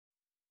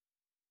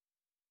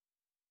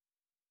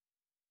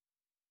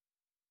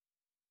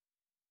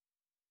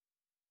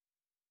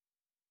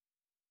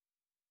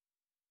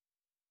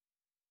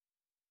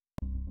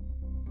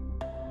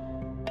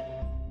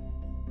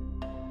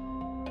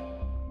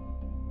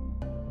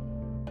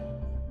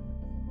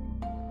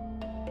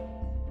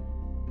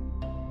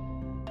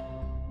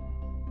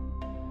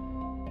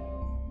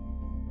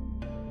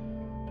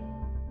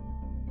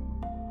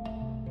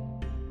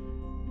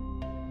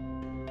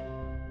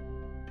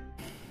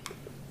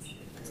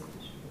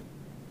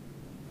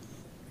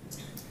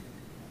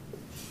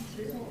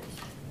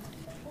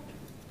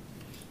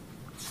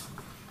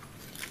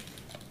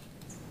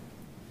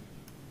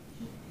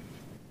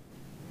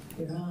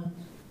on.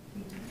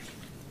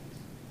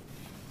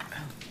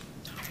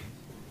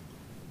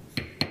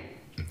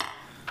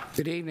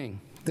 Good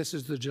evening. This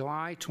is the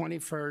July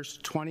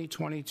 21st,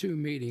 2022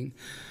 meeting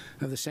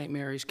of the St.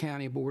 Mary's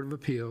County Board of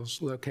Appeals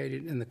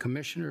located in the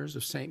Commissioners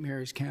of St.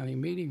 Mary's County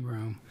Meeting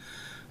Room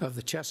of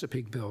the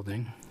Chesapeake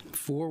Building,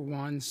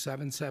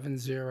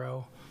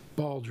 41770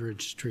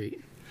 Baldridge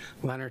Street,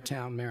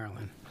 Leonardtown,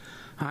 Maryland.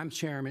 I'm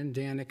Chairman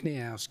Dan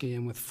Kniaski,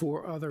 and with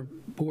 4 other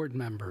board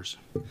members,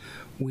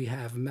 we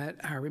have met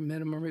our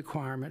minimum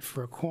requirement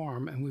for a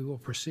quorum, and we will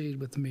proceed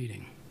with the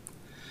meeting.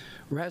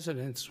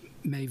 Residents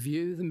may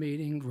view the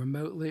meeting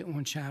remotely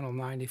on Channel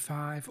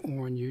 95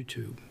 or on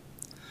YouTube.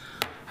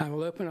 I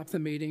will open up the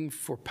meeting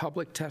for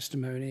public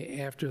testimony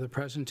after the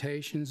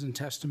presentations and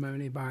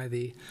testimony by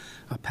the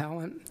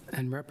appellant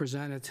and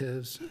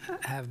representatives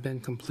have been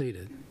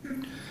completed.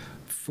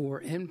 For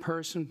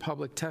in-person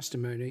public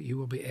testimony, you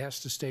will be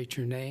asked to state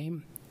your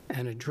name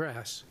and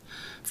address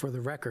for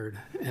the record,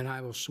 and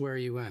I will swear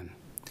you in.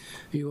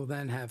 You will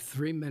then have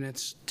 3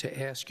 minutes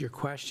to ask your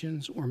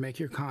questions or make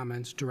your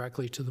comments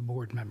directly to the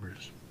board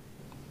members.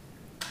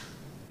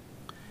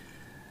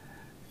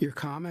 Your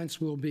comments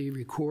will be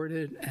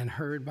recorded and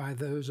heard by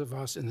those of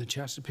us in the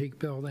Chesapeake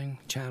Building,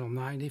 Channel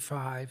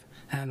 95,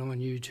 and on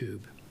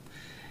YouTube.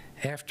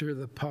 After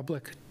the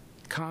public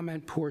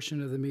comment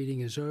portion of the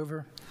meeting is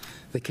over,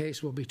 the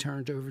case will be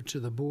turned over to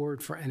the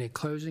board for any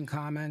closing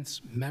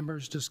comments,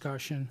 members'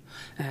 discussion,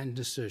 and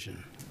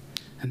decision.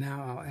 And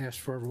now I'll ask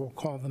for a roll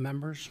call of the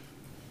members.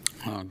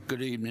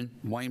 Good evening,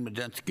 Wayne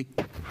Medensky.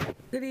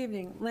 Good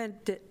evening, Lynn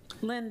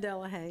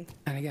Delahaye.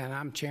 And again,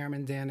 I'm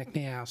Chairman Dan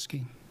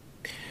Kniaski.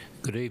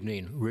 Good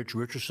evening, Rich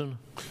Richardson.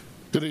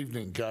 Good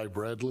evening, Guy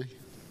Bradley.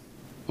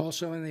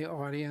 Also in the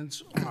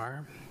audience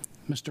are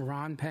Mr.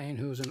 Ron Payne,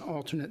 who is an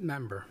alternate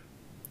member.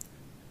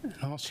 And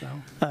also...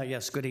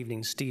 Yes, good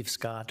evening, Steve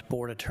Scott,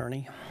 Board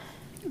Attorney.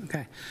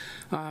 Okay.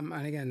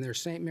 And again,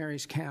 there's St.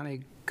 Mary's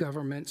County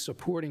government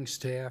supporting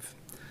staff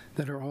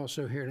that are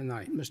also here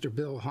tonight. Mr.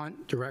 Bill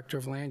Hunt, Director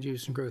of Land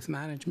Use and Growth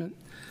Management,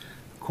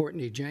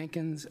 Courtney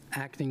Jenkins,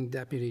 Acting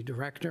Deputy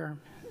Director,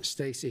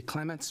 Stacy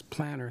Clements,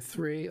 Planner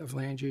 3 of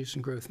Land Use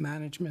and Growth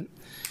Management,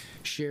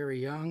 Sherry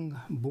Young,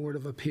 Board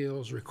of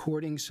Appeals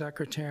Recording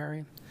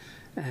Secretary,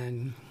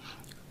 and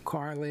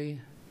Carly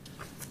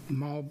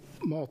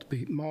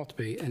Maltby,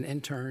 an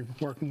intern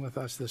working with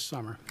us this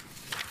summer.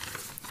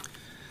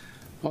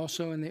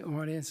 Also in the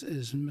audience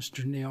is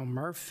Mr. Neil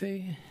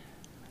Murphy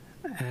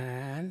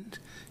and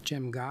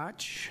Jim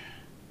Gotch.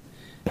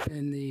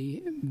 In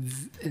the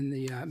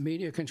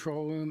media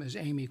control room is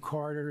Amy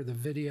Carter, the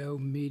video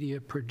media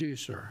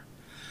producer.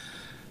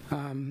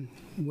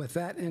 With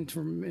that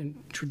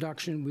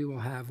introduction, we will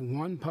have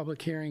 1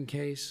 public hearing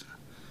case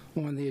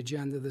on the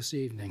agenda this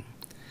evening,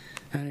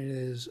 and it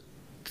is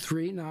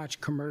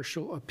 3-Notch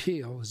Commercial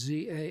Appeal,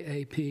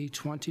 ZAAP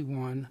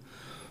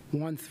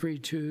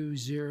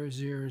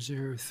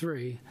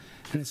 21-132-0003,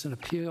 and it's an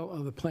appeal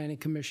of the Planning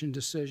Commission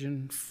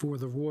decision for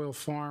the Royal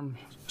Farm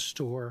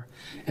store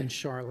in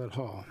Charlotte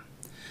Hall.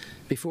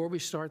 Before we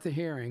start the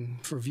hearing,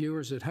 for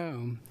viewers at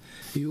home,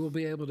 you will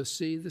be able to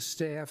see the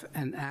staff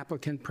and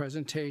applicant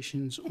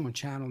presentations on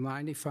Channel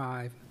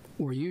 95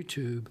 or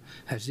YouTube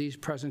as these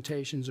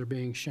presentations are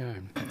being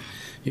shown.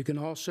 You can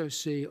also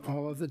see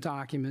all of the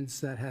documents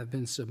that have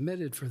been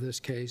submitted for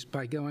this case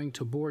by going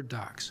to Board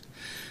Docs.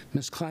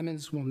 Ms.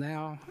 Clemens will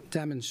now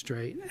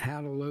demonstrate how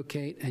to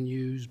locate and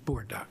use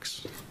Board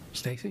Docs.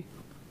 Stacy?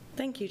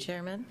 Thank you,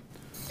 Chairman.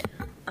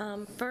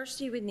 First,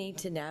 you would need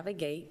to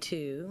navigate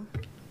to,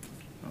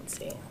 let's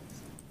see,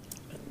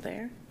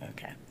 there,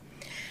 okay.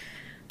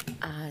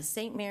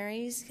 St.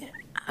 Mary's,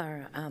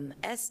 or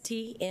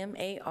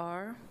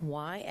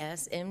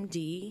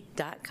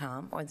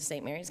stmarysmd.com, or the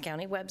St. Mary's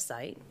County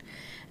website.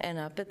 And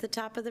up at the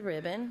top of the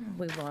ribbon,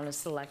 we want to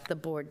select the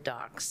Board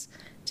Docs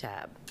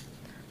tab.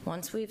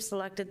 Once we've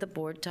selected the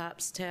Board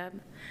Docs tab,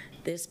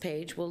 this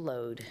page will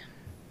load.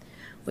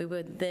 We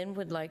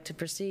would like to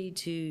proceed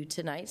to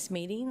tonight's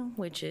meeting,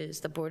 which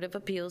is the Board of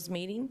Appeals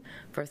meeting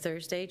for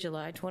Thursday,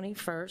 July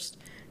 21st,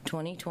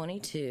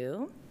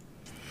 2022.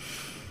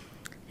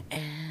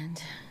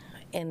 And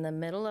in the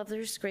middle of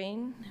their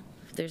screen,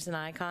 there's an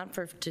icon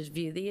to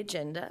view the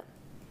agenda.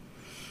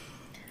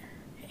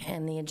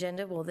 And the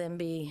agenda will then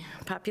be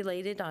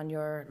populated on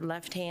your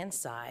left-hand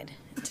side.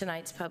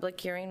 Tonight's public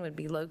hearing would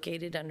be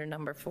located under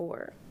number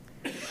 4.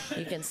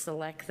 You can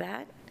select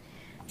that,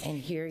 and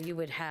here you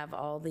would have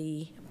all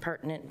the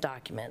pertinent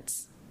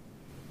documents.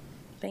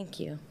 Thank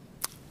you.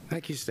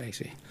 Thank you,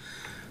 Stacy.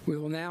 We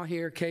will now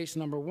hear case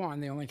number 1,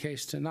 the only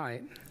case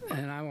tonight,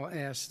 and I will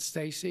ask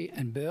Stacy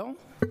and Bill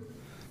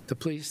to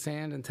please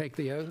stand and take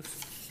the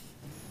oath.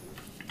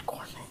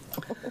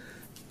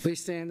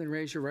 Please stand and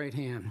raise your right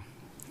hand.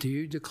 Do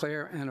you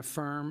declare and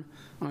affirm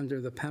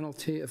under the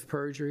penalty of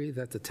perjury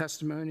that the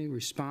testimony,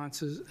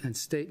 responses, and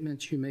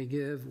statements you may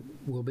give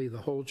will be the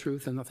whole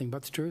truth and nothing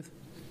but the truth?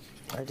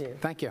 I do.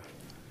 Thank you.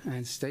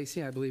 And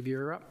Stacy, I believe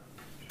you're up.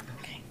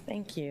 Okay,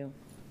 thank you.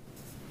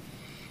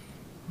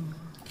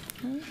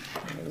 Let me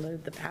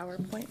load the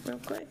PowerPoint real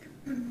quick.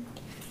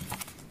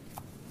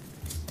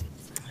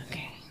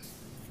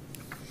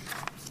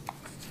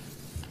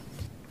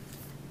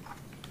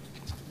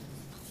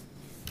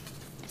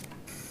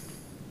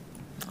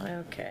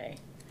 Okay.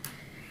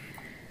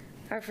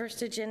 Our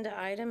first agenda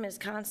item is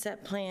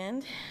concept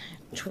plan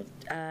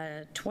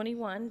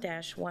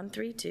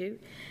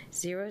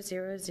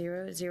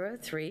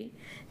 21-132-00003,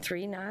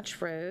 3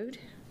 Notch Road,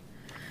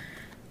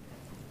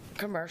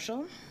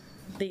 commercial.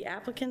 The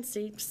applicant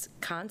seeks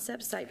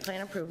concept site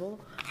plan approval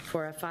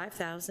for a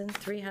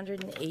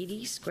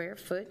 5,380 square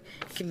foot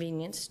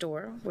convenience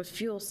store with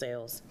fuel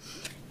sales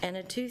and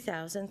a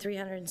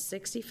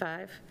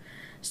 2,365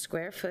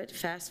 square foot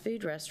fast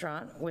food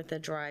restaurant with a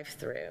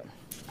drive-through.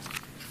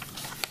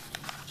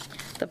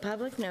 The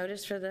public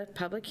notice for the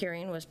public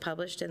hearing was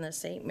published in the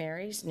St.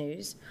 Mary's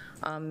News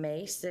on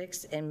May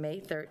 6th and May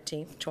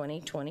 13th,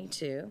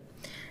 2022,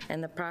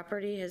 and the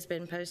property has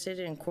been posted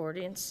in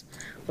accordance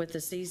with the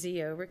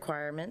CZO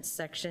requirements,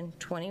 section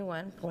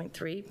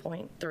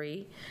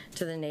 21.3.3,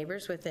 to the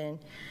neighbors within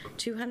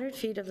 200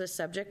 feet of the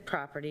subject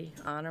property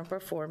on or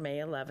before May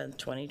 11th,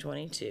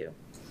 2022.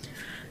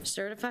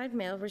 Certified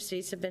mail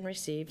receipts have been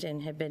received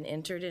and have been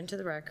entered into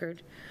the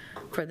record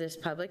for this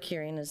public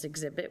hearing as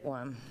Exhibit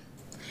 1.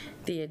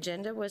 The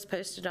agenda was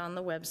posted on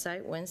the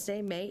website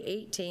Wednesday, May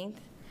 18th,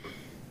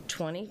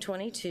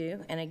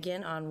 2022, and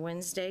again on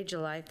Wednesday,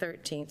 July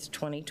 13th,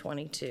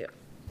 2022.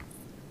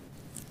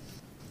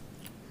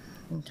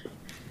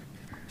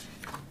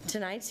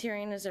 Tonight's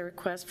hearing is a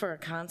request for a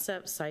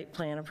concept site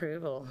plan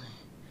approval.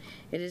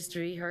 It is to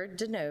be heard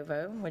de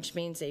novo, which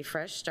means a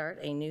fresh start,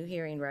 a new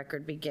hearing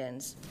record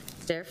begins.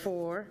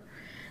 Therefore,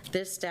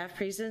 this staff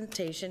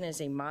presentation is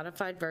a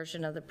modified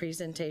version of the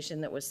presentation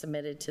that was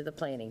submitted to the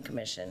Planning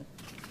Commission.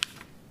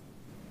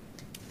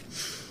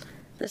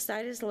 The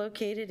site is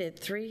located at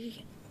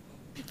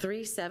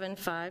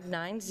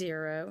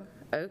 37590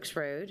 Oaks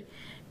Road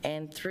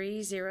and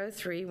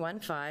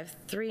 30315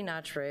 3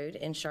 Notch Road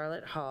in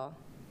Charlotte Hall.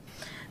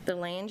 The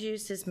land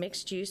use is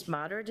mixed use,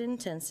 moderate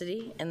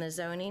intensity, and the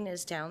zoning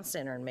is town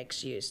center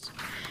mixed use.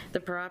 The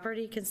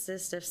property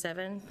consists of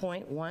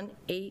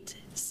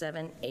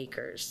 7.187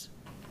 acres.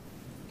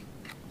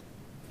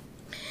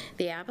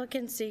 The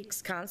applicant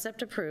seeks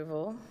concept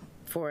approval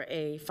for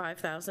a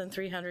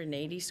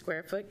 5,380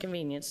 square foot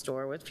convenience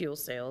store with fuel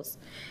sales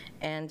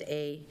and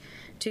a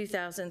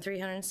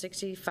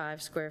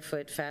 2,365 square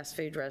foot fast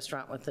food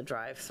restaurant with a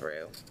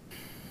drive-through.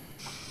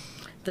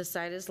 The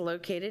site is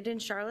located in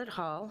Charlotte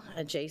Hall,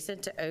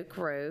 adjacent to Oak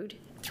Road,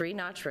 3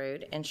 Notch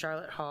Road, and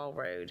Charlotte Hall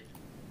Road.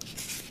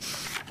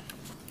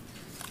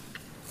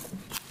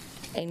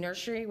 A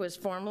nursery was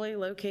formerly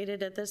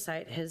located at the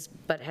site,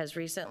 but has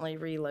recently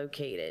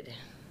relocated.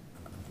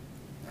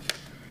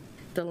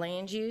 The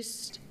land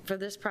use for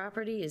this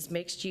property is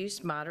mixed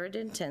use, moderate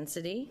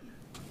intensity.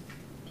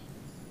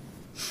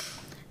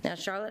 Now,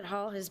 Charlotte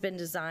Hall has been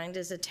designed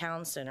as a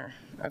town center,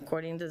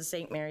 according to the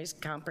St. Mary's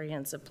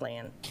Comprehensive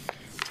Plan.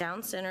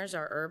 Town centers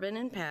are urban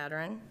in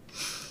pattern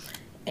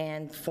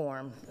and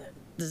form,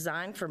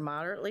 designed for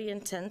moderately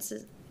intense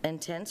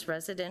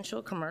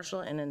residential, commercial,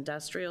 and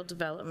industrial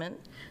development,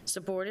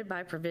 supported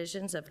by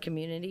provisions of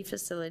community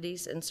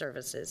facilities and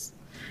services.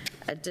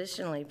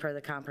 Additionally, per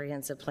the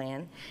comprehensive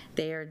plan,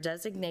 they are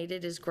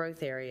designated as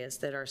growth areas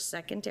that are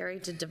secondary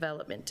to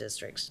development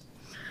districts,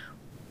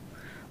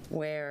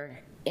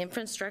 where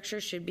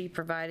infrastructure should be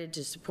provided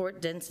to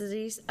support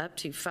densities up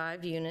to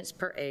 5 units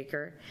per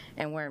acre,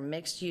 and where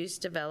mixed-use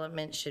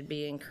development should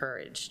be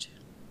encouraged.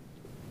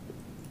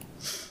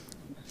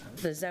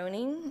 The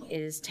zoning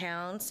is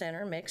town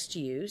center mixed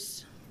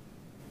use.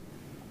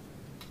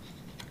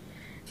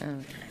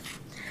 Okay.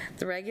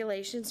 The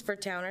regulations for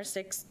town or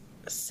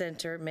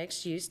center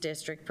mixed-use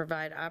district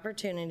provide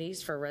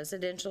opportunities for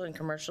residential and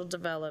commercial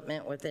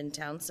development within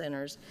town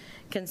centers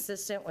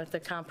consistent with the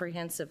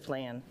comprehensive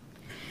plan.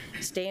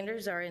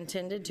 Standards are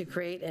intended to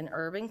create an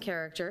urban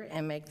character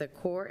and make the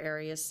core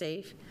area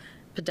safe,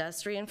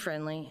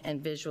 pedestrian-friendly,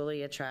 and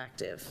visually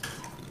attractive.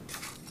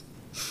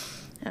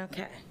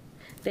 Okay.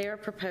 They are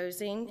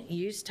proposing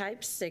use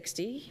type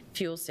 60,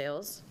 fuel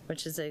sales,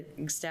 which is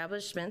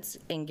establishments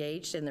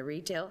engaged in the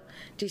retail,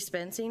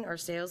 dispensing, or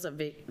sales of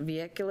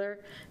vehicular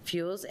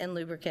fuels and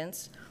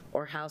lubricants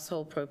or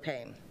household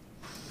propane.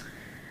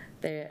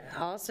 They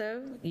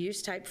also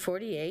use type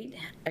 48,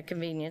 a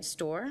convenience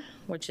store,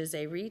 which is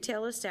a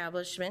retail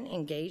establishment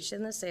engaged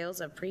in the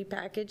sales of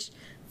prepackaged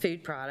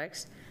food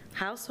products,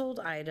 household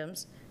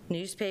items,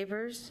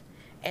 newspapers,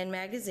 and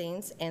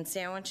magazines, and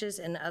sandwiches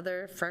and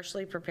other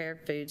freshly prepared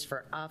foods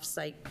for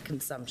off-site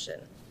consumption.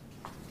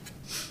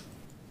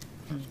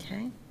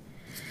 Okay.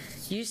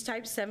 Use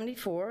type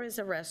 74 is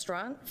a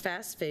restaurant,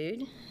 fast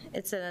food.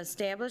 It's an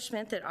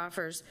establishment that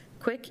offers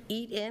quick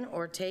eat-in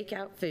or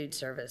take-out food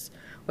service,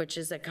 which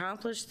is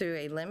accomplished through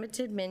a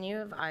limited menu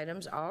of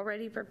items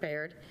already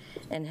prepared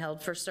and held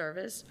for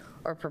service,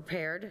 or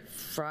prepared,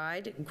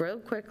 fried,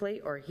 grilled quickly,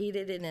 or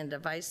heated in a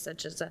device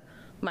such as a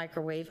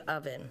microwave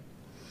oven.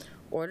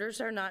 Orders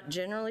are not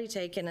generally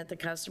taken at the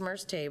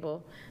customer's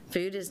table.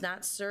 Food is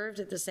not served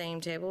at the same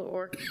table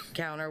or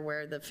counter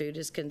where the food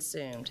is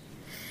consumed.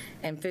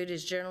 And food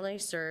is generally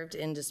served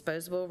in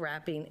disposable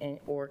wrapping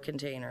or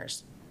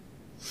containers.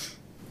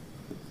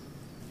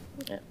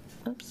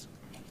 Oops.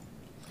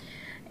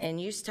 And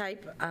use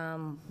type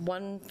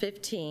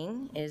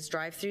 115 is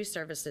drive-through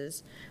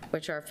services,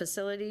 which are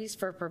facilities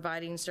for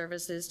providing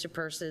services to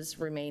persons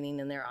remaining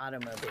in their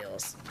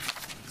automobiles.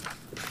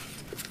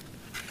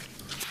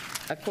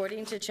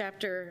 According to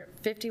Chapter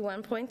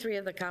 51.3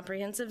 of the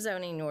Comprehensive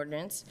Zoning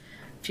Ordinance,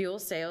 fuel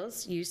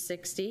sales, use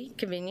 60,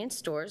 convenience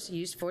stores,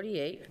 use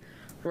 48,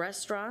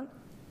 restaurant,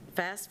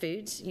 fast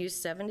foods, use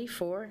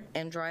 74,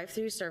 and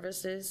drive-through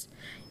services,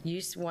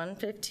 use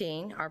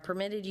 115, are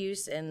permitted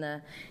use in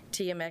the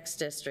TMX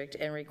district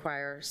and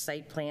require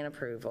site plan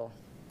approval.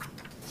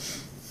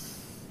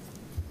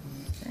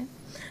 Okay.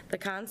 The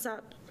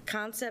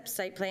concept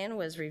site plan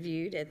was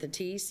reviewed at the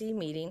TEC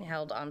meeting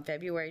held on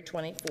February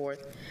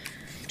 24th,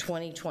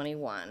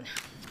 2021.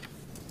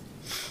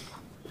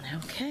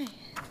 Okay.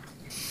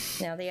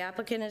 Now, the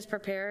applicant is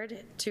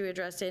prepared to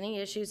address any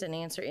issues and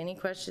answer any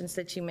questions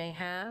that you may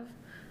have.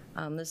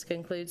 This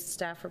concludes the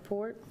staff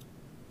report.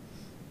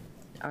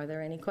 Are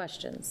there any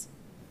questions?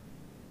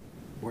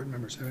 Board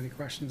members have any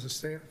questions of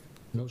staff?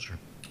 No, sir.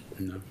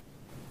 No.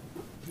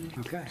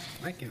 Okay,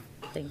 thank you.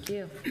 Thank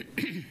you.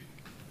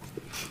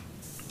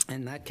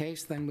 In that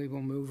case, then we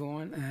will move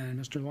on, and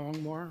Mr.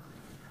 Longmore?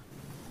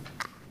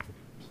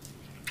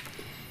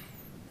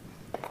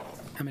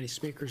 How many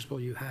speakers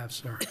will you have,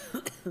 sir?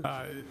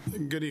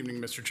 Good evening,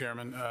 Mr.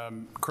 Chairman.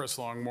 Chris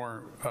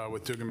Longmore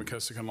with Dugan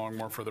McKissick and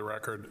Longmore for the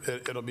record.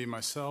 It'll be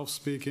myself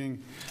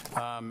speaking,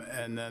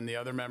 and then the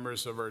other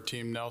members of our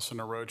team, Nelson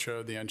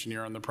Orocho, the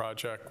engineer on the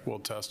project, will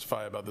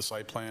testify about the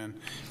site plan,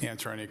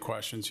 answer any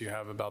questions you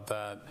have about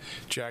that.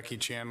 Jackie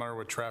Chandler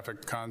with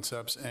Traffic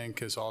Concepts,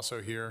 Inc. is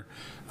also here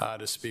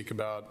to speak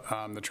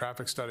about the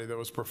traffic study that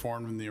was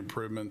performed and the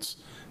improvements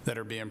that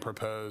are being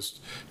proposed.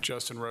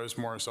 Justin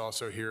Rosemore is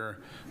also here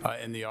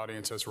in the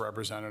audience as a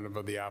representative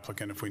of the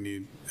applicant if we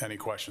need any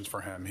questions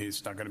for him.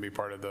 He's not going to be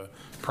part of the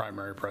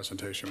primary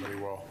presentation, but he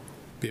will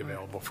be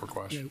available for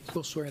questions. Yeah,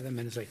 we'll swear them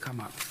in as they come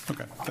up.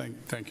 Okay,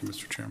 thank you,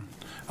 Mr. Chairman.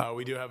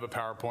 We do have a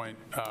PowerPoint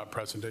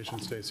presentation,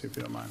 Stacy, if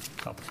you don't mind.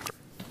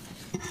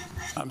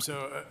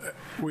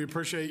 We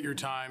appreciate your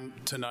time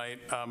tonight.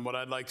 What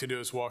I'd like to do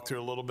is walk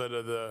through a little bit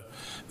of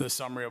the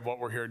summary of what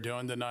we're here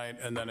doing tonight,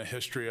 and then a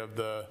history of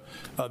the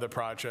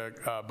project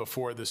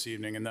before this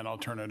evening, and then I'll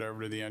turn it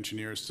over to the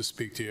engineers to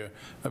speak to you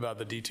about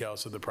the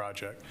details of the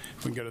project.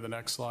 If we can go to the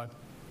next slide.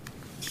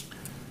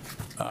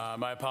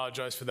 I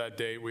apologize for that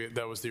date.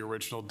 That was the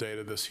original date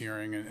of this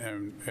hearing,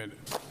 and it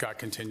got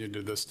continued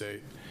to this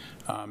date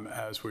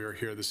as we are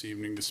here this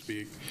evening to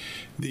speak.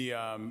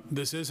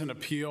 This is an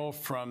appeal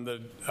from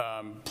the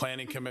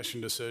Planning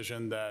Commission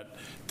decision that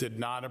did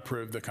not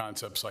approve the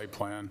concept site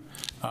plan.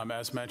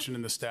 As mentioned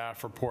in the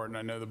staff report, and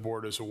I know the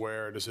board is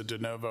aware, it is a de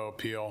novo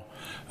appeal,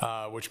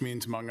 which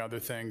means, among other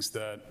things,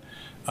 that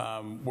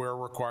we're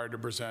required to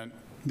present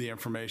the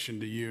information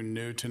to you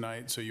new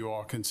tonight so you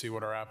all can see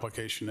what our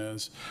application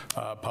is.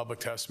 Public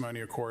testimony,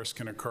 of course,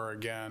 can occur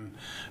again.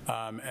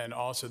 And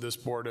also, this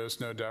board owes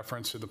no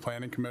deference to the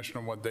Planning Commission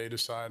on what they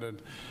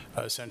decided.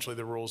 Essentially,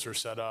 the rules are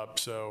set up,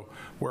 so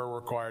we're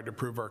required to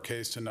prove our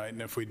case tonight,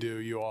 and if we do,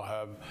 you all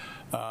have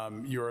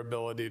your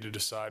ability to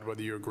decide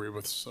whether you agree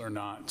with us or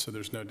not. So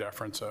there's no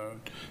deference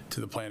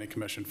to the Planning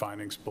Commission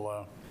findings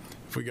below.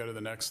 If we go to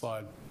the next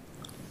slide.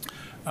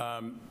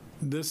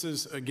 This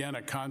is, again,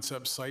 a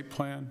concept site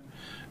plan,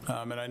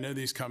 and I know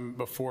these come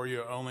before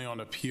you only on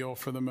appeal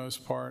for the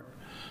most part.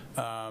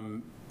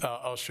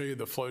 I'll show you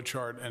the flow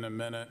chart in a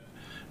minute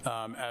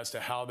as to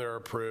how they're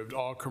approved.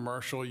 All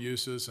commercial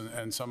uses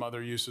and some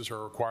other uses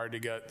are required to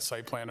get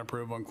site plan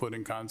approval,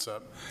 including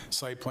concept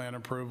site plan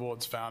approval.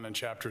 It's found in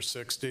Chapter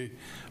 60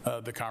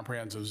 of the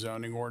Comprehensive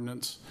Zoning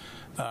Ordinance.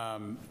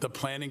 The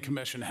Planning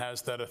Commission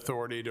has that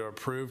authority to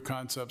approve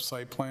concept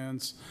site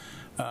plans.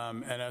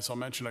 And as I'll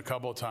mention a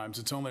couple of times,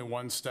 it's only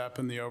one step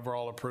in the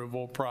overall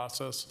approval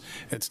process.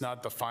 It's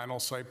not the final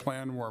site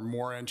plan where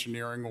more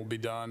engineering will be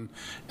done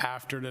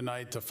after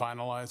tonight to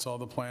finalize all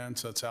the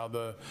plans. That's how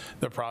the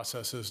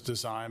process is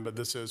designed, but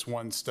this is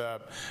one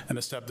step, and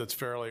a step that's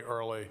fairly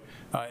early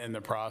in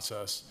the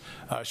process.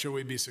 Should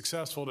we be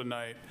successful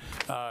tonight,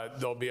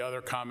 there'll be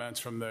other comments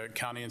from the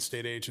county and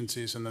state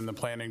agencies, and then the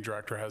planning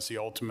director has the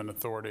ultimate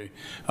authority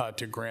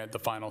to grant the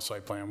final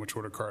site plan, which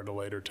would occur at a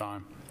later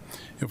time.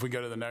 If we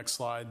go to the next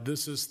slide,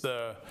 this is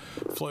the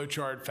flow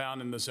chart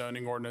found in the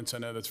zoning ordinance. I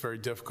know that's very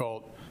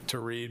difficult to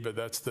read, but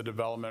that's the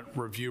development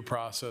review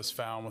process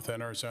found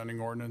within our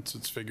zoning ordinance.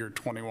 It's figure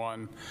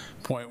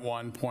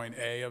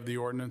 21.1.A of the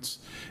ordinance.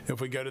 If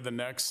we go to the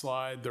next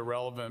slide, the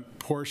relevant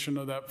portion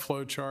of that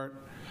flow chart,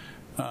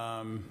 do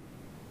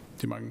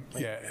you mind?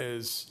 Yeah,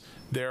 is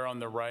there on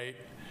the right.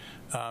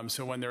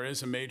 So when there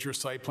is a major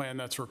site plan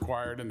that's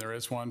required, and there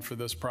is one for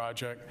this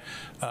project,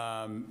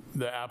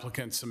 the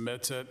applicant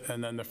submits it,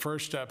 and then the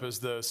first step is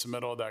the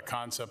submittal of that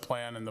concept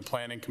plan and the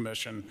Planning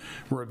Commission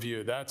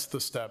review. That's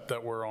the step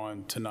that we're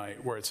on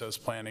tonight, where it says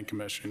Planning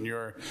Commission.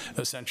 You're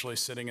essentially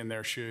sitting in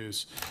their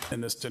shoes in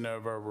this de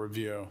novo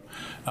review.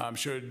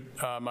 Should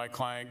my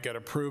client get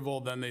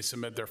approval, then they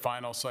submit their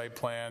final site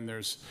plan.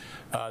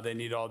 They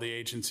need all the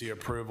agency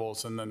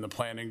approvals, and then the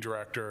planning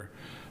director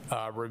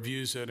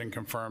reviews it and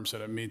confirms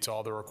that it meets meets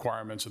all the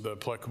requirements of the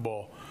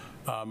applicable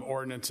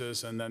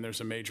ordinances, and then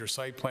there's a major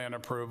site plan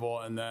approval,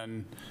 and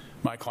then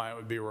my client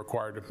would be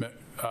required to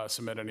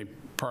submit any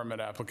permit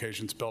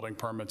applications, building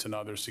permits, and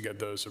others to get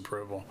those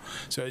approval.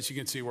 So as you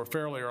can see, we're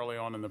fairly early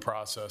on in the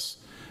process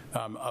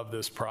of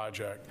this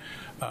project.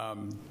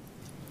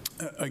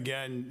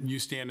 Again, you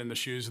stand in the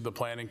shoes of the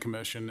Planning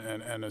Commission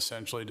and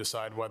essentially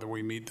decide whether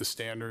we meet the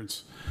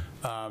standards.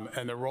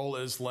 And the role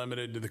is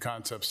limited to the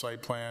concept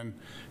site plan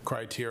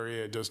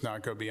criteria. It does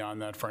not go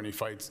beyond that for any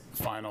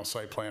final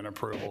site plan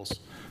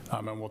approvals.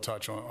 And we'll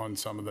touch on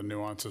some of the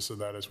nuances of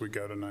that as we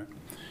go tonight.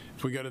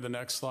 If we go to the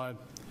next slide.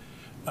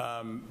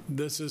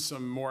 This is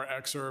some more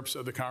excerpts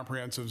of the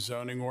comprehensive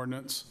zoning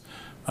ordinance.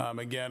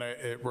 Again,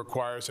 it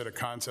requires that a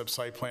concept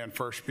site plan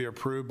first be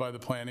approved by the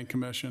Planning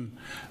Commission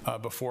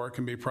before it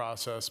can be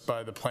processed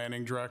by the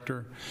Planning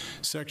Director.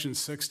 Section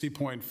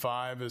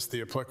 60.5 is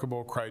the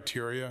applicable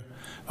criteria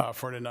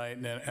for tonight,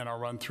 and I'll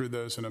run through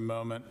those in a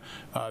moment.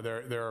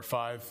 There are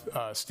 5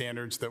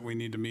 standards that we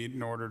need to meet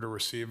in order to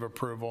receive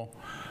approval.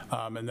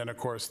 And then, of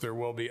course, there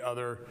will be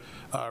other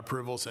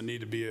approvals that need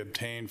to be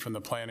obtained from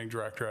the Planning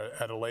Director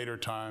at a later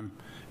time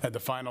at the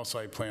final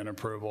site plan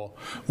approval.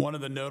 One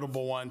of the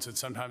notable ones that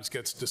sometimes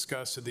gets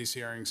discussed at these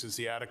hearings is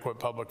the adequate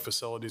public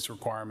facilities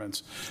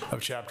requirements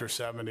of Chapter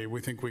 70.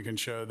 We think we can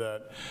show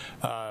that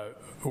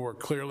we're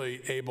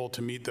clearly able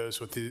to meet those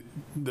with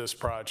this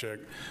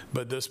project,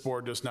 but this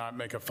board does not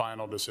make a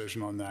final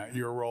decision on that.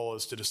 Your role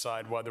is to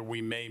decide whether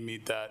we may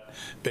meet that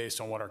based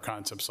on what our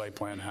concept site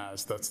plan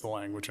has. That's the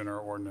language in our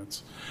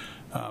ordinance.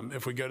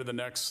 If we go to the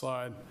next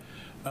slide.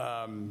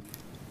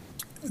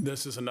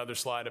 This is another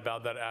slide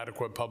about that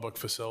adequate public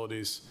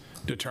facilities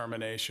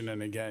determination.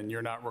 And again,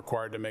 you're not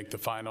required to make the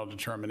final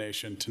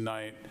determination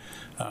tonight.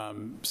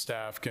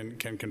 Staff can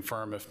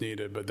confirm if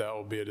needed, but that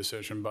will be a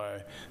decision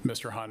by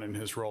Mr. Hunt in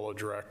his role of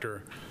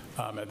director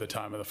at the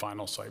time of the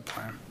final site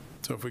plan.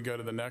 So if we go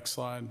to the next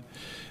slide,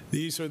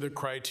 these are the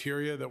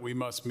criteria that we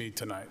must meet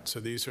tonight. So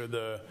these are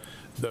the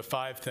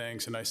 5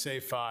 things, and I say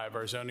 5.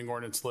 Our zoning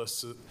ordinance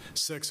lists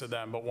 6 of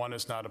them, but 1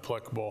 is not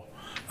applicable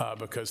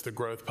because the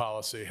growth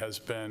policy has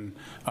been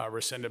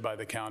rescinded by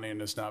the county and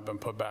has not been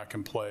put back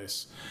in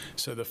place.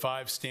 So the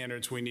 5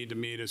 standards we need to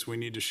meet is we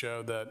need to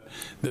show that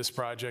this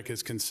project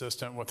is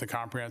consistent with the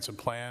comprehensive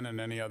plan and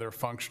any other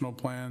functional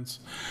plans.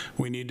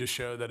 We need to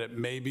show that it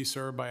may be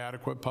served by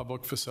adequate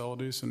public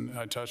facilities, and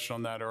I touched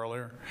on that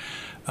earlier.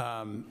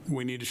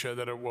 We need to show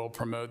that it will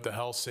promote the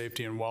health,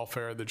 safety, and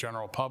welfare of the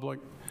general public.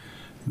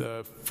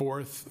 The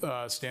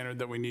 4th standard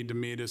that we need to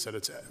meet is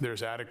that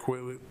there's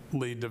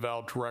adequately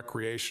developed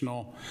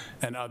recreational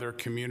and other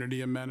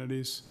community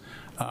amenities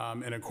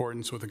in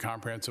accordance with the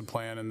comprehensive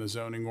plan and the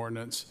zoning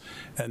ordinance.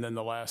 And then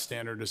the last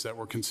standard is that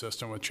we're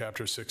consistent with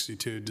Chapter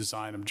 62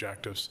 design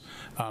objectives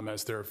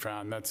as they're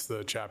found. That's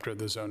the chapter of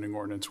the zoning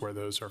ordinance where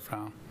those are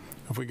found.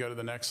 If we go to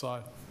the next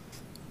slide.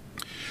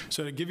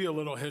 So to give you a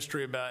little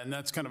history about, and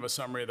that's kind of a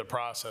summary of the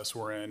process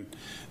we're in,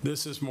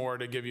 this is more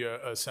to give you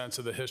a sense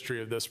of the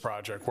history of this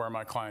project, where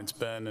my client's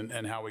been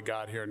and how we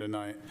got here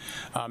tonight.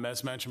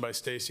 As mentioned by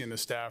Stacy in the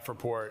staff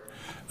report,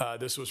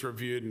 this was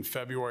reviewed in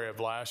February of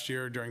last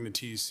year during the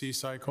TEC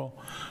cycle.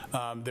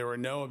 There were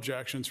no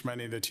objections from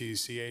any of the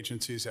TEC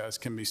agencies, as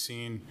can be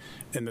seen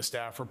in the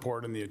staff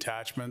report and the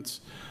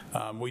attachments.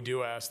 We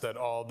do ask that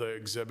all the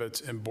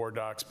exhibits and board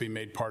docs be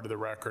made part of the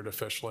record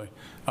officially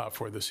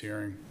for this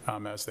hearing,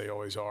 as they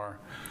always are.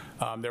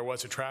 There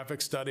was a traffic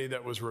study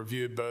that was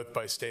reviewed both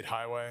by State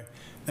Highway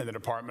and the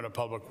Department of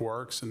Public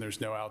Works, and there's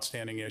no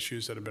outstanding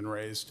issues that have been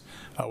raised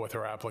with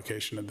our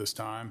application at this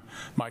time.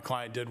 My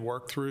client did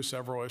work through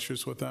several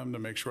issues with them to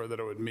make sure that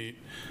it would meet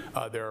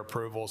their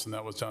approvals, and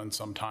that was done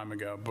some time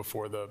ago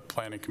before the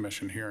Planning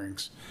Commission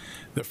hearings.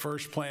 The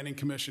first Planning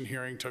Commission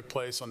hearing took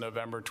place on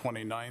November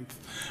 29th.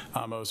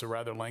 It was a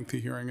rather lengthy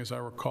hearing, as I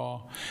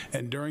recall,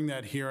 and during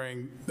that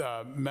hearing,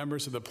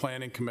 members of the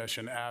Planning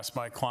Commission asked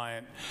my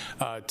client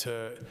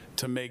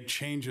to make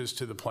changes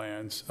to the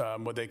plans,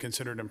 what they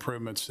considered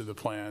improvements to the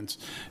plans,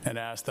 and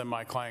asked that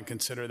my client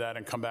consider that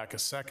and come back a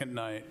second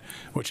night,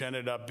 which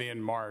ended up being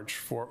March,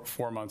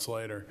 4 months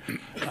later.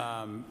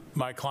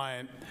 My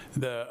client,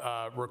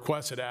 the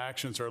requested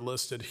actions are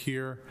listed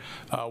here.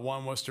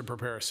 One was to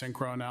prepare a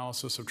synchro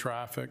analysis of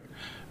traffic,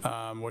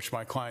 which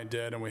my client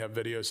did, and we have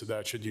videos of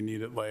that should you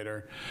need it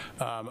later.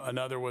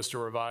 Another was to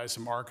revise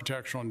some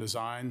architectural and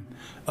design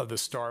of the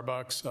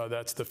Starbucks.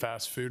 That's the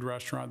fast food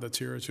restaurant that's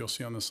here, as you'll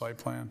see on the site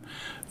plan,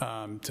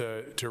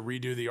 to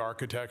redo the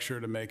architecture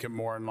to make it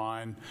more in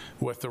line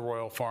with the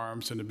Royal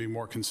Farms and to be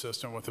more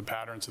consistent with the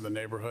patterns of the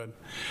neighborhood.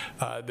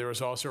 There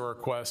was also a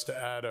request to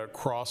add a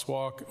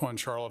crosswalk on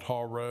Charlotte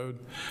Hall Road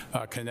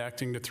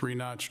connecting to Three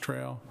Notch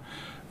Trail.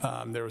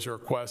 There was a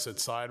request that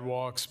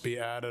sidewalks be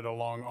added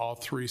along all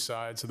 3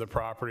 sides of the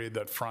property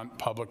that front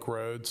public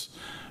roads.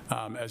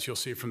 As you'll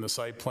see from the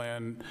site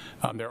plan,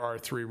 there are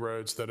 3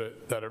 roads that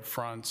it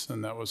fronts,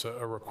 and that was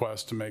a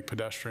request to make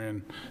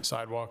pedestrian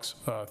sidewalks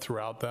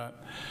throughout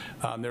that.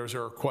 There was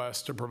a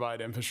request to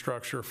provide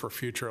infrastructure for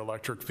future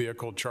electric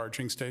vehicle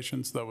charging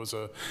stations. That was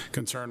a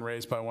concern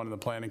raised by one of the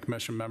Planning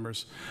Commission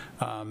members,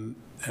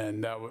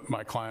 and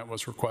my client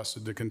was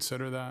requested to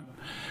consider that.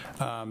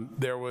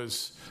 There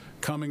was,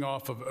 coming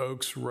off of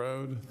Oaks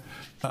Road,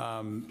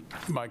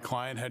 my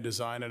client had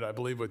designed it, I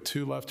believe, with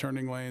 2 left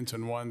turning lanes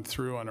and 1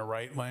 through on a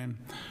right lane.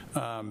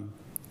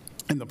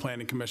 And the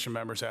Planning Commission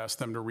members asked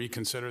them to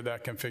reconsider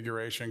that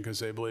configuration because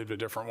they believed a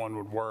different one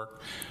would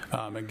work,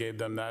 and gave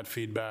them that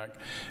feedback.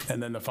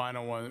 And then the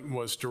final one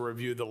was to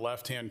review the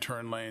left-hand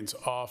turn lanes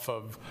off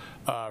of,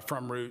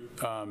 from Route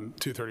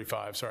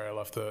 235, sorry, I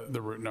left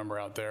the route number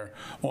out there,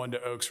 onto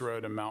Oaks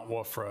Road and Mount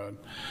Wolf Road.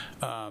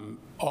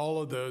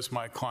 All of those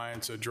my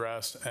clients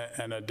addressed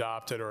and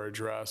adopted or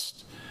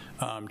addressed,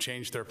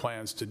 changed their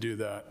plans to do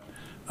that.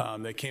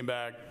 They came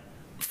back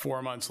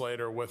 4 months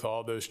later with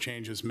all those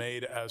changes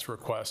made as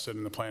requested,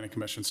 and the Planning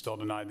Commission still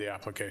denied the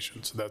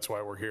application. So that's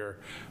why we're here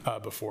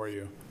before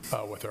you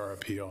with our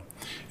appeal.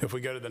 If we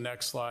go to the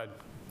next slide.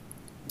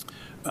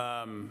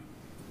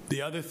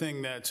 The other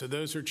thing so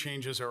those are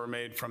changes that were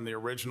made from the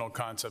original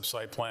concept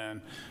site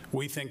plan.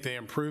 We think they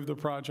improved the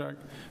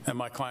project, and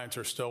my clients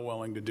are still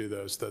willing to do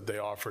those that they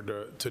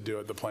offered to do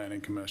at the Planning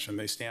Commission.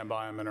 They stand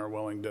by them and are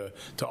willing to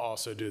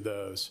also do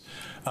those.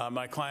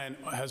 My client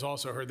has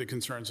also heard the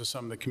concerns of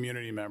some of the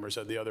community members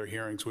at the other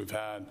hearings we've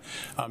had.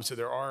 So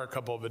there are a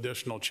couple of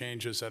additional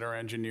changes that our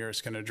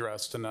engineers can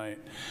address tonight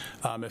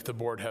if the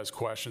board has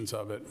questions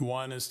of it.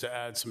 One is to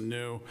add some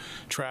new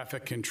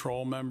traffic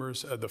control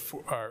measures at the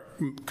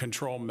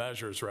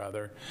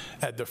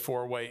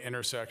 4-way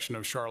intersection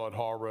of Charlotte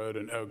Hall Road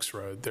and Oaks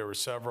Road. There were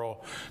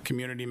several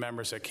community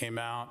members that came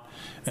out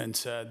and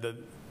said that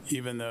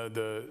even though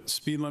the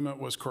speed limit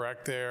was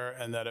correct there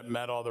and that it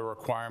met all the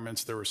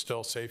requirements, there were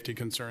still safety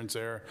concerns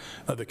there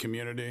of the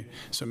community.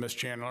 So Ms.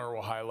 Chandler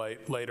will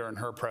highlight later in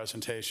her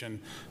presentation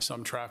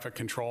some traffic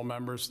control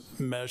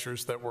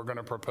measures that we're going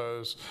to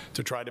propose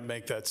to try to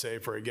make that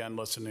safer, again,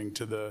 listening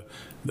to the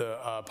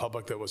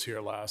public that was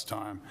here last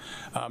time.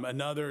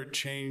 Another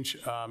change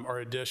or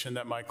addition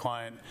that my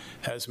client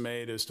has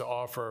made is to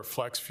offer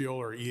flex fuel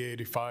or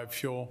E85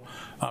 fuel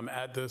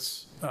at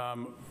this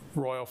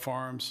Royal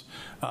Farms.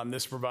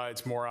 This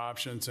provides more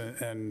options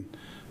and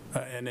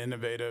an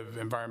innovative,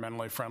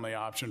 environmentally friendly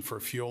option for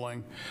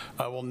fueling.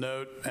 I will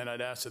note, and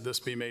I'd ask that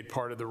this be made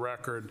part of the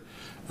record,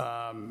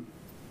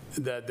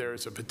 that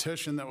there's a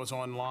petition that was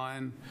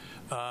online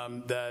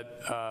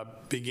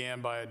that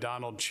began by a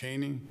Donald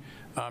Cheney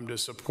to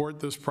support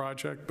this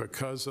project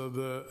because of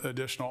the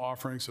additional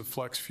offerings of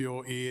flex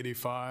fuel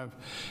E85.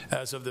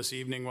 As of this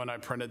evening when I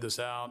printed this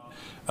out,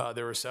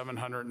 there were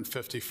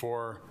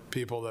 754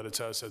 people that it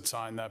says had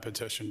signed that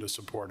petition to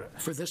support it.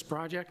 For this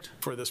project?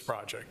 For this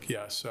project,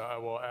 yes.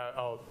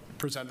 I'll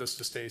present this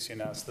to Stacy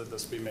and ask that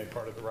this be made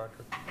part of the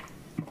record.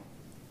 Oh,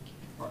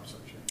 I'm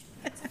sorry,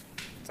 Chair.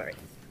 Sorry.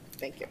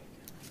 Thank you.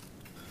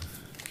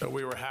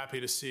 We were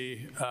happy to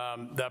see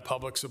that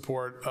public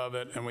support of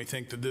it, and we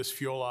think that this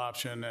fuel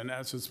option, and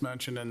as it's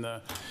mentioned in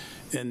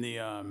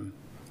the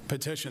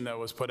petition that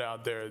was put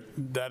out there,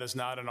 that is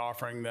not an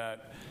offering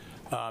that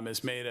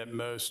is made at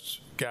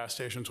most gas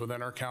stations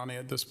within our county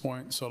at this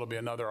point. So it'll be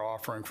another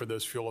offering for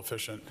those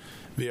fuel-efficient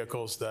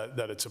vehicles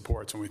that it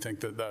supports, and we think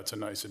that that's a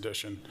nice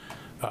addition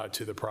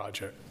to the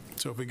project.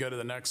 So if we go to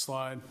the next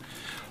slide,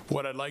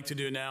 what I'd like to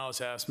do now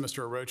is ask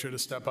Mr. Arocha to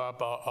step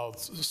up. I'll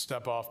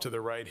step off to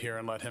the right here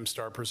and let him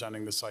start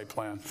presenting the site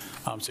plan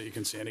so you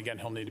can see. And again,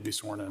 he'll need to be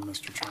sworn in,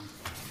 Mr. Chairman.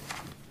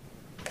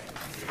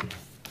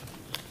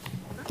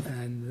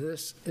 And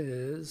this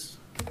is,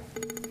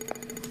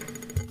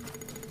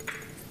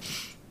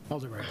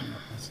 hold it right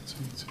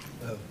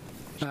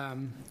now.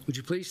 Would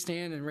you please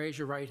stand and raise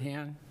your right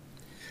hand?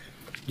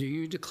 Do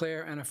you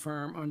declare and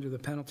affirm under the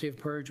penalty of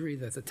perjury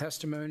that the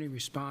testimony,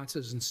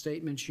 responses, and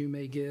statements you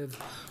may give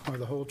are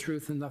the whole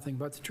truth and nothing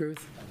but the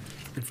truth?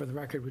 And for the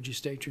record, would you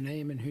state your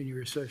name and who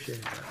you're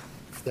associated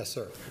with? Yes,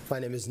 sir. My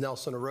name is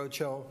Nelson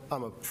Arocho.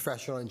 I'm a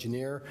professional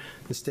engineer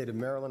in the state of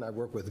Maryland. I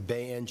work with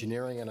Bay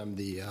Engineering, and I'm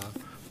the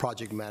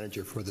project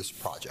manager for this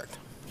project.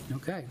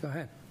 Okay, go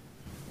ahead.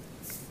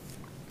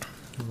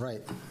 All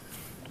right.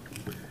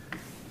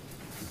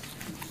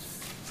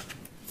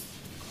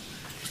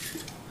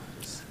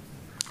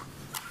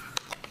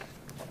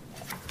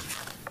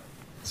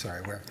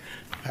 Sorry,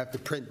 I have to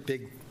print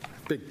big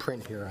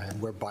print here. I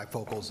wear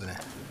bifocals and it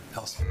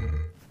helps.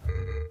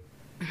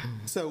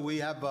 So we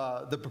have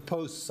the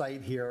proposed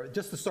site here.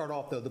 Just to start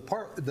off, though,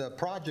 the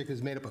project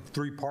is made up of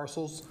 3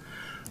 parcels.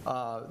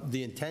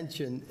 The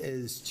intention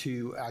is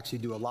to actually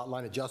do a lot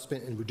line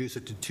adjustment and reduce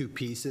it to 2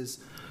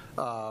 pieces.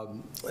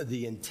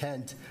 The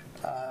intent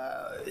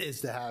is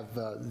to have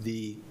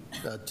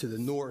to the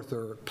north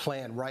or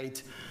plan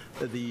right,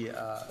 the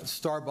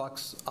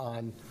Starbucks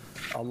on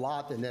a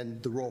lot, and then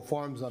the Royal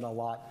Farms on a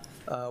lot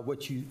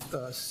what you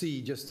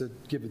see, just to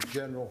give a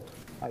general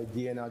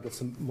idea, and I'll get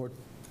some more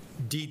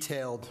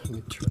detailed, let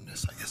me turn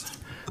this, I guess,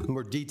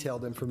 more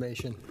detailed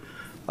information.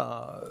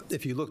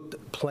 If you look at the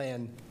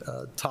plan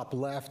top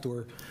left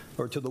or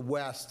to the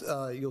west,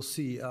 you'll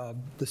see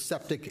the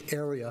septic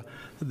area.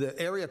 The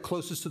area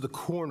closest to the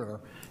corner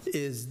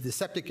is the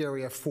septic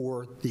area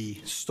for the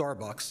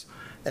Starbucks,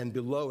 and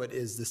below it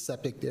is the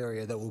septic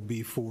area that will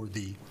be for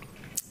the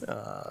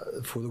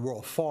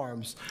Royal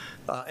Farms.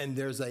 And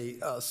there's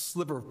a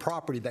sliver of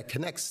property that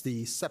connects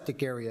the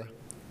septic area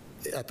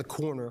at the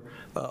corner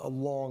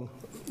along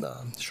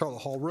Charlotte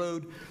Hall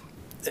Road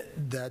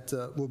that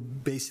will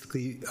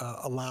basically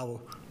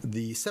allow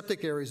the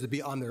septic areas to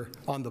be on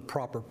the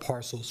proper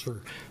parcels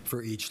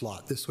for each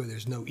lot. This way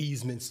there's no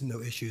easements,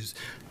 no issues.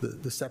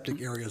 The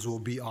septic areas will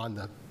be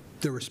on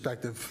the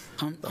respective.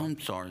 I'm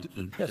sorry to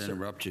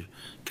interrupt you.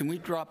 Can we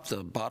drop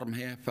the bottom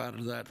half out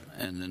of that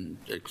and then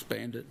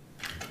expand it,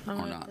 or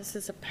not? This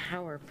is a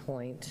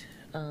PowerPoint.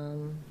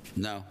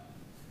 No,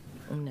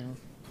 No.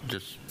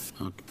 just,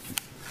 okay.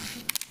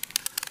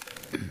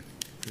 Yeah,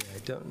 I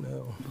don't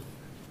know.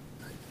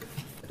 I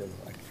don't know.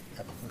 I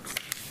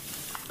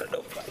don't know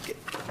if I get.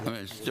 I mean,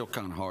 it's still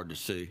kind of hard to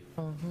see.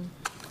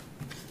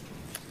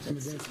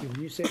 Madinsky,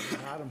 when you say the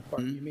bottom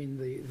part, you mean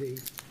the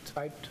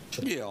typed?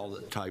 Yeah, all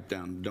that typed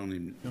down, don't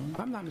even, If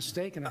I'm not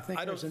mistaken, I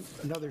think there's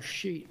another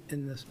sheet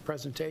in this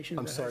presentation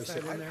I'm that sorry, has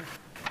that sir. in there.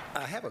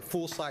 I have a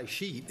full-size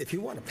sheet. If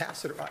you want to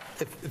pass it,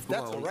 if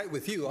that's Well, all right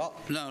with you, I'll.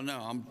 no,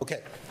 I'm,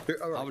 Okay.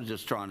 All I right. was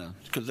just trying to,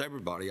 because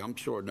everybody, I'm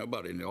sure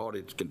nobody in the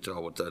audience can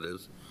tell what that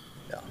is.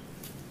 Yeah.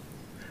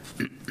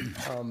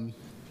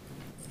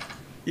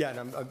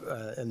 Yeah,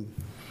 and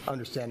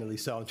understandably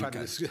so. I'm trying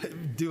to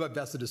do my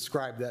best to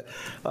describe that,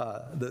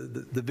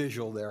 the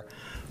visual there.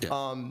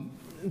 Yeah.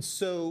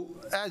 So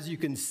as you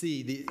can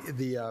see, the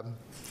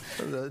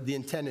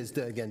intent is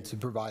to, again, to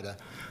provide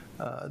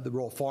the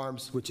Royal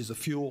Farms, which is a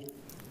fuel,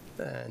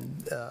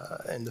 and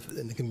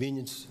the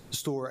convenience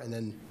store, and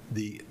then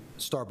the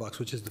Starbucks,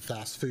 which is the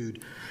fast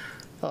food.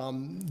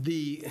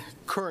 The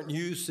current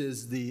use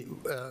is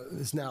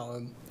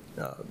now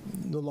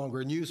no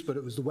longer in use, but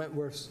it was the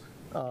Wentworth's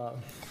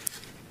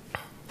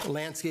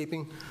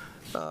landscaping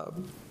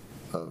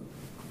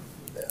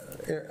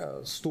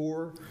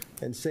store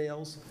and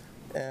sales,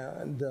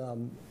 and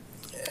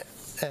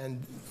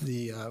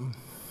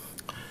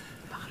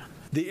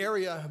the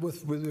area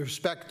with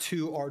respect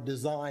to our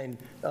design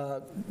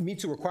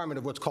meets a requirement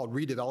of what's called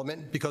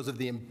redevelopment because of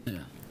the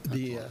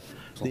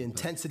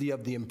intensity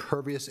of the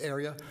impervious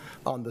area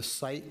on the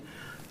site.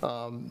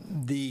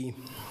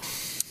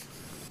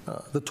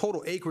 The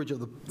total acreage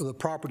of the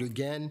property,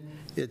 again,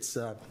 it's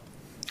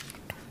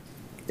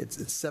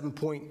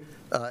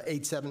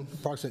 7.87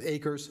 approximate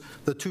acres.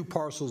 The two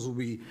parcels will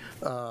be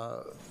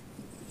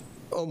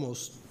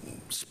almost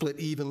split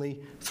evenly,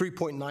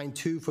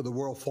 3.92 for the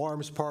Royal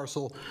Farms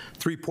parcel,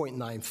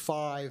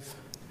 3.95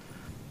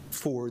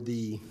 for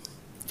the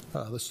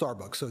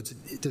Starbucks. So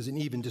there's an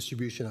even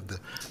distribution of the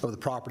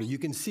property. You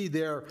can see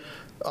there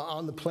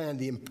on the plan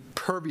the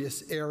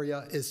impervious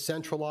area is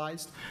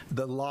centralized.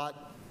 The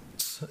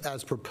lots,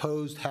 as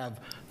proposed,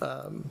 have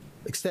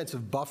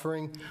extensive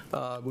buffering.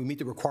 We meet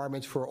the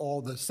requirements for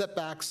all the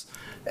setbacks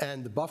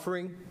and the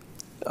buffering.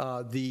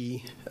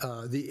 The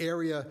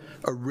area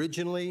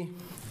originally,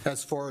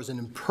 as far as an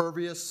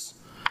impervious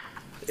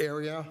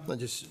area, I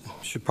just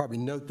should probably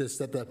note this,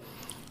 that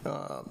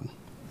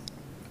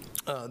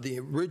the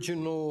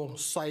original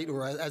site,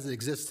 or as it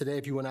exists today,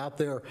 if you went out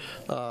there,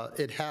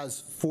 it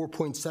has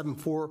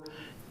 4.74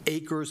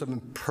 acres of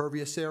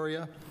impervious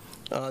area.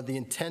 The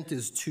intent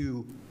is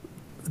to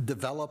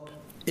develop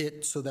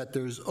it so that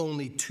there's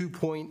only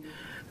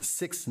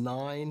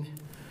 2.69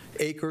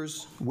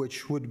 acres,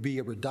 which would be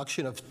a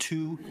reduction of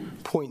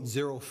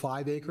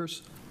 2.05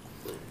 acres.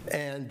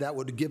 And that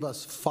would give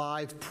us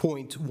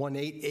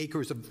 5.18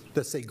 acres of,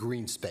 let's say,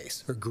 green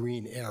space or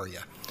green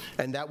area.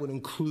 And that would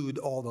include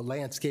all the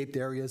landscaped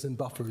areas and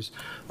buffers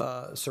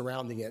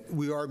surrounding it.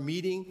 We are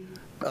meeting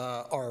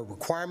our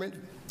requirement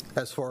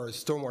as far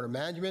as stormwater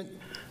management,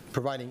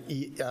 providing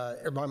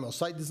environmental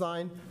site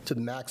design to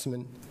the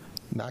maximum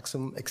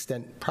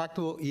extent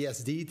practical,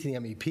 ESD to the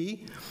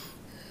MEP,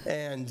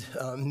 and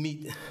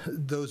meet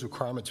those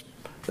requirements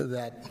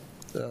that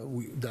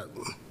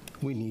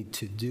we need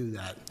to do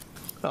that.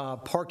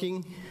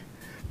 Parking,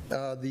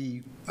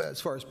 as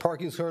far as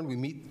parking is concerned, we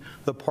meet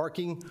the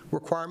parking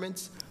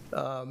requirements,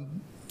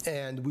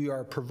 and we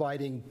are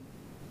providing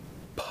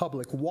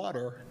public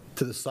water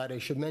to the site. I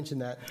should mention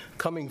that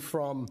coming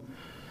from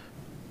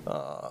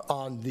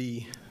on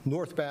the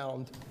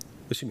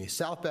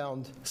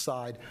southbound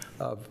side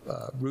of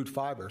Route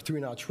 5 or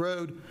 3 Notch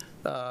Road,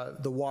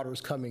 the water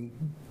is coming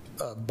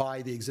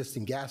by the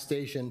existing gas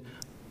station,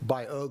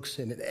 by Oaks,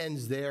 and it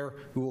ends there.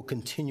 We will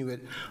continue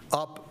it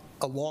up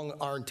along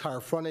our entire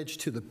frontage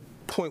to the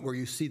point where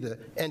you see the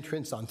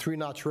entrance on 3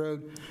 Notch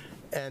Road,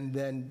 and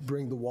then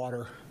bring the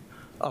water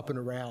up and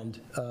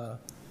around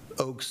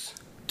Oaks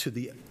to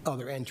the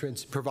other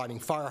entrance, providing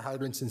fire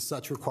hydrants and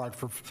such required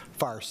for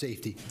fire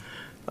safety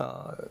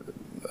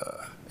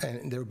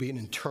and there will be an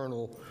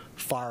internal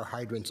fire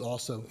hydrants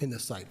also in the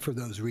site for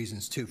those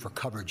reasons too, for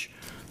coverage,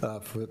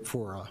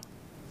 for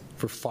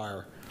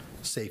fire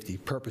safety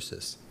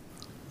purposes.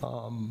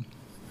 I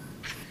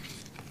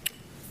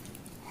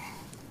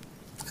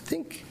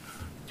think.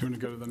 Do you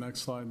want to go to the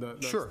next slide?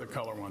 That's Sure. the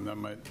color one. That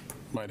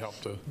might help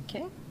to.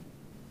 Okay.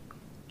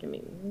 Give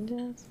me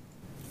this.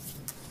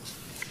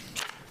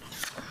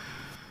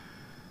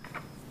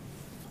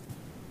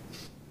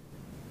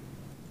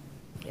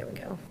 Here we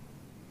go.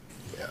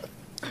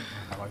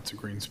 Highlights a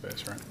green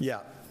space, right?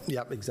 Yeah,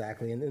 yep,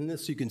 exactly. And in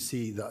this, you can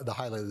see the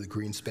highlight of the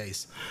green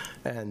space,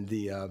 and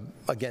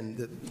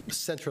again,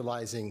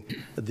 centralizing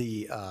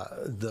the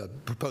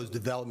proposed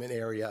development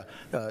area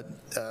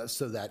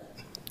so that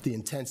the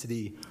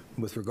intensity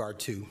with regard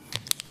to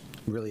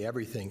really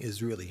everything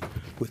is really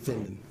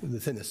within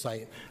the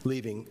site,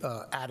 leaving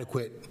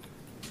adequate,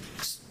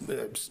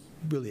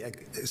 really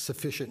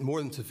sufficient,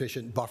 more than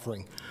sufficient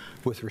buffering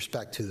with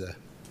respect to the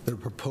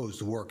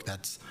proposed work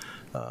that's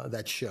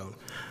shown.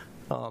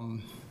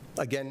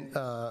 Again,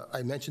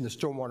 I mentioned the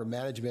stormwater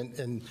management,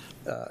 and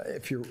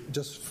if you're,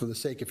 just for the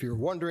sake, if you're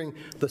wondering,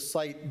 the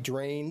site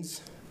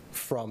drains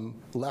from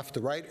left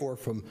to right or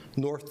from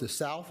north to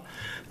south.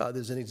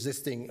 There's an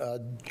existing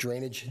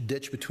drainage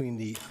ditch between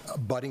the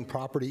abutting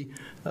property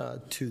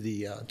to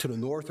the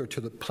north or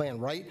to the plan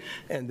right,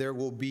 and there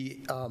will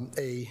be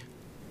a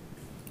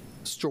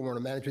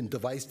stormwater management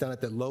device down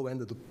at the low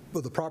end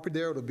of the property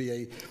there. It'll be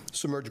a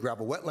submerged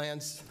gravel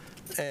wetlands,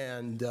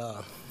 and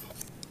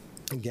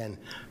again,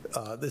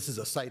 this is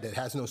a site that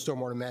has no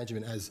stormwater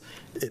management as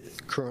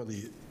it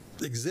currently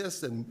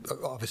exists, and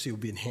obviously will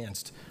be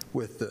enhanced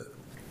with the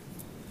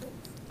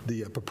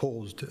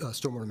proposed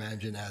stormwater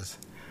management as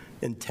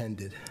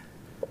intended.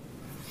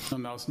 So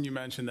Nelson, you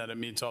mentioned that it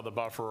meets all the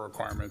buffer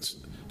requirements.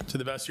 To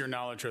the best of your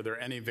knowledge, are there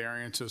any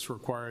variances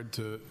required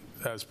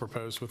as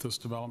proposed with this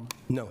development?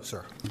 No,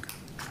 sir. Okay.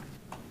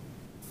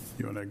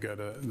 You want to go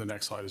to the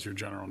next slide is your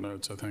general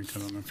notes, I think. I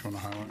don't know if you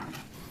want to highlight.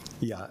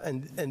 Yeah,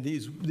 and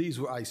these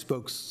were, I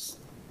spoke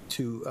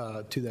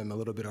to them a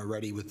little bit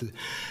already with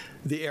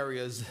the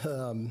areas,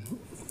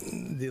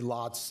 the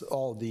lots,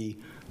 all the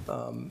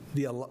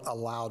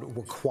allowed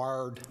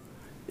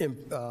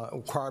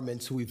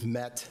requirements we've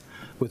met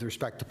with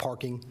respect to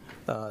parking,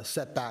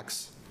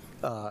 setbacks,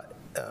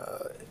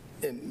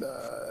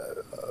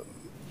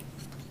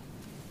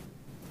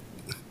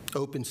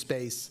 open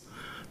space,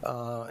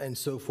 and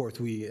so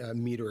forth. We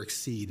meet or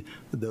exceed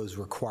those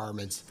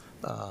requirements,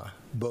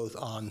 both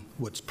on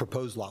what's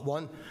proposed Lot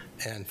 1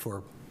 and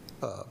for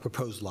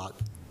proposed Lot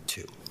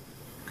 2.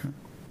 Okay.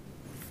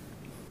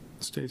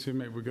 Stacy,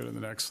 maybe we go to the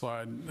next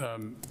slide.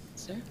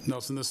 Sir?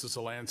 Nelson, this is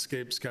a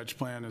landscape sketch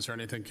plan. Is there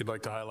anything you'd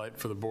like to highlight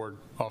for the board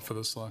off of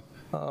this slide?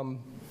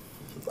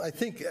 I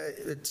think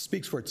it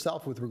speaks for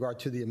itself with regard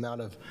to the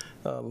amount of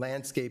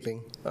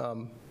landscaping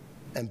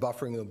and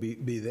buffering will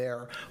be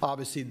there.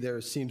 Obviously,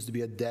 there seems to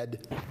be a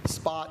dead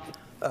spot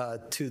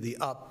to the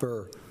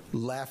upper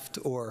left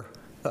or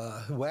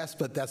west,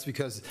 but that's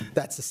because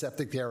that's the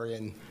septic area,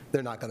 and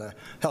they're not going to,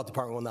 health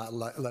department will not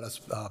let us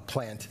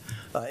plant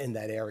in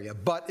that area.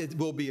 But it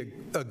will be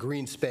a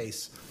green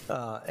space,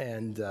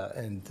 and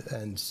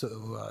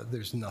so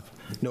there's no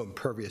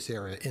impervious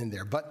area in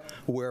there. But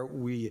where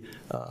we're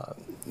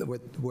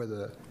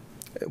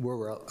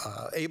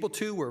able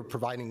to, we're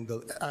providing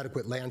the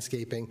adequate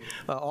landscaping.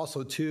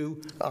 Also,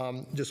 too,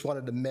 just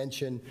wanted to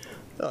mention,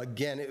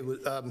 again, it was,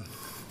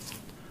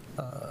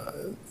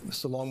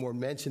 Mr. Longmore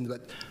mentioned,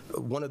 but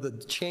one of the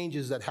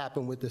changes that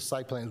happened with this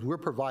site plan is we're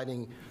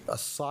providing a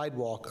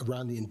sidewalk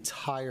around the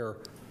entire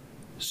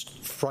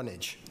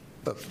frontage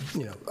of,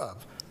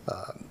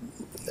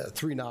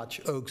 Three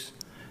Notch, Oaks,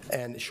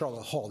 and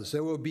Charlotte Hall. So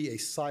there will be a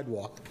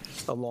sidewalk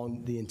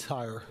along the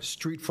entire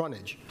street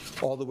frontage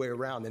all the way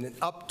around, and then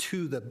up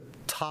to the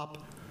top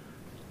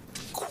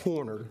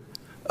corner,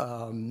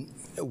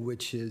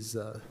 which is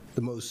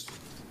the most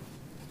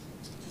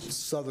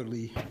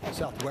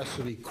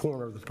southwesterly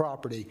corner of the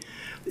property,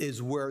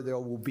 is where there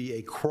will be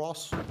a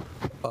crosswalk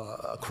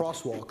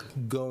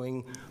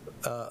going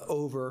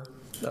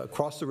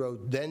across the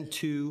road, then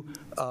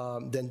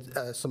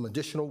some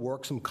additional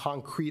work, some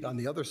concrete on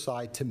the other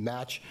side to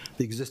match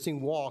the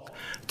existing walk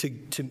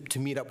to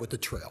meet up with the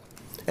trail.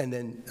 And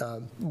then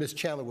Ms.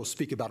 Chandler will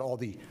speak about all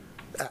the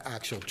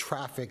actual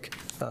traffic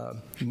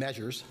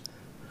measures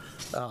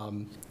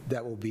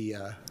that will be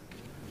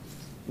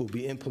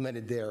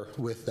implemented there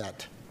with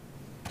that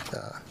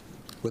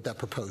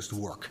proposed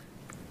work.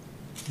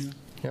 Yeah.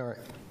 All right.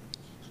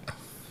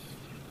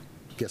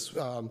 Yes.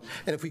 And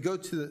if we go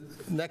to the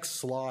next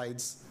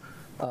slides,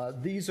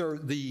 these are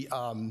the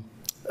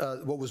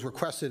what was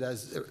requested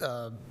as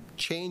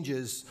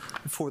changes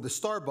for the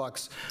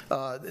Starbucks.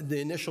 The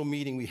initial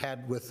meeting we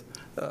had with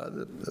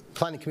the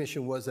Planning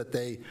Commission was that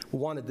they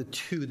wanted the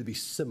two to be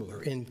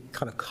similar in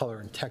kind of color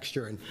and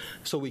texture, and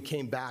so we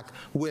came back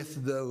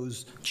with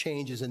those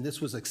changes, and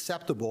this was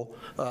acceptable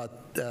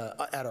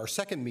at our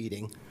second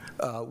meeting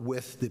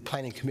with the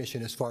Planning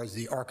Commission as far as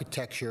the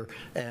architecture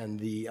and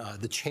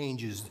the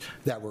changes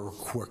that were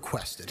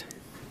requested.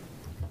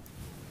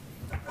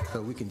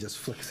 So we can just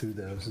flick through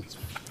those.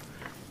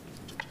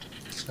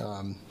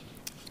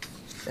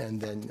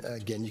 And then,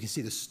 again, you can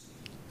see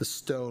the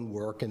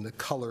stonework and the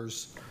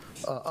colors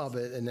of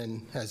it, and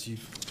then as you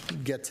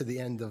get to the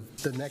end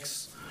of the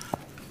next,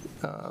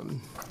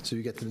 so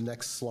you get to the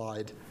next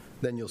slide,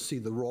 then you'll see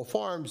the Rural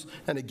Farms,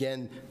 and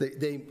again,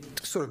 they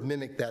sort of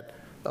mimic that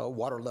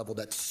water level,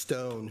 that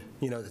stone,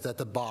 that's at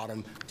the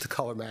bottom, the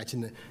color match,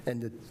 and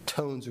the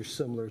tones are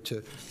similar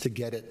to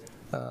get it,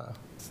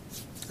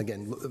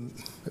 again,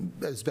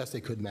 as best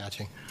they could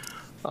matching.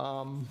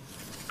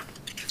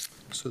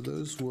 So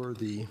those were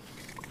the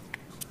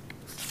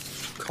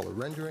color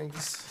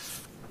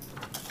renderings,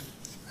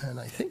 and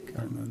I think.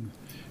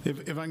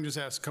 If I can just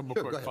ask a couple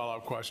Sure, go quick ahead.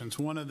 follow-up questions.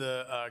 One of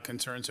the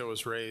concerns that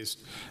was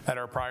raised at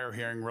our prior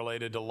hearing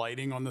related to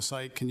lighting on the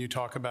site. Can you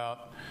talk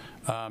about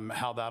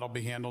how that'll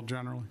be handled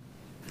generally?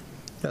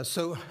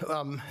 So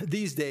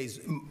these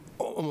days,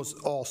 almost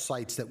all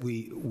sites that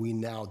we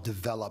now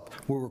develop,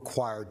 we're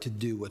required to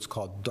do what's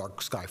called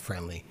dark sky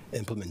friendly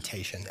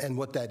implementation. And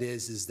what that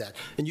is that,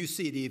 and you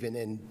see it even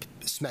in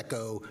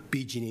SMECO,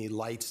 BG&E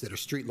lights that are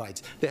street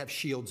lights, they have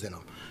shields in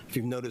them. If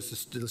you've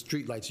noticed the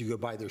street lights you go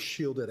by, they're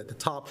shielded at the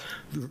top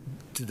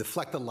to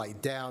deflect the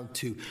light down,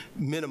 to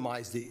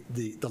minimize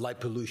the light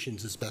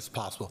pollutions as best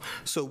possible.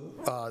 So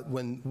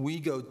when we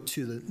go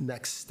to the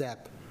next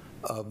step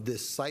of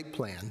this site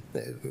plan,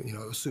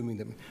 assuming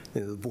that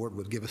the board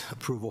would give us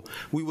approval,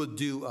 we would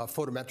do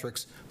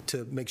photometrics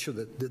to make sure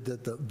that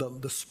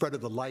the spread of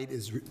the light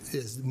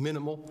is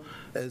minimal.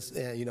 As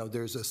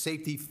there's a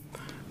safety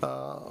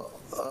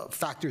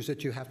factors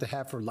that you have to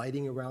have for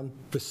lighting around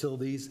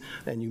facilities,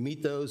 and you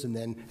meet those. And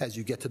then as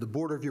you get to the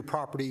border of your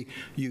property,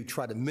 you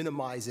try to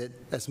minimize it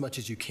as much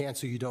as you can,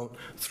 so you don't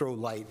throw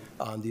light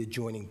on the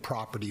adjoining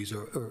properties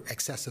or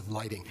excessive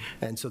lighting.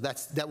 And so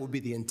that would be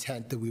the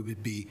intent that we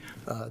would be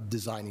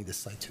designing this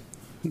site to.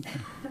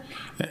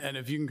 And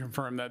if you can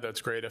confirm that,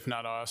 that's great. If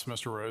not, I'll ask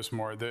Mr.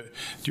 Rosemore. Do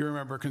you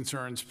remember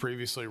concerns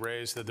previously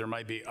raised that there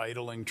might be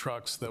idling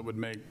trucks that would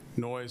make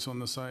noise on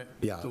the site?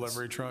 Yeah.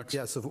 Delivery trucks?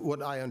 Yeah, so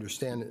what I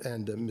understand,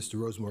 and Mr.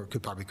 Rosemore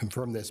could probably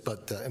confirm this,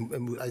 but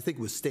and I think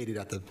it was stated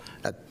at the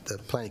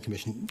Planning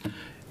Commission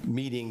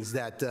meetings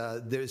that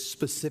there's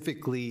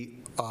specifically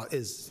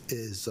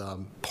is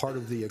part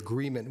of the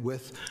agreement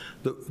with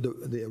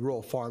the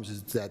Rural Farms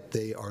is that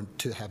they are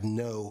to have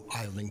no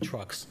idling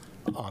trucks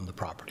on the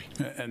property.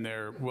 And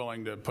they're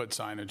willing to put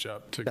signage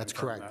up to That's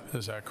confirm correct. that.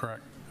 Is that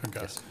correct?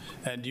 Okay. Yes.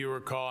 And do you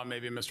recall, and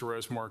maybe Mr.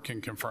 Rosemore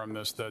can confirm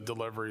this, the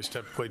deliveries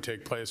typically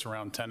take place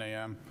around 10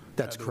 a.m.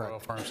 That's at the correct.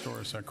 Royal Farm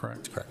store? Is that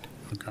correct? That's correct.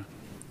 Okay.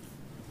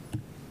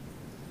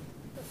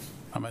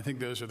 I think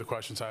those are the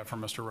questions I have for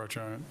Mr.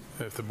 Rocha.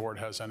 If the board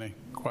has any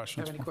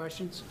questions. Have any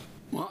questions?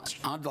 Well,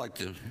 I'd like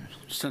to,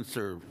 since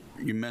you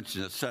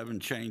mentioned the 7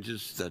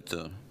 changes that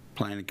the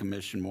Planning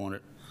Commission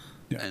wanted,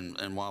 Yeah.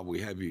 and while we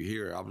have you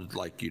here, I would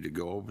like you to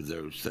go over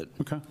those.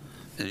 Okay.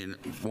 And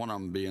one of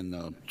them being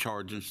the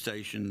charging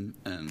station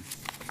and,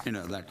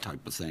 that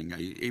type of thing.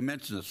 He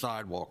mentioned the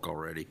sidewalk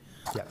already.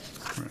 Yeah.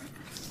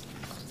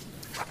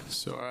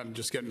 So I'm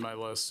just getting my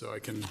list so I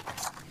can,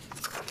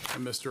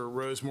 and Mr.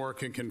 Rosemore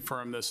can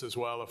confirm this as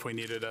well if we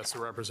need it as the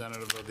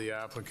representative of the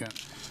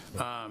applicant.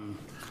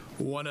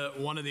 One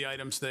of the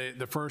items,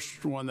 the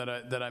first one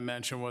that I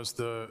mentioned was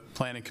the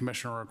Planning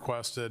Commission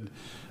requested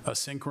a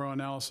synchro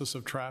analysis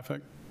of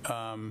traffic.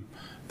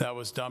 That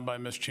was done by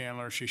Ms.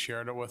 Chandler. She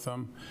shared it with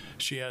them.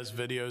 She has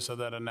videos of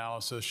that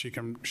analysis. She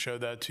can show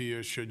that to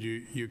you should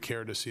you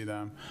care to see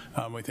them.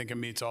 We think it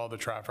meets all the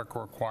traffic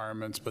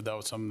requirements, but that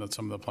was something that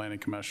some of the planning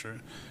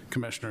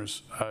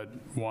commissioners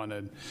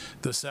wanted.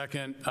 The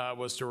second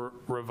was to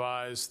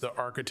revise the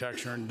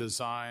architecture and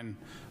design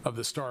of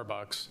the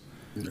Starbucks.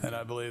 And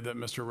I believe that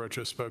Mr.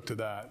 Rocha spoke to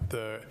that.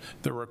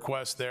 The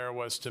request there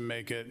was to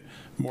make it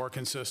more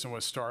consistent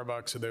with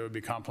Starbucks, so they would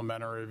be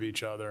complementary of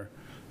each other.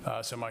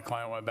 So my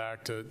client went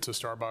back to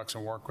Starbucks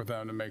and worked with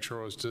them to make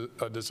sure it was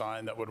a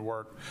design that would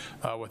work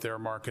with their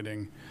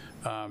marketing,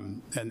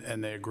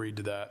 and they agreed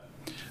to that.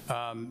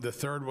 The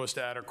third was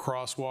to add a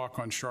crosswalk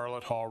on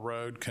Charlotte Hall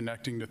Road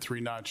connecting to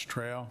Three Notch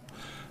Trail.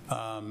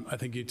 I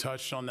think you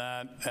touched on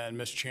that, and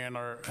Ms.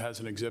 Chandler has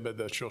an exhibit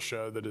that she'll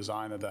show the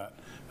design of that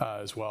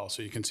as well,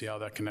 so you can see how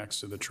that connects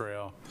to the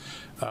trail.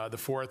 The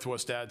fourth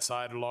was to add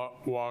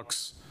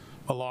sidewalks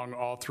along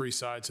all 3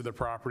 sides of the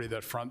property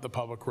that front the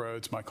public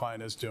roads. My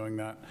client is doing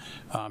that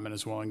and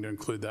is willing to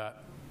include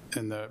that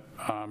in the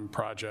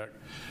project.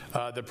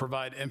 That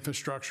provide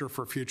infrastructure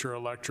for future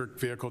electric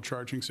vehicle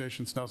charging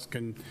stations. Nelson,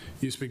 can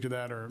you speak to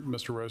that, or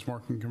Mr.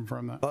 Rosemore can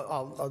confirm that?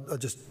 I'll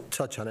just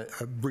touch on it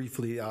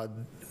briefly. I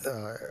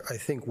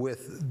think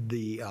with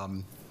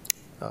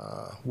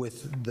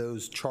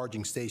those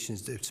charging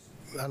stations,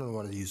 I don't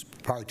want to use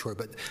proprietary,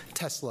 but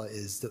Tesla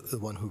is the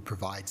one who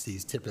provides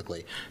these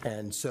typically.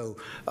 And so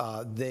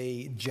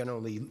they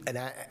generally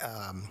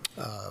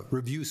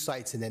review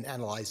sites and then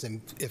analyze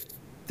them if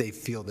they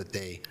feel that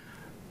they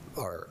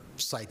are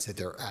sites that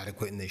they're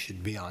adequate and they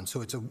should be on.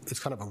 So it's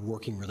kind of a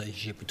working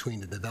relationship between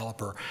the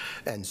developer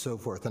and so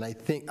forth. And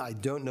I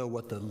don't know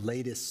what the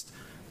latest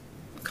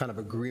kind of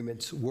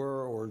agreements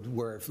were or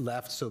where it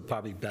left, so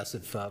probably best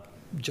if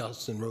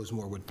Justin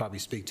Rosemore would probably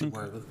speak to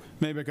where.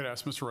 Maybe I could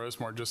ask Mr.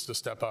 Rosemore just to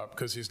step up,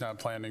 because he's not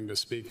planning to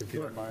speak, if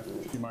you don't mind.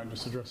 Do you mind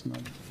just addressing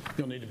that?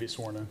 You'll need to be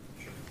sworn in.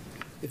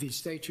 If you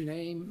state your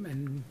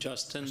name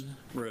Justin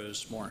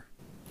Rosemore.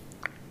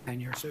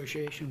 and your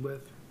association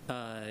with,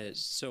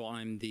 So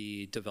I'm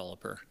the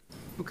developer.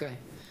 okay.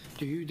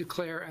 Do you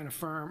declare and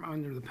affirm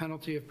under the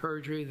penalty of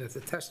perjury that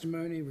the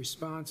testimony,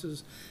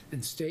 responses,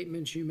 and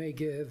statements you may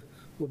give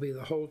will be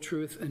the whole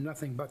truth and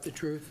nothing but the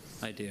truth?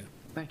 I do.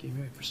 Thank you. You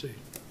may proceed.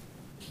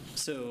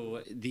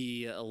 So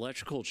the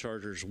electrical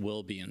chargers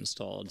will be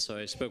installed. So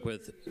I spoke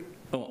with,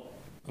 oh,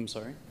 I'm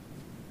sorry,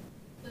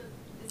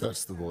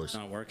 That's the voice.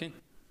 not working?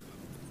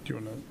 Do you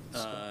want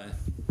to?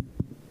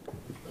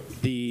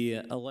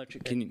 The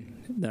electric, can you,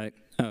 that,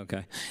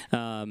 okay.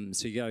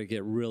 So you got to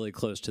get really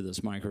close to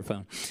this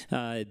microphone.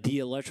 The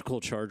electrical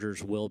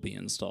chargers will be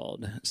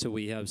installed. So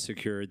we have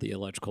secured the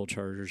electrical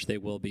chargers. They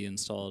will be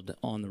installed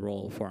on the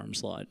Royal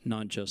Farms lot,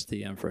 not just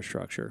the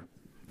infrastructure.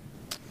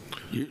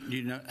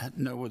 You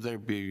know where they'll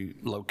be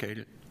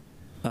located?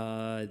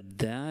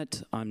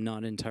 That I'm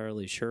not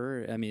entirely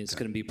sure. I mean, it's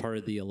going to be part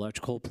of the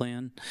electrical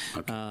plan.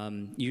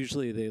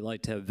 Usually they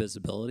like to have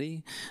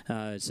visibility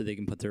so they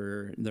can put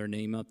their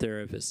name up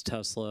there if it's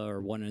Tesla or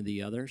one of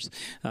the others.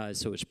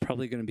 So it's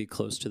probably going to be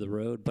close to the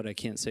road, but I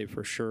can't say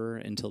for sure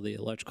until the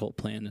electrical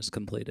plan is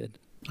completed.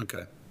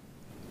 Okay.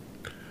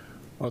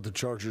 Are the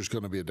chargers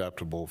going to be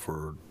adaptable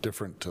for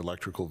different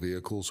electrical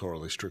vehicles, or are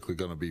they strictly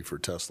going to be for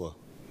Tesla?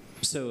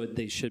 So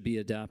they should be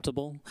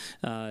adaptable.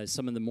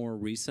 Some of the more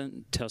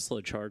recent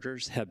Tesla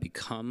chargers have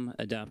become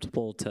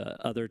adaptable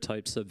to other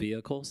types of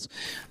vehicles.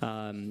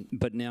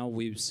 But now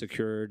we've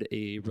secured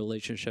a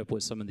relationship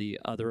with some of the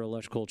other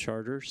electrical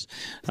chargers.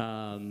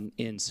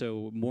 And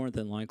so more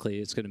than likely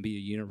it's going to be a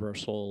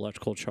universal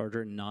electrical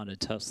charger, not a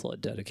Tesla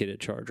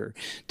dedicated charger.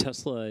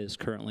 Tesla is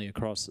currently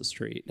across the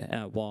street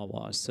at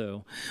Wawa,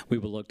 so we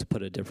would look to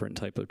put a different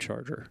type of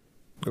charger.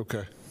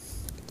 Okay.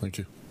 Thank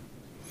you.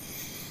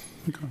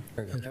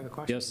 Another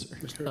question? Yes,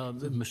 sir.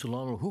 Mr.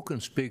 Longman, who can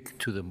speak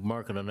to the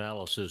market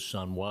analysis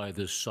on why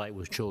this site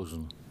was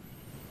chosen?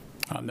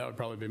 That would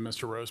probably be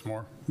Mr.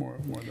 Rosemore, more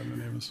than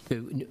any of us.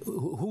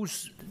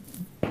 Who's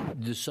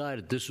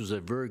decided this was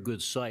a very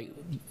good site?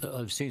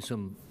 I've seen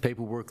some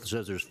paperwork that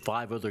says there's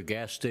 5 other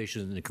gas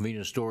stations and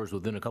convenience stores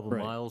within a couple of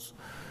miles.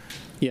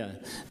 Yeah.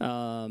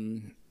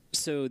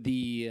 So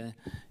the,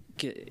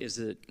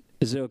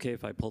 is it okay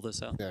if I pull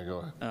this out? Yeah, go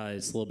ahead.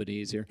 It's a little bit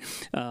easier.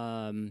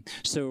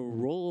 So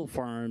Royal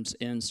Farms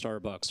and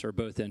Starbucks are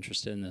both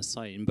interested in this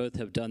site, and both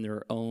have done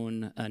their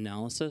own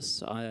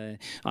analysis.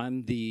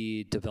 I'm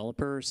the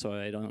developer, so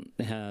I don't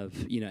have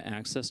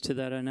access to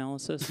that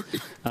analysis.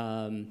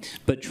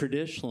 But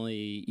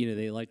traditionally,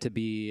 they like to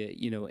be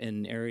in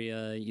an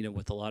area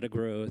with a lot of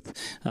growth,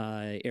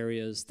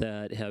 areas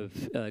that have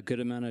a good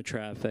amount of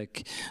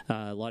traffic,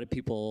 a lot of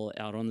people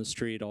out on the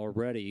street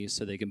already,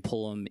 so they can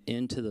pull them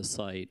into the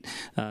site.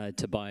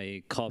 To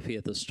buy coffee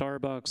at the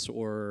Starbucks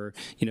or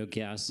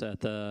gas at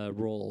the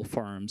Royal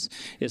Farms.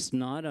 It's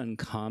not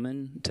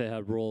uncommon to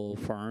have Royal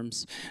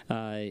Farms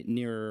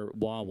near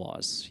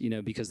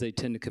Wawas, because they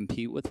tend to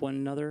compete with one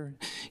another,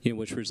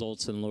 which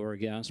results in lower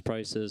gas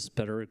prices,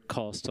 better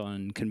cost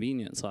on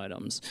convenience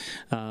items.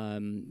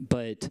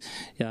 But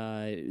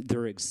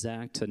their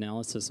exact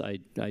analysis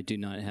I do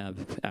not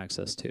have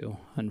access to,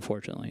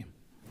 unfortunately.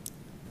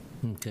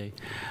 Okay.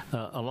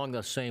 Along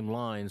those same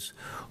lines,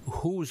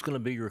 who's going to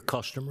be your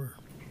customer?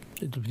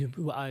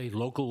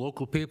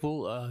 Local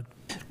people,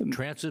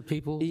 transit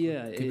people,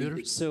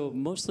 commuters? So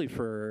mostly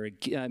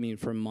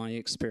from my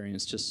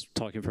experience, just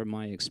talking from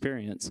my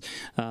experience,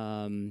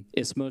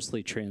 it's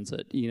mostly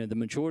transit. The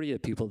majority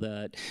of people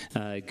that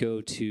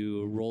go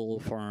to Royal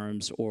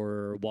Farms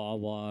or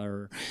Wawa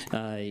or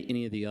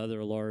any of the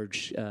other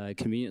large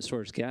convenience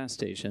stores, gas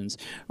stations,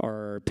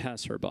 are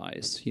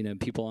passerbys.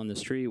 People on the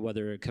street,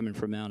 whether coming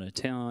from out of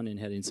town and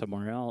heading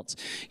somewhere else,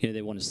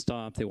 they want to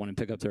stop, they want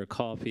to pick up their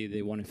coffee,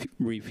 they want to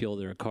refuel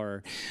their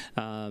car.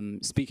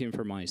 Speaking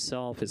for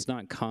myself, it's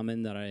not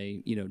common that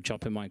I,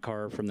 jump in my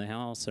car from the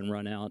house and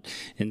run out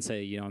and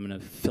say, I'm going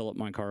to fill up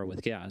my car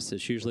with gas.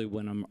 It's usually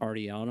when I'm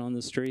already out on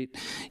the street,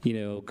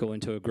 going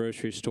to a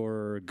grocery store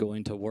or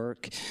going to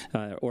work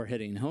or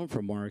heading home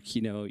from work,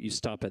 you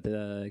stop at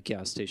the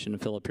gas station to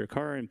fill up your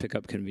car and pick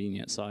up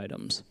convenience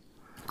items.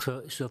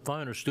 So if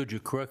I understood you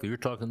correctly, you're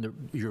talking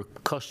your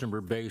customer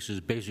base is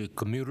basically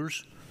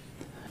commuters?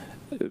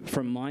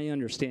 From my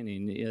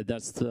understanding,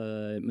 that's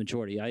the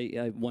majority.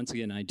 I once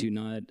again, I do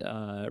not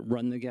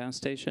run the gas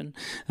station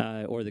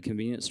or the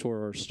convenience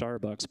store or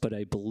Starbucks, but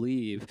I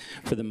believe,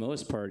 for the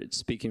most part,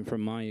 speaking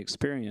from my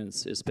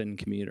experience, it's been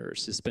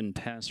commuters. It's been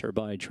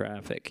passerby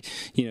traffic.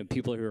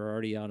 People who are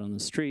already out on the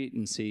street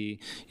and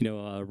see,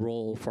 a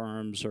Royal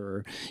Farms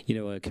or,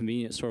 a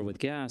convenience store with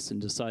gas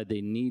and decide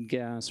they need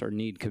gas or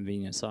need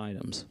convenience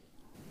items.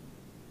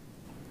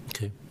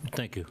 Okay,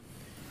 thank you.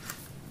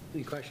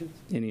 Any questions?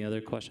 Any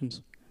other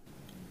questions?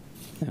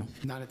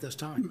 Not at this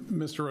time.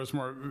 Mr.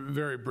 Rosemore,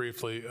 very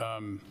briefly,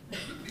 and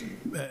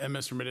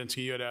Mr.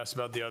 Medinsky, you had asked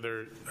about the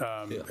other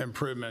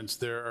improvements.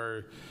 There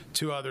are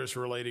two others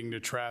relating to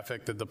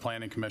traffic that the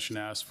Planning Commission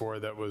asked for.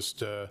 That was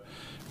to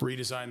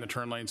redesign the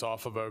turn lanes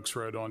off of Oaks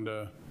Road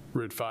onto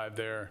Route 5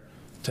 there,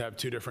 to have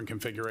two different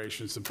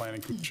configurations the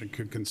Planning Commission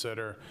could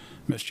consider.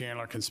 Ms.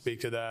 Chandler can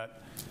speak to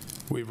that.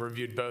 We've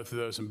reviewed both of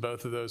those, and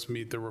both of those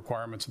meet the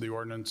requirements of the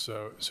ordinance,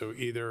 so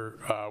either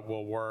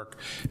will work.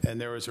 And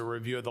there was a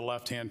review of the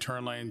left-hand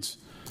turn lanes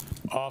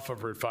off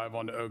of Route 5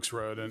 onto Oaks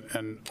Road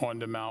and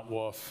onto Mount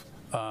Wolf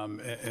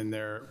in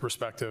their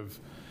respective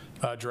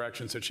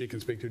directions that she can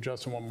speak to.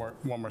 Justin, one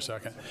more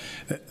second.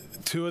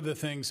 Two of the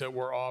things that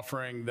we're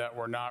offering that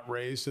were not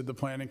raised at the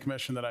Planning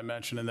Commission that I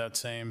mentioned in that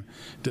same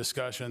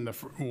discussion,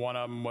 one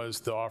of them was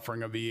the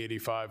offering of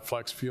E85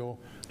 flex fuel.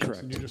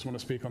 Correct. Do you just want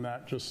to speak on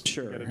that? Just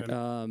Sure. Get it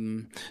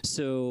in.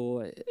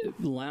 So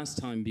last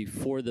time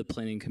before the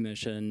Planning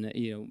Commission,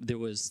 there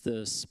was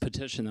this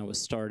petition that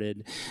was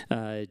started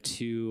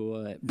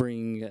to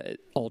bring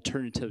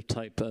alternative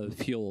type of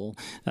fuel,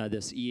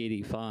 this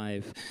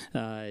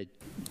E85,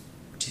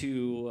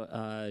 to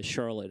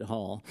Charlotte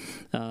Hall.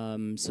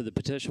 So the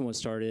petition was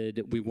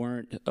started. We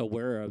weren't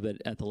aware of it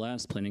at the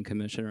last Planning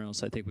Commission, or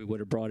else I think we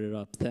would have brought it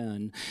up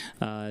then.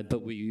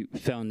 But we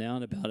found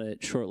out about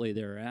it shortly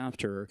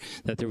thereafter,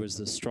 that there was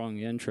this strong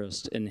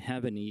interest in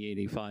having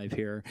E85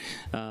 here.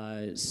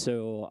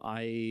 So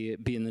I,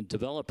 being the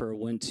developer,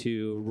 went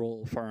to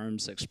Roll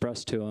Farms,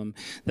 expressed to them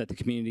that the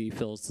community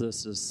feels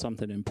this is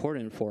something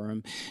important for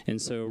them.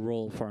 And so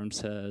Roll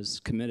Farms has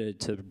committed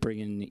to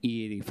bringing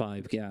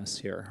E85 gas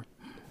here.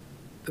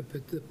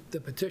 The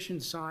petition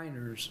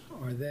signers,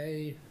 are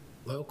they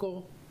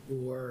local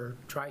or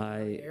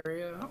tri-county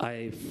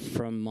area?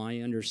 From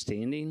my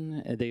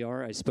understanding, they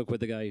are. I spoke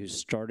with the guy who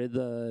started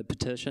the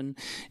petition,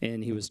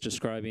 and he was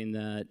describing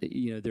that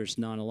there's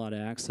not a lot of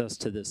access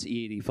to this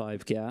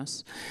E85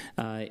 gas,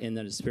 and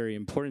that it's very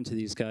important to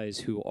these guys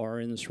who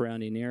are in the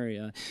surrounding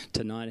area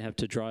to not have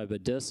to drive a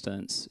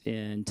distance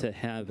and to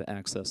have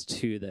access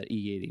to that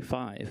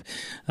E85.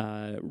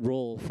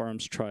 Roll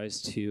Farms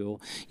tries to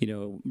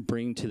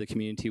bring to the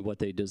community what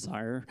they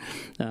desire,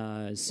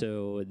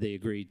 so they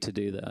agreed to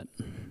do that.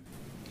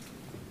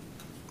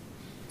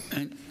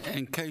 And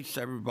in case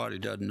everybody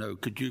doesn't know,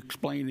 could you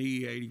explain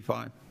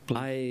E85?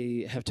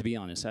 I have to be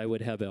honest, I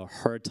would have a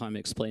hard time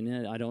explaining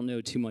it. I don't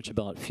know too much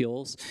about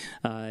fuels.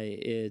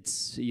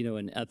 It's,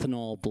 an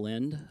ethanol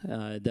blend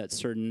that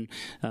certain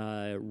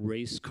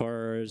race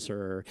cars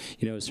or,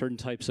 certain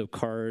types of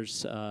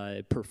cars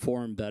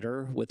perform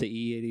better with the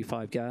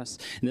E85 gas.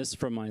 And this is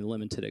from my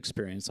limited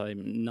experience.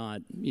 I'm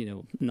not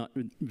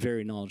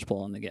very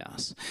knowledgeable on the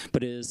gas.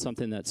 But it is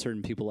something that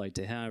certain people like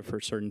to have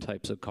for certain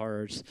types of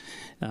cars.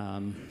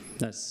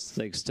 That's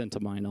the extent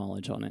of my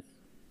knowledge on it.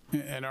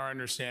 And our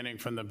understanding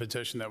from the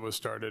petition that was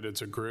started,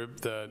 it's a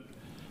group that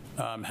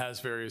has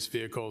various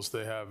vehicles.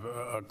 They have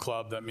a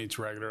club that meets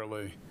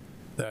regularly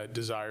that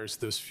desires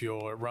this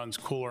fuel. It runs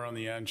cooler on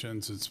the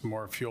engines. It's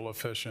more fuel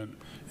efficient.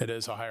 It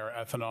is a higher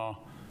ethanol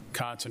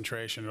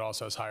concentration. It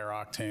also has higher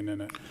octane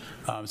in it.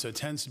 So it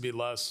tends to be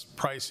less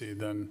pricey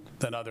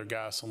than other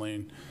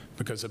gasoline,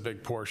 because a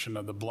big portion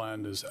of the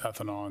blend is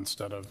ethanol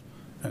instead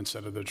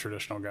of the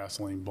traditional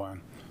gasoline blend.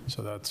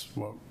 So that's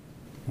what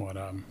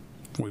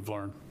we've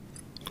learned.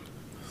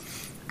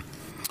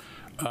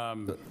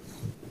 Mr.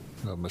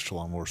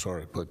 Longmore,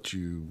 sorry, but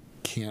you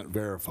can't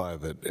verify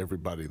that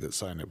everybody that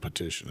signed a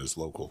petition is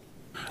local,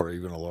 or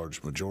even a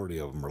large majority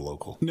of them are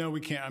local. No, we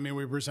can't. I mean,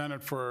 we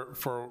presented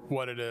for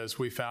what it is.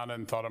 We found it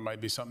and thought it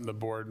might be something the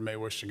board may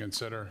wish to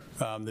consider.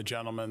 The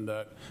gentleman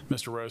that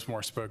Mr.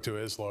 Rosemore spoke to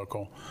is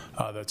local,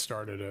 that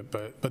started it,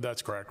 but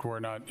that's correct.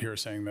 We're not here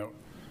saying that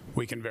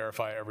we can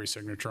verify every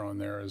signature on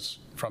there is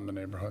from the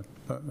neighborhood.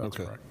 That's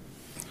okay. Correct.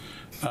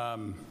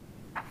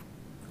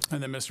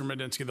 And then, Mr.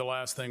 Medinsky, the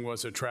last thing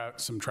was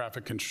some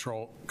traffic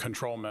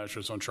control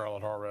measures on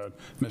Charlotte Hall Road.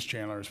 Ms.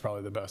 Chandler is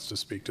probably the best to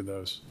speak to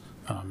those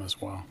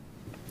as well.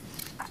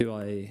 Do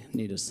I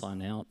need to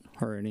sign out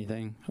or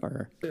anything?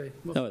 Or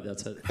oh,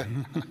 that's it.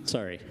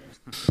 Sorry.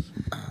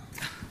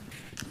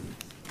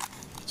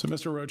 So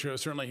Mr. Rocho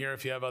is certainly here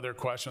if you have other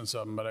questions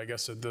of him, but I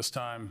guess at this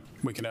time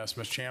we can ask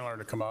Ms. Chandler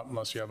to come up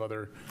unless you have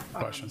other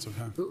questions of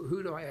him.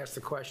 Who do I ask the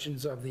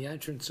questions of? The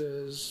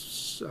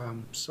entrances,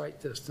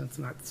 site distance,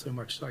 not so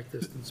much site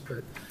distance,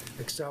 but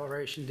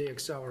acceleration,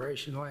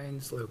 de-acceleration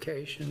lanes,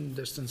 location,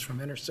 distance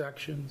from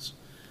intersections,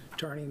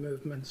 turning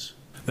movements?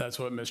 That's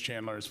what Ms.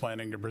 Chandler is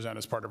planning to present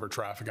as part of her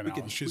traffic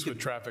analysis. She's with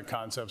Traffic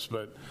Concepts,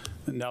 but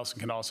Nelson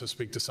can also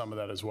speak to some of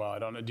that as well. I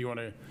don't know, do you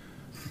want to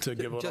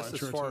give a little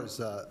just as far as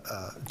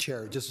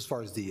Chair, just as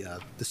far as the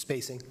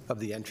spacing of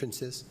the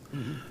entrances.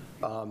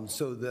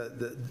 So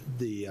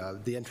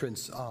the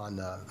entrance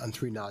on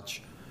Three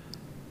Notch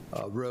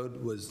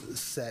Road was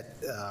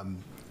set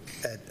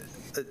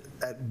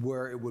at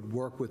where it would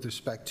work with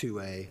respect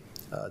to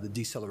the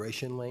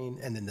deceleration lane,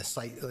 and then the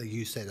site, like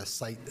you said, a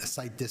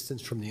site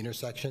distance from the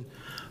intersection.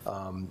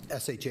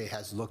 SHA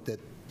has looked at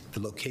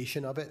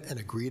location of it and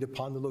agreed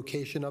upon the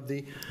location of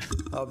the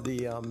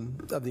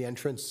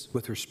entrance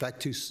with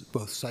respect to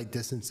both sight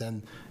distance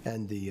and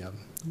the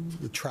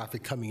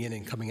traffic coming in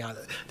and coming out.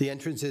 The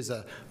entrance is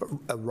a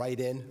right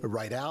in, a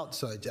right out,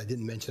 so I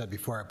didn't mention that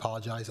before, I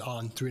apologize,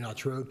 on Three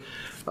Notch Road.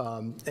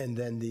 And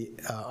then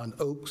on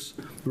Oaks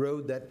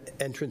Road, that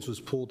entrance was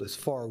pulled as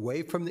far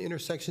away from the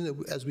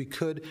intersection as we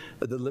could.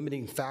 The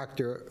limiting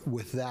factor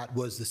with that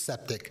was the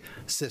septic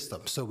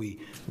system. So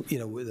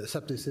with the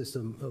septic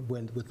system,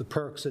 with the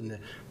perks and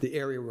the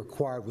area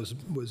required was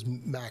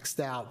maxed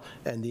out,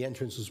 and the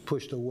entrance was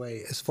pushed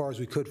away as far as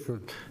we could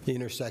from the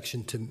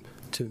intersection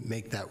to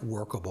make that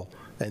workable.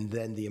 And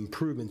then the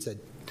improvements that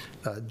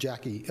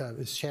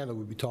Ms. Chandler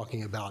would be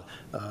talking about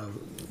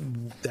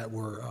that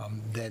were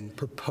then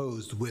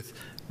proposed with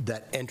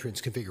that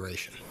entrance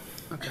configuration.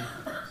 Okay.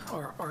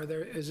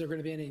 Is there going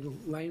to be any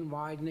lane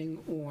widening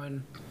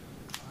on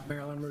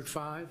Maryland Route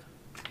 5?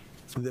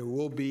 There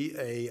will be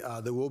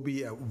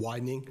a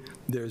widening.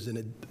 There's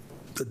an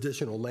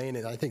additional lane,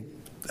 and I think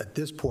at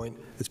this point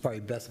it's probably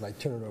best if I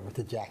turn it over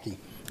to Jackie,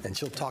 and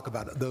she'll talk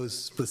about those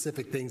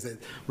specific things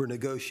that were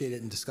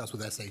negotiated and discussed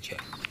with SHA.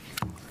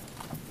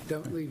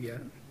 Don't leave yet.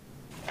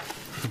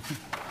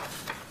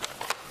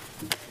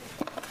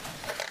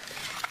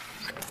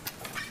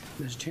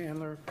 Ms.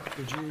 Chandler,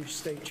 would you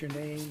state your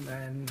name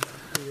and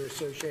who you're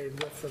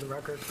associated with for the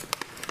record?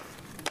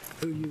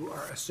 Who you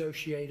are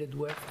associated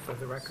with for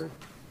the record?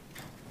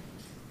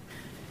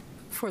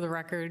 For the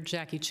record,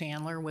 Jackie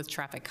Chandler with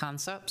Traffic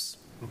Concepts.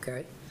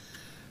 Okay.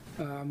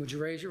 Would you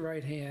raise your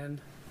right hand?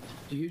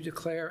 Do you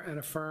declare and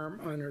affirm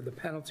under the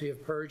penalty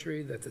of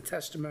perjury that the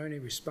testimony,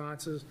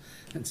 responses,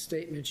 and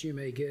statements you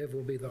may give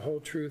will be the whole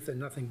truth and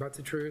nothing but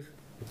the truth?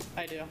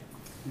 I do.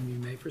 And you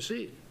may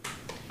proceed.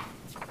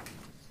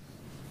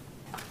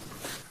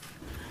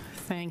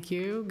 Thank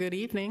you. Good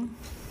evening.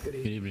 Good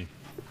evening. Good evening.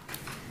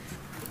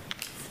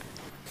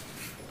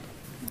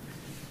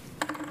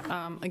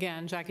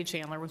 Again, Jackie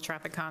Chandler with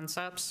Traffic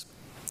Concepts.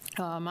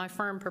 My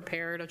firm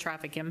prepared a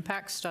traffic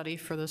impact study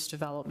for this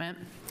development,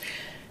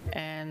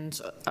 and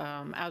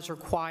as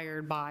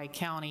required by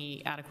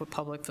county adequate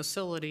public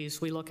facilities,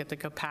 we look at the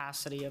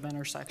capacity of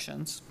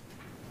intersections.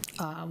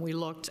 We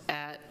looked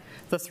at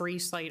the 3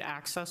 site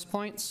access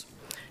points,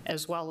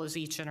 as well as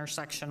each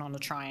intersection on the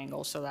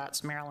triangle. So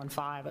that's Maryland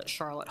 5 at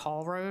Charlotte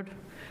Hall Road,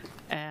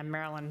 and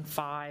Maryland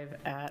 5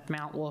 at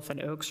Mount Wolf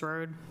and Oaks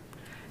Road,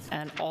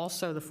 and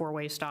also the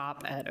 4-way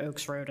stop at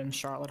Oaks Road and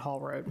Charlotte Hall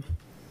Road.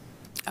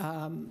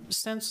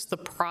 Since the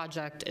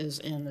project is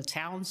in the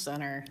town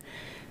center,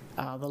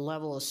 the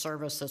level of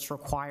service that's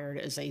required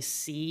is a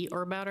C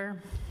or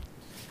better,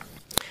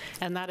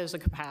 and that is a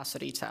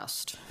capacity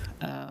test.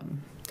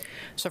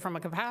 So from a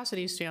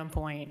capacity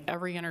standpoint,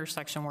 every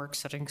intersection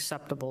works at an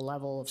acceptable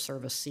level of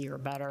service C or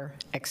better,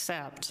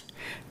 except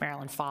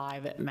Maryland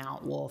 5 at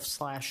Mount Wolf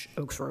 /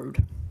 Oaks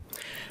Road.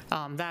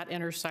 That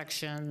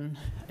intersection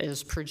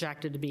is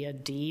projected to be a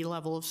D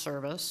level of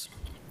service,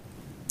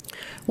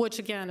 which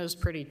again is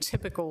pretty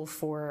typical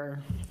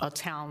for a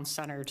town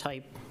center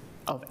type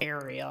of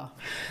area.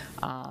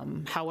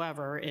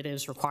 However, it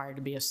is required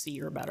to be a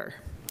C or better.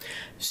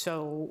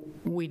 So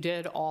we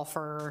did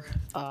offer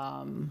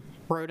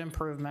road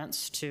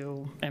improvements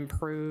to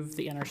improve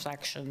the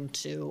intersection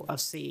to a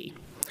C.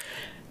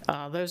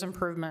 Those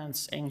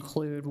improvements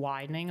include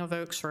widening of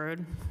Oaks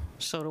Road,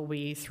 so it'll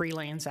be 3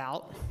 lanes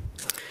out.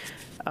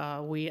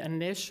 We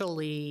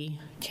initially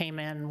came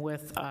in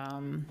with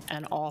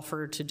an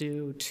offer to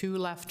do 2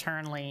 left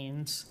turn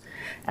lanes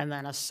and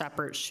then a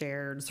separate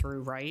shared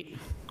through right.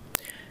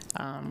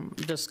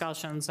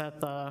 Discussions at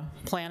the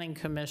Planning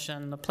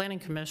Commission, the planning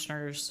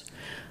commissioners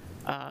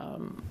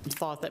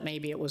thought that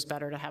maybe it was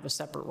better to have a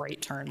separate right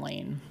turn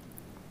lane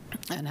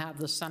and have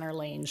the center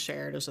lane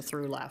shared as a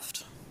through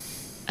left,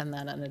 and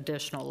then an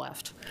additional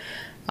left.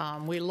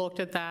 We looked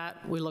at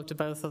that. We looked at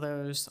both of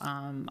those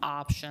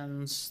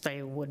options.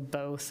 They would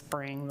both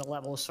bring the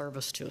level of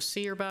service to a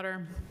C or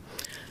better.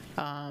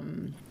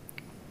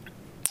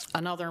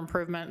 Another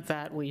improvement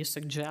that we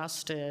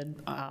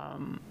suggested,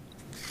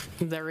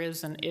 there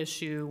is an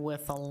issue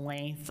with the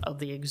length of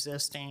the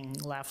existing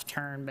left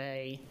turn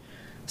bay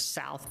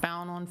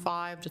southbound on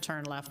 5 to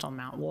turn left on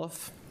Mount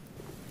Wolf.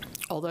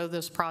 Although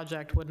this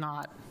project would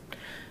not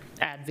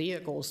add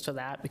vehicles to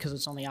that because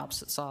it's on the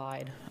opposite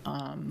side,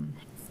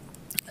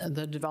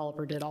 the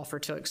developer did offer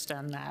to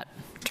extend that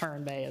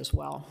turn bay as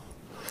well.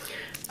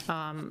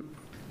 And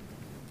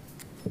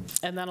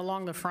then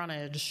along the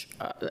frontage,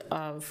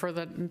 for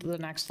the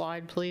next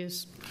slide,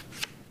 please.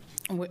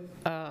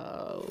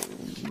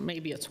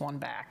 Maybe it's one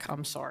back,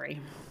 I'm sorry.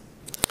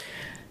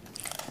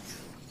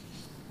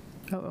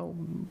 Oh,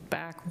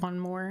 back one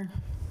more.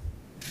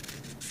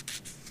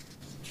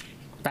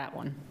 That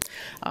one.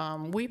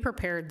 We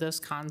prepared this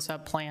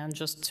concept plan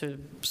just to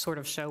sort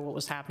of show what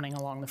was happening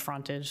along the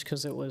frontage,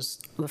 because it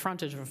was the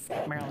frontage of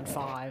Maryland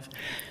 5,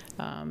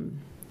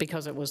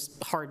 because it was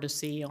hard to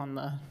see on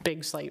the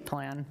big site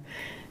plan.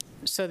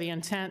 So the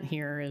intent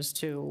here is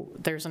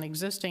there's an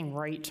existing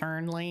right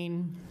turn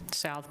lane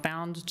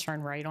southbound to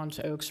turn right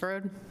onto Oaks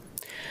Road.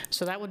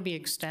 So that would be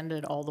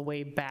extended all the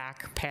way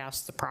back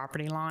past the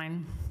property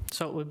line.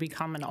 So it would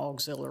become an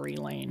auxiliary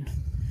lane.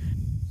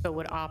 So it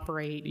would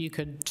operate, you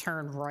could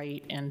turn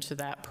right into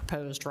that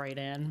proposed right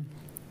in,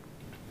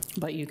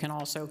 but you can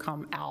also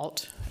come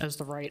out as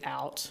the right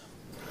out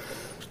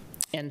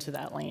into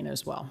that lane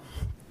as well.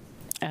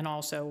 And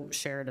also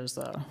shared as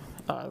the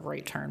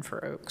right turn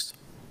for Oaks.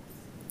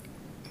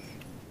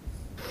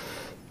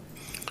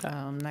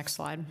 Next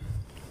slide.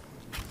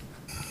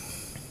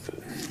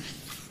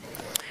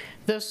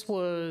 This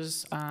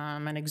was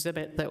an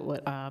exhibit that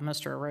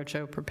Mr.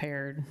 Arocho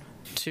prepared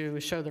to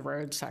show the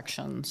road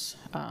sections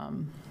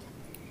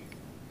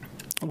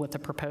with the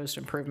proposed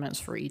improvements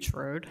for each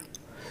road.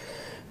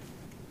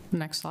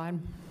 Next slide.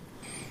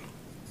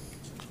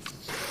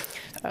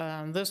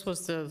 This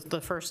was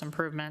the first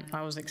improvement.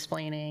 I was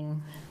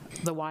explaining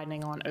the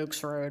widening on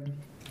Oaks Road,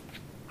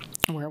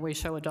 where we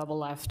show a double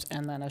left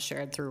and then a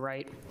shared through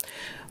right,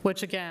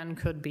 which again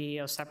could be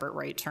a separate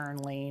right turn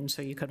lane,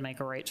 so you could make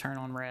a right turn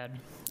on red,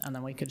 and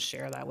then we could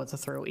share that with the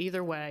through.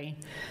 Either way,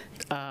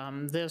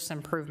 this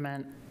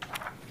improvement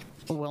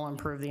will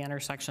improve the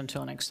intersection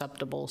to an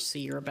acceptable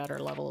C or better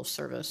level of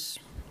service.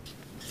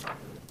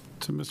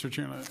 So, Ms.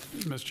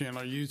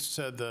 Chandler, you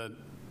said that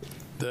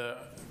the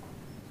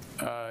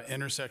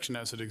intersection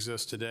as it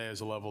exists today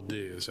is a level D,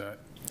 is that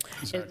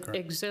correct? It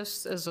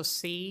exists as a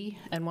C,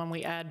 and when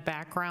we add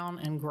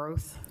background and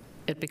growth,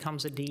 it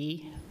becomes a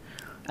D,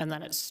 and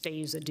then it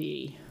stays a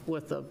D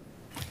with the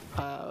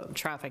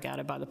traffic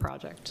added by the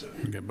project.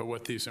 Okay, but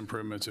with these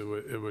improvements, it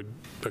would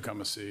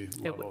become a C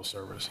level of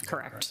service.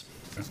 Correct.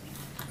 Okay.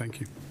 Thank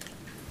you.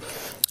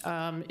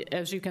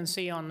 As you can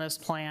see on this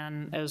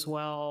plan as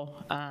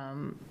well,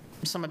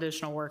 some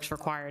additional work's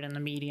required in the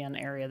median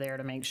area there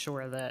to make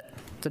sure that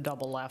the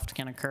double left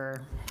can occur.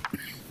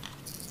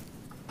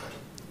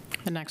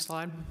 The next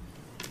slide.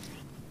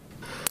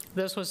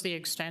 This was the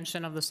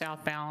extension of the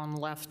southbound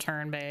left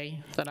turn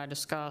bay that I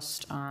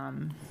discussed.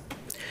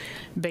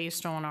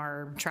 Based on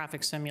our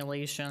traffic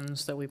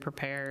simulations that we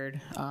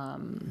prepared,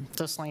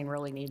 this lane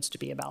really needs to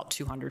be about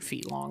 200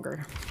 feet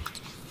longer.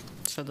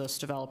 So this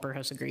developer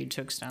has agreed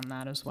to extend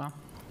that as well.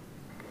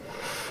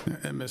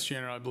 And Ms.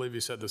 Chandler, I believe you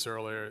said this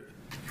earlier,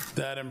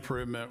 that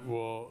improvement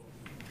will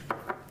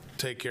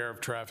take care of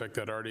traffic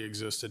that already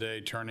exists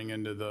today turning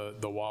into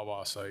the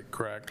Wawa site,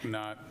 correct?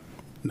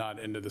 Not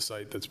into the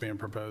site that's being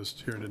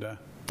proposed here today?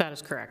 That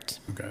is correct.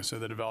 Okay, so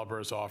the developer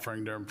is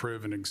offering to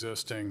improve an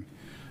existing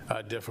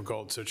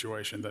difficult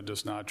situation that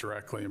does not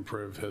directly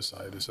improve his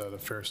site. Is that a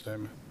fair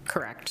statement?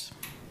 Correct.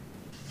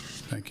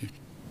 Thank you.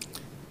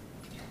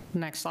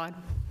 Next slide.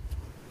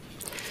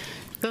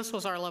 This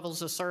was our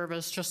levels of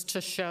service, just to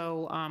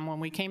show when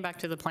we came back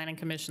to the Planning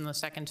Commission the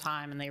second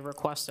time and they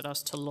requested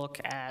us to look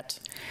at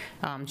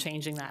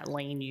changing that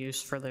lane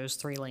use for those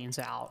 3 lanes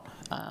out.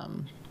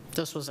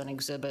 This was an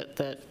exhibit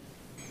that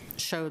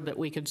showed that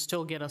we could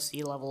still get a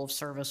C level of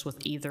service with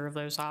either of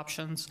those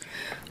options.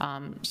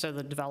 So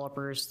the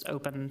developer's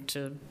open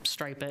to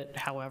stripe it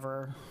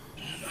however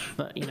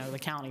the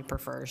county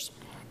prefers.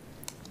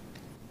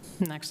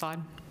 Next slide.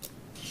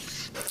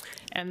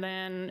 And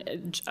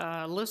then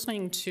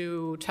listening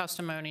to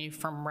testimony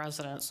from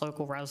residents,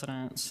 local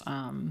residents,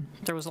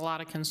 there was a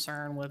lot of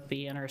concern with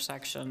the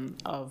intersection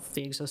of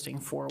the existing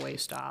 4-way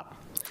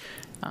stop,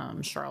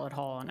 Charlotte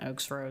Hall and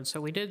Oaks Road. So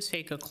we did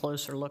take a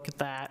closer look at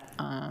that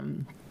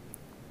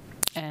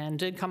and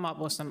did come up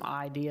with some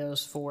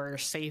ideas for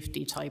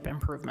safety type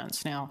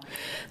improvements. Now,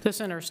 this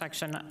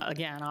intersection,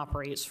 again,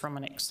 operates from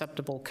an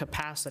acceptable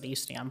capacity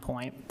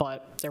standpoint,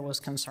 but there was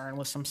concern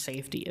with some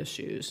safety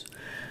issues.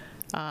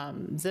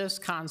 This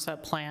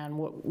concept plan,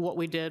 what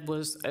we did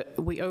was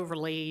we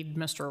overlaid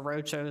Mr.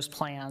 Arocho's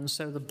plan.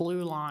 So the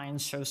blue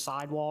lines show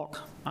sidewalk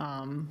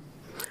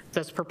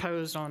that's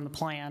proposed on the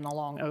plan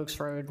along Oaks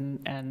Road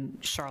and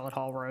Charlotte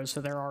Hall Road.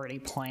 So they're already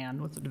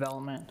planned with the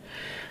development.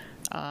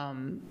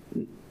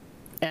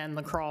 And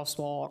the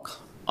crosswalk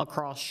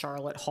across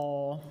Charlotte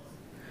Hall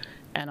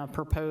and a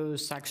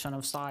proposed section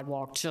of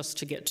sidewalk just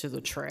to get to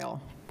the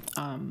trail.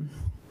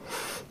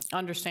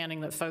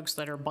 Understanding that folks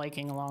that are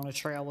biking along the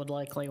trail would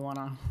likely want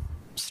to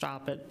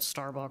stop at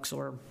Starbucks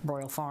or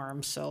Royal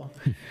Farms, so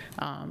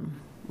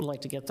we'd like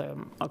to get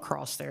them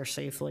across there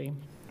safely.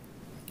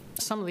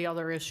 Some of the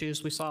other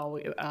issues we saw,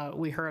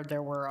 we heard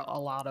there were a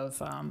lot of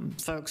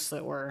folks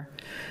that were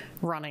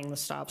running the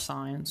stop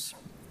signs.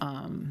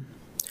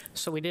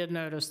 So we did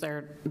notice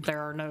there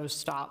are no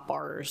stop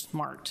bars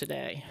marked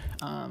today.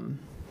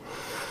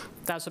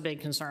 That's a big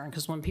concern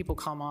because when people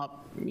come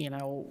up,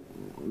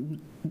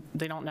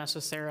 they don't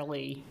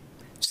necessarily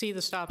see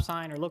the stop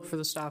sign or look for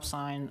the stop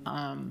sign.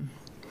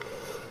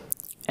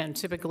 And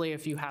typically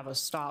if you have a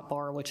stop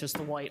bar, which is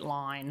the white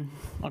line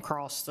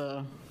across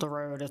the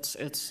road,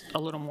 it's a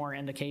little more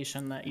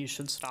indication that you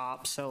should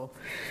stop. So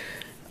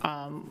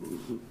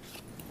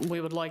we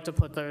would like to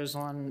put those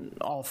on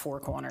all 4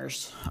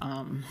 corners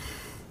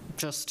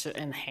just to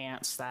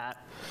enhance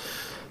that.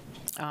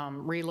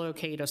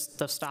 relocate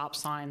the stop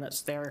sign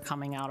that's there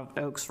coming out of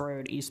Oaks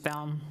Road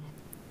eastbound,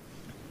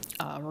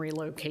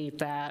 relocate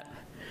that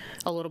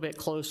a little bit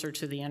closer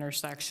to the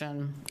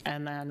intersection,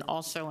 and then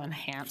also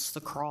enhance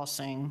the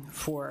crossing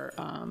for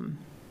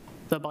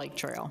the bike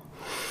trail.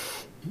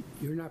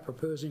 You're not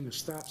proposing a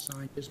stop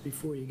sign just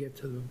before you get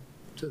to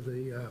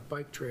the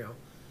bike trail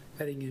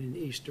heading in an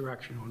east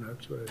direction on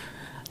Oaks Road?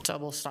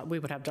 Double stop, we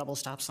would have double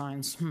stop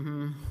signs.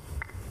 I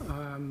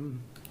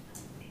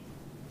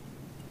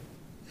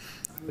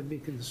would be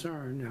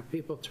concerned, now,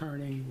 people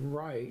turning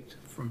right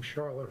from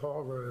Charlotte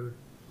Hall Road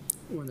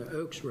on the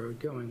Oaks Road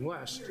going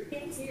west.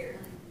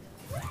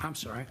 I'm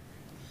sorry.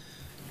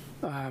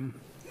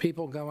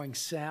 People going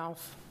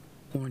south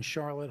on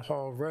Charlotte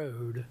Hall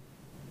Road,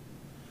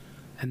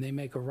 and they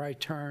make a right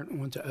turn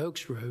onto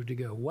Oaks Road to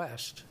go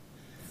west,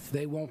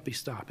 they won't be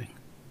stopping.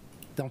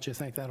 Don't you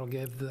think that'll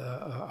give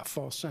a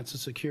false sense of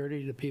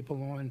security to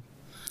people on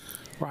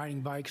riding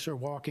bikes or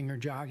walking or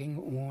jogging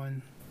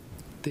on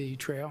the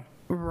trail?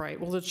 Right,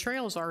 well, the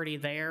trail's already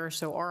there,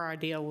 so our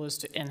idea was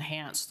to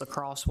enhance the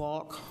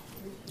crosswalk.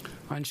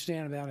 I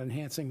understand about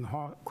enhancing the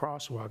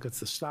crosswalk.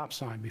 It's the stop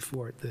sign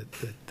before it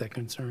that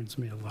concerns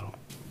me a little.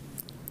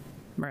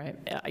 Right,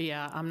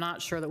 yeah, I'm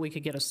not sure that we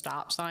could get a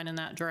stop sign in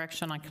that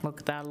direction. I can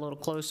look at that a little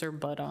closer,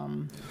 but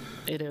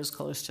it is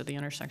close to the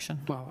intersection.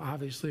 Well,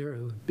 obviously, it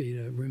would be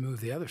to remove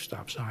the other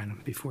stop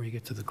sign before you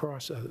get to the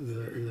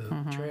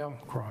trail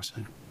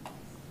crossing.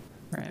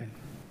 Right. Okay.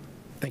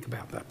 Think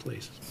about that,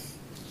 please.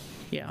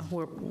 Yeah,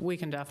 we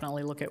can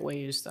definitely look at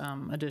ways,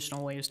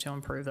 additional ways to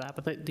improve that,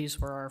 but these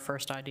were our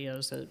first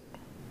ideas at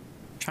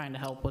trying to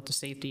help with the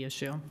safety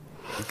issue.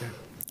 Okay.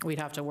 We'd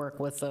have to work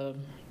with the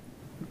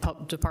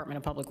Department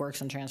of Public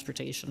Works and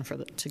Transportation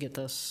to get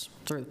this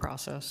through the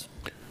process.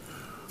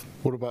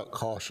 What about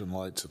caution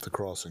lights at the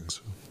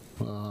crossings?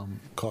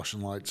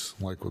 Caution lights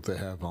like what they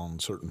have on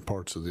certain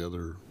parts of the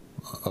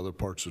other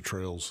parts of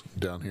trails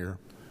down here,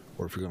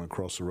 or if you're going to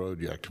cross the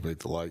road, you activate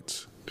the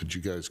lights. Did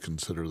you guys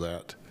consider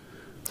that?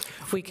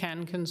 We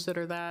can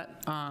consider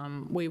that.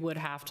 We would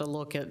have to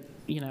look at,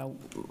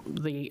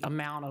 the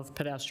amount of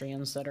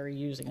pedestrians that are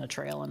using a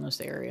trail in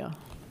this area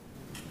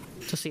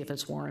to see if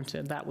it's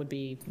warranted. That would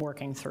be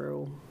working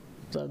through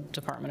the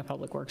Department of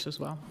Public Works as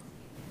well.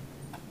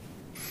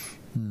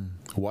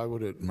 Why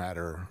would it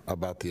matter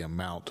about the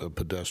amount of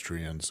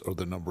pedestrians or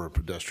the number of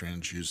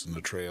pedestrians using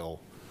the trail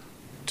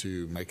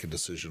to make a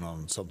decision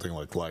on something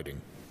like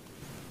lighting?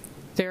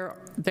 There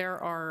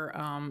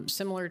are,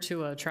 similar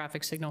to a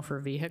traffic signal for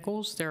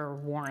vehicles, there are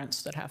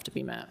warrants that have to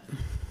be met.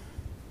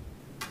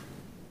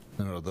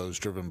 And are those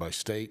driven by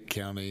state,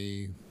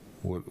 county?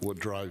 What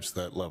drives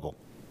that level?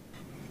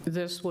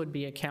 This would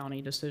be a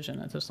county decision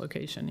at this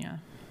location, yeah.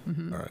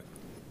 Mm-hmm. All right.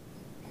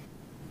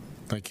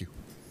 Thank you.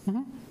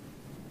 Mm-hmm.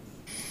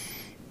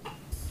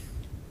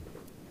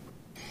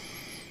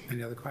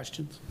 Any other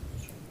questions?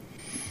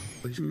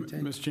 Please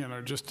continue. Ms.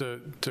 Chandler, just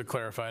to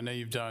clarify, I know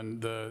you've done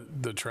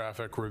the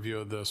traffic review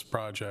of this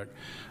project.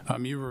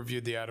 You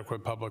reviewed the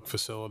adequate public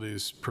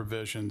facilities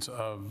provisions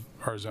of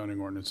our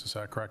zoning ordinance, is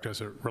that correct,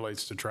 as it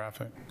relates to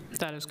traffic?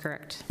 That is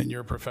correct. In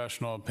your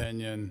professional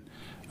opinion,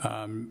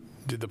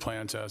 did the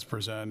plans as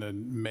presented,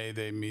 may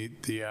they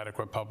meet the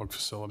adequate public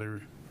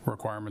facility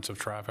requirements of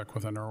traffic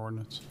within our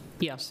ordinance?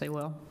 Yes, they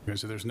will. Okay,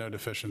 so there's no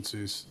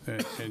deficiencies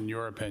in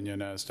your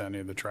opinion as to any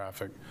of the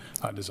traffic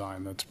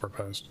design that's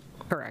proposed?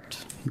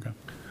 Correct. Okay.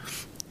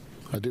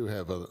 I do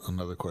have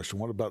another question.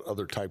 What about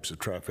other types of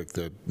traffic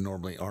that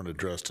normally aren't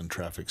addressed in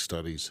traffic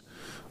studies?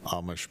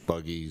 Amish,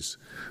 buggies,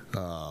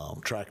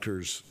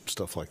 tractors,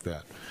 stuff like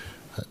that.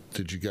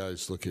 Did you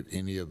guys look at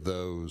any of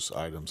those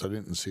items? I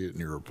didn't see it in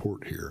your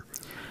report here.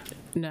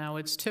 No,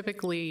 it's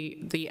typically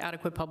the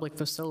adequate public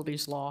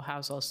facilities law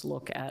has us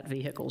look at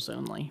vehicles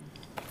only.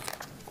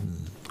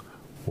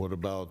 What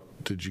about,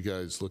 did you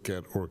guys look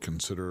at or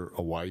consider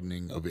a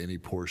widening of any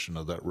portion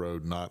of that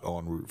road, not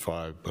on Route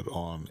 5, but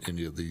on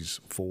any of these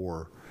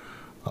 4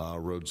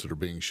 roads that are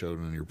being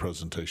shown in your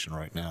presentation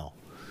right now?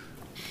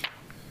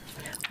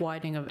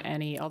 Widening of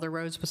any other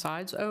roads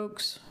besides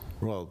Oaks?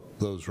 Well,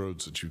 those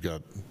roads that you've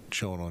got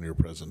shown on your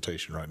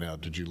presentation right now,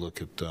 did you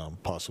look at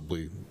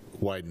possibly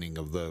widening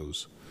of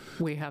those?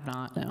 We have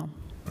not, no.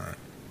 All right.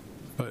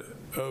 But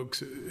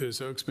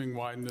is Oaks being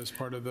widened as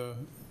part of the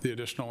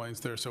additional lanes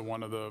there, so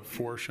one of the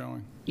 4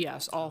 showing?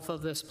 Yes, off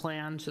of this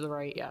plan to the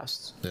right,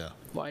 yes. Yeah,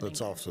 Widening.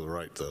 that's off to the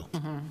right, though.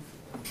 Mm-hmm.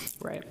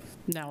 Right.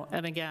 No,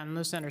 and again,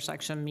 this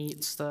intersection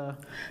meets the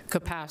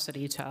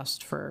capacity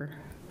test for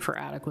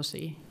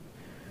adequacy.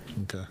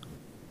 Okay.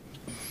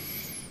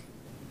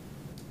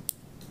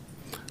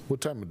 What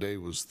time of day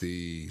was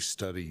the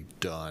study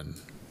done?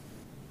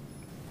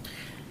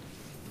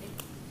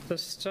 The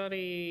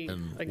study,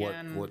 And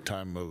again. what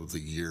time of the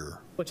year?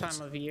 What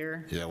time of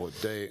year? Yeah, what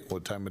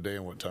time of day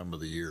and what time of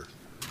the year?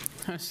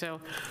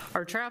 So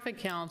our traffic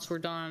counts were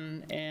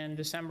done in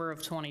December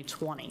of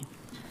 2020.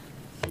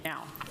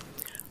 Now,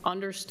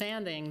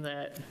 understanding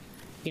that,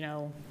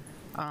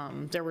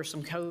 there were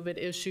some COVID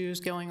issues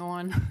going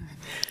on.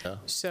 Yeah.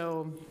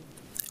 So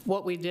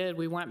what we did,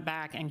 we went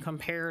back and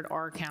compared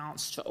our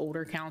counts to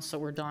older counts that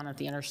were done at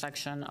the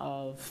intersection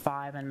of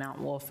 5 and Mount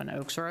Wolf and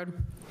Oaks Road.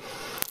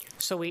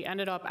 So we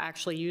ended up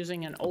actually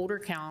using an older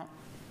count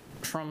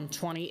from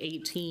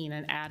 2018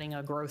 and adding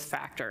a growth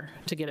factor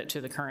to get it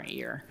to the current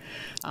year.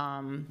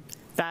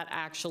 That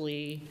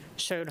actually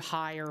showed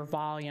higher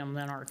volume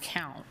than our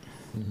count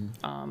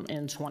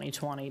in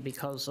 2020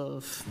 because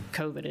of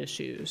COVID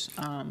issues.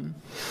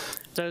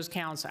 Those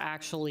counts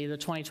actually, the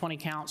 2020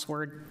 counts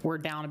were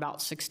down about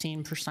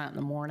 16% in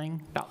the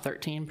morning, about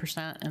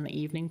 13% in the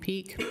evening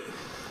peak.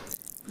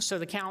 So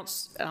the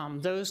counts,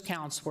 those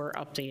counts were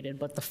updated,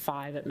 but the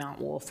 5 at Mount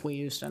Wolf, we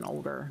used an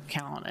older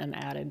count and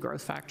added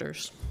growth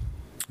factors.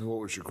 And what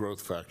was your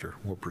growth factor?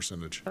 What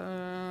percentage?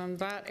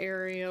 That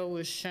area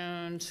was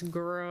shown to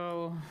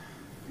grow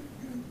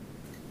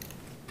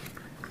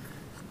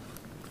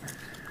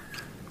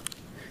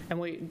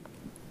and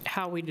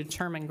how we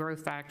determine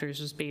growth factors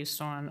is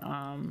based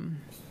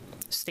on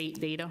state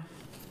data.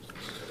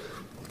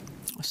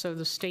 So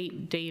the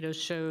state data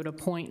showed a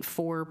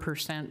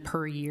 0.4%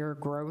 per year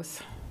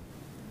growth.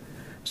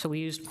 So we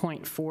used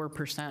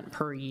 0.4%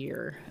 per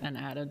year and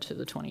added to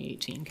the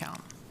 2018 count.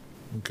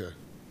 Okay.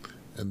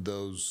 And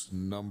those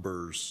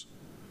numbers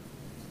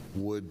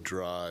would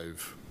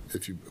drive,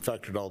 if you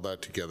factored all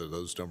that together,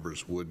 those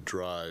numbers would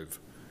drive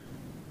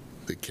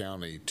the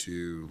county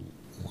to,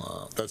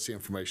 that's the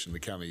information the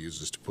county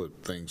uses to put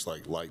things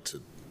like lights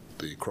at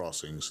the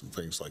crossings and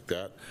things like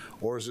that?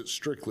 Or is it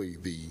strictly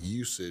the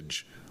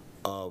usage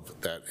of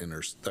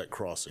that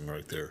crossing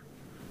right there?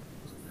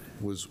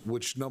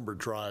 Which number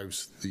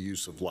drives the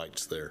use of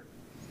lights there?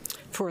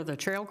 For the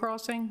trail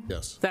crossing?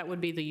 Yes. That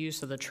would be the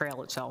use of the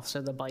trail itself, so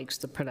the bikes,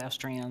 the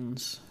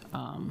pedestrians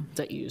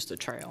that use the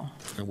trail.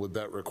 And would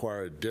that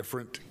require a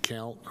different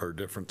count or a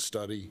different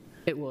study?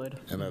 It would.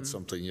 And that's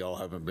something y'all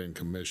haven't been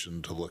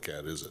commissioned to look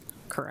at, is it?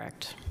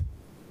 Correct.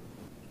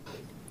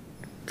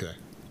 Okay.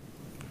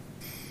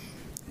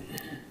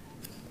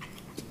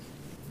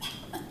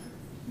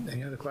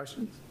 Any other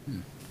questions?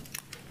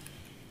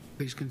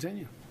 Please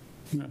continue.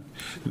 Yeah.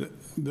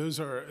 Those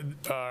are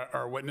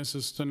our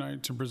witnesses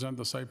tonight to present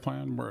the site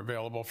plan. We're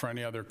available for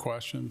any other I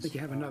questions. think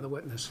you have another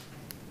witness.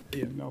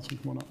 Yeah, Nelson,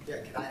 come on up.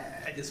 Yeah,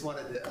 I just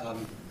wanted to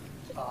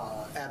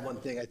add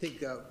one thing. I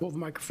think Hold the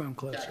microphone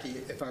close. Jackie,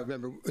 if I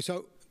remember,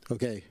 so,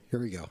 okay,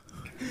 here we go.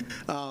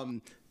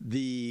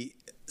 The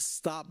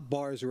stop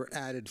bars were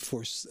added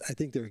for, I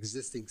think they're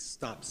existing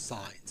stop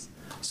signs.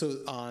 So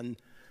on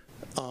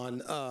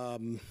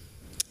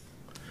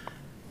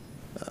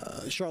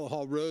Charlotte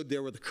Hall Road,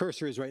 there where the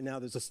cursor is right now,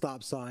 there's a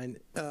stop sign.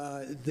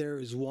 There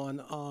is one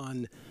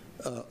on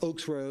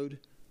Oaks Road.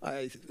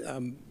 I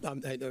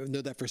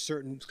know that for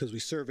certain because we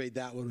surveyed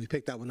that one, we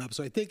picked that one up.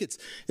 So I think it's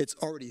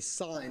already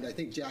signed. I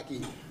think,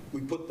 Jackie,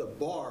 we put the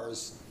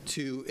bars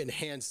to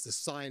enhance the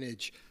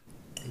signage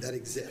that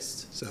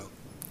exists. So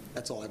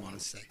that's all I wanted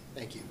to say.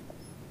 Thank you.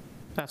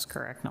 That's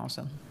correct,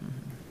 Nelson.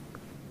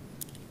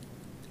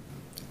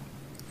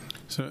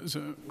 So.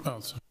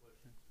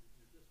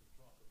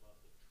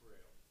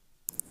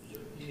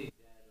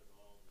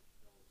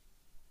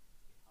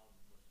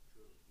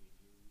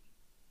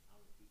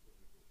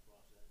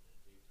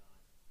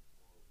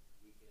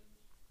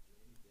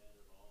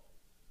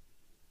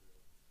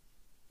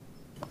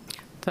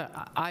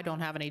 I don't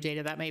have any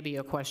data. That may be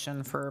a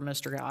question for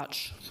Mr.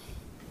 Gotch.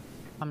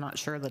 I'm not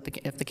sure that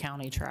if the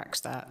county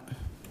tracks that.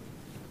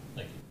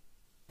 Thank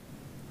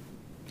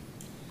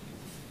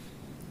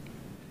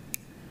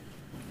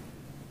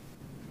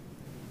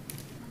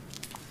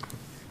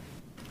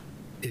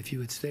you. If you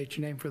would state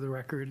your name for the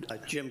record.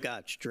 Jim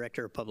Gotch,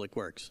 Director of Public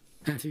Works.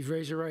 And if you've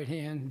raised your right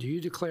hand, do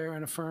you declare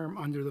and affirm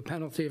under the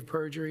penalty of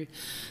perjury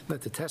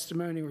that the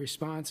testimony,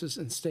 responses,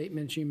 and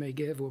statements you may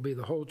give will be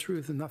the whole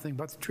truth and nothing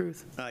but the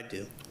truth? I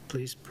do.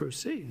 Please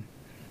proceed.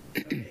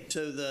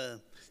 So the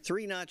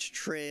Three Notch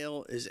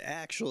Trail is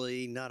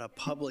actually not a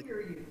public.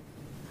 Use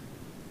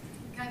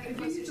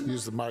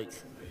the mic.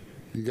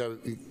 You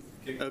got to.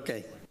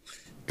 Okay.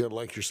 Got to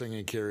like you're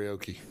singing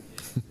karaoke.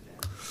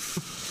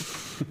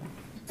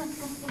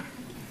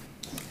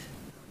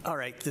 All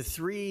right, the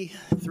Three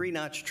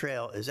Notch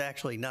Trail is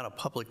actually not a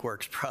public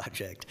works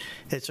project.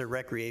 It's a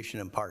recreation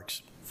and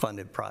parks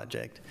funded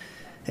project.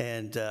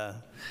 And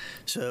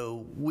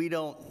so we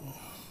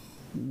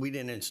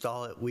didn't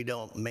install it, we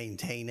don't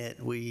maintain it,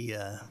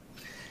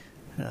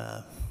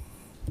 I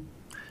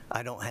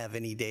don't have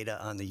any data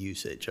on the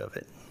usage of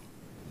it.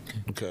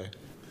 Okay.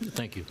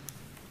 Thank you.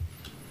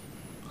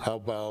 How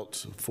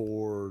about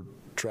for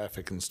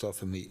traffic and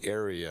stuff in the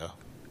area?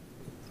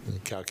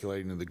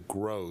 Calculating the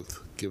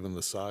growth, given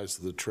the size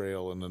of the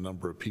trail and the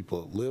number of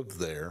people that live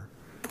there,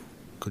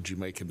 could you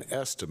make an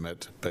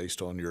estimate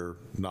based on your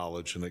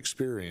knowledge and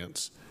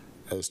experience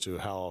as to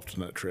how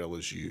often that trail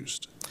is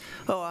used?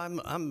 Oh,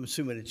 I'm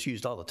assuming it's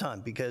used all the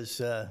time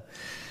because I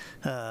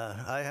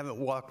haven't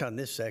walked on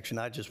this section.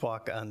 I just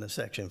walk on the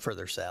section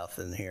further south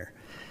than here.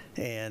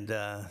 And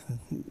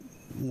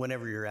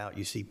whenever you're out,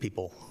 you see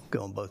people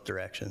going both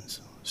directions.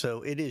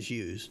 So it is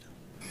used.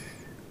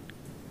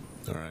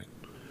 All right.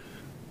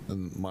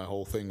 And my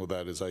whole thing with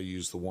that is I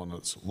use the one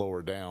that's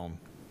lower down,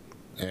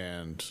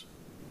 and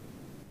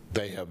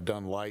they have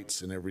done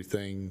lights and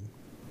everything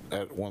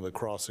at one of the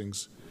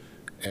crossings,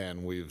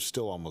 and we've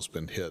still almost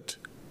been hit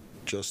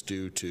just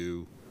due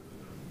to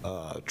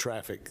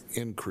traffic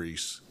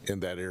increase in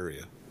that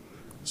area.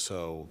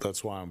 So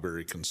that's why I'm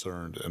very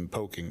concerned and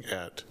poking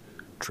at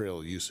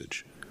trail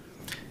usage.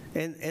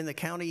 And the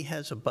county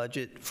has a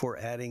budget for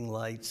adding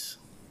lights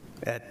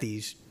at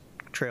these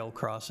trail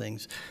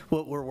crossings.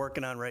 What we're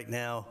working on right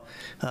now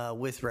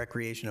with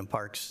Recreation and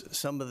Parks,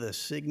 some of the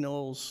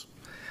signals,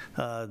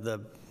 I'm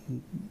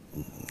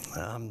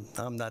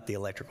not the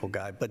electrical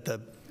guy, but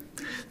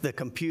the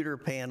computer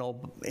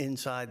panel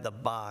inside the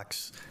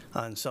box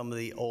on some of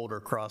the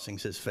older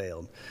crossings has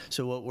failed.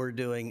 So what we're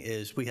doing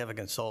is we have a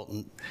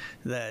consultant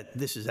that,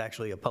 this is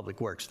actually a Public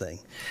Works thing,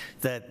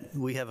 that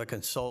we have a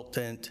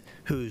consultant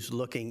who's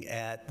looking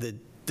at the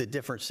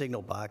different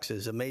signal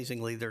boxes.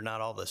 Amazingly, they're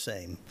not all the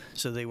same.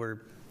 So they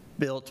were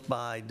built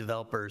by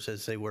developers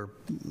as they were,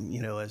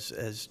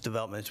 as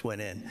developments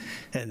went in,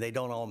 and they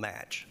don't all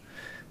match.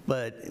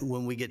 But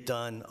when we get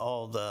done,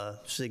 all the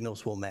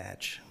signals will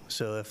match.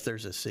 So if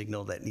there's a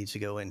signal that needs to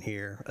go in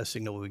here, a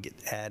signal will get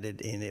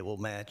added and it will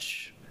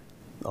match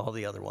all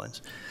the other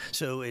ones.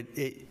 So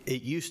it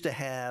used to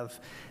have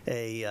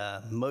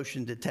a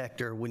motion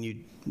detector when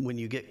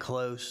you get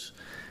close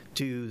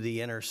to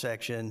the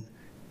intersection.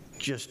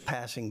 Just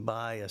passing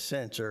by a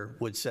sensor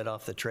would set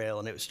off the trail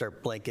and it would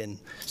start blinking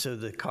so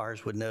the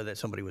cars would know that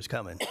somebody was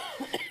coming.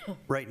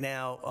 Right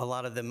now, a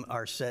lot of them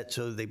are set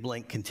so they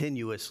blink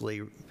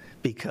continuously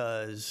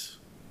because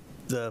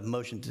the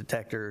motion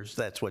detectors,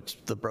 that's what's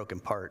the broken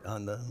part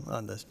on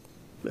the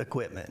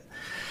equipment.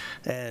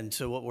 And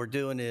so what we're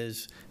doing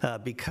is,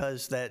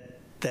 because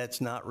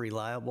that's not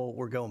reliable,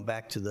 we're going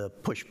back to the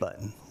push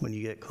button when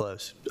you get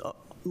close,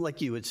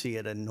 like you would see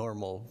at a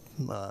normal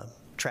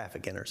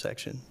traffic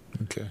intersection.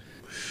 Okay.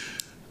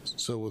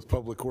 So with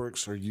Public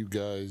Works, are you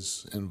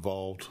guys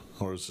involved,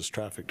 or is this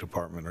traffic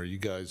department, are you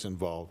guys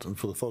involved? And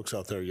for the folks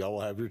out there, y'all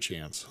will have your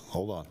chance.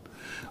 Hold on.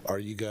 Are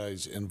you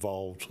guys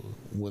involved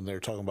when they're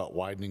talking about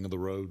widening of the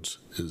roads?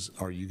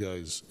 Are you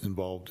guys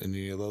involved in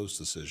any of those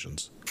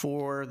decisions?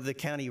 For the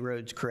county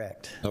roads,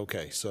 correct.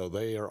 Okay, so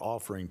they are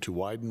offering to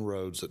widen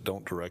roads that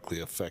don't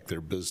directly affect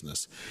their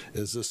business.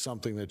 Is this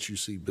something that you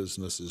see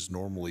businesses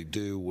normally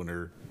do when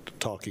they're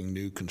talking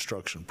new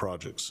construction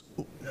projects?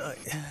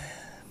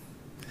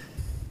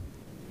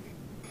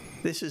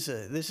 This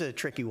is a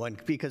tricky one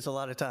because a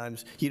lot of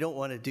times you don't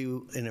want to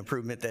do an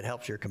improvement that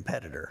helps your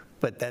competitor,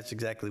 but that's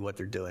exactly what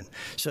they're doing.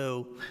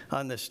 So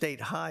on the state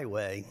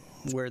highway,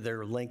 where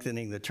they're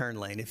lengthening the turn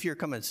lane, if you're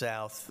coming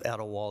south out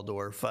of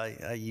Waldorf,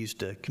 I used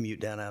to commute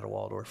down out of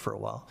Waldorf for a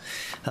while.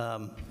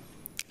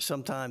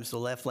 Sometimes the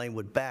left lane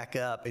would back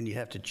up and you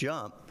have to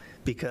jump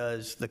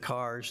because the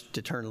cars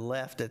to turn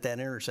left at that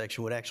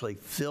intersection would actually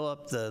fill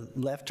up the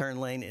left turn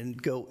lane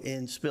and go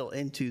in, spill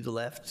into the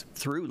left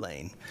through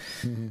lane.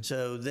 Mm-hmm.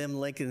 So them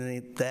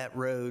lengthening that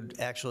road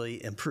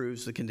actually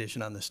improves the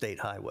condition on the state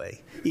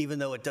highway. Even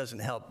though it doesn't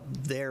help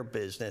their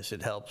business,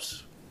 it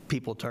helps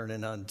people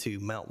turning onto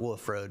Mount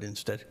Wolf Road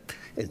instead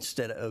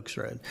of Oaks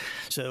Road.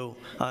 So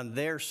on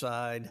their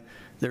side,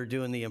 they're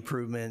doing the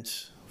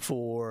improvements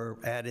for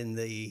adding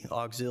the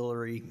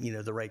auxiliary,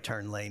 the right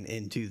turn lane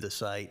into the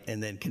site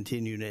and then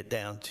continuing it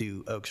down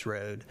to Oaks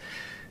Road.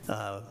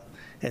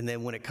 And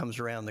then when it comes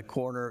around the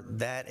corner,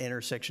 that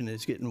intersection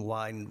is getting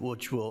widened,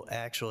 which will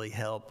actually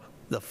help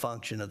the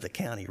function of the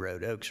county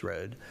road, Oaks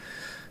Road.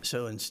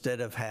 So instead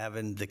of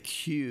having the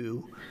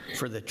queue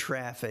for the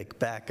traffic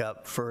back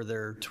up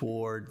further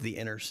toward the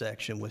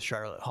intersection with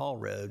Charlotte Hall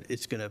Road,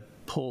 it's going to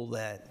pull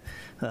that,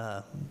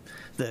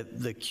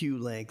 the queue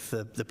length,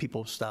 the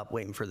people stop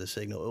waiting for the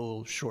signal. It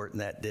will shorten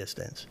that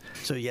distance.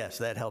 So yes,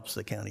 that helps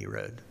the county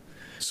road.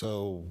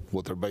 So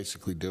what they're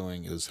basically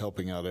doing is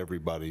helping out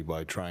everybody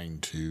by trying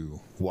to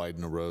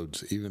widen the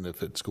roads, even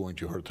if it's going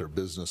to hurt their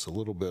business a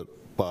little bit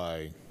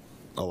by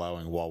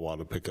allowing Wawa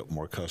to pick up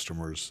more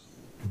customers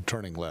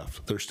turning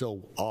left. They're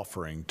still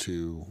offering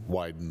to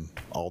widen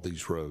all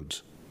these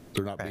roads.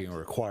 They're not being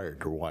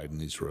required to widen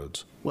these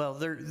roads. Well,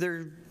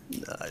 they're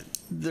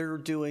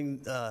doing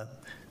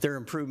their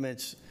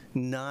improvements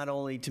not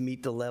only to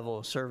meet the level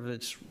of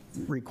service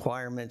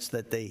requirements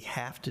that they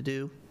have to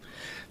do,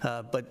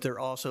 but they're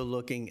also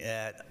looking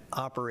at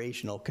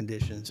operational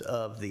conditions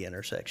of the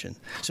intersection.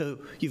 So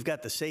you've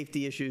got the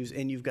safety issues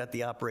and you've got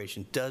the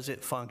operation. Does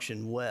it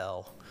function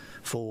well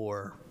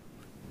for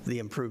the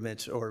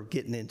improvements or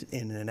getting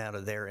in and out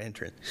of their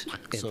entrances?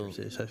 So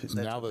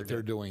now that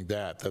they're doing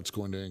that, that's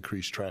going to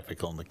increase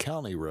traffic on the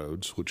county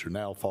roads, which are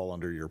now fall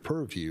under your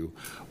purview.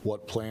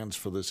 What plans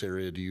for this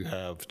area do you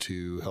have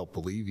to help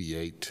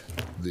alleviate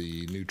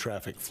the new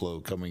traffic flow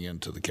coming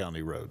into the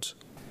county roads?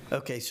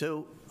 Okay,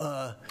 so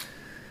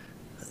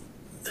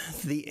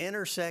the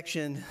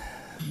intersection,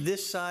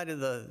 this side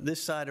of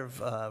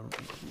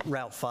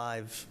Route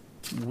 5,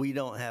 we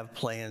don't have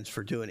plans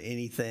for doing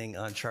anything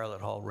on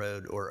Charlotte Hall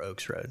Road or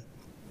Oaks Road.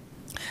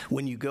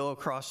 When you go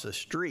across the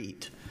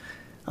street,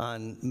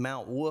 on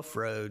Mount Wolf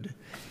Road,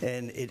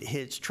 and it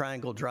hits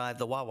Triangle Drive,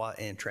 the Wawa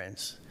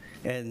entrance.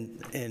 And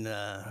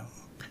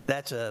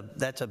that's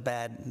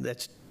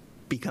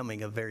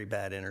becoming a very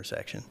bad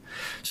intersection.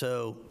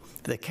 So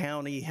the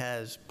county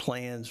has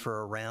plans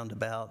for a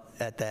roundabout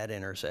at that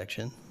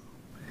intersection.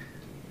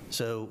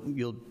 So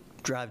you'll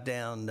drive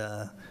down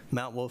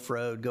Mount Wolf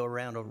Road, go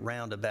around a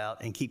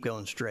roundabout, and keep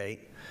going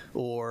straight.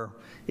 Or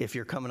if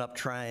you're coming up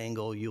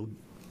Triangle, you'll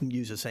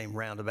use the same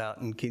roundabout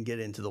and can get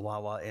into the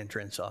Wawa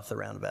entrance off the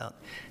roundabout.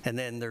 And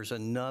then there's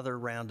another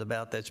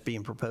roundabout that's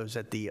being proposed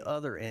at the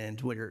other end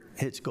where it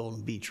hits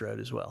Golden Beach Road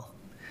as well.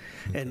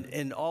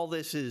 And all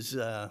this is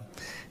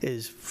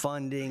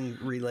funding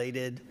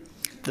related.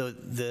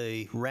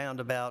 The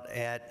roundabout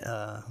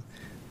at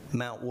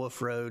Mount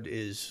Wolf Road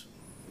is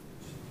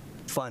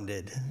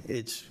funded.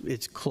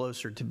 It's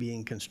closer to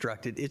being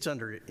constructed. It's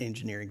under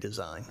engineering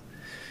design.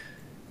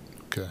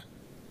 Okay.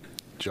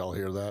 Did y'all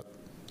hear that?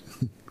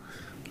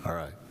 All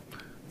right.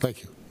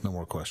 Thank you. No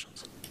more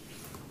questions.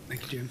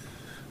 Thank you, Jim.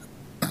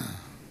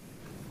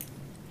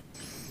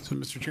 So,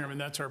 Mr. Chairman,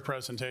 that's our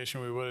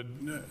presentation. We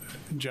would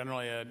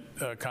generally at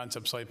a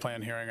concept site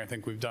plan hearing, I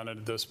think we've done it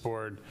at this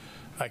board.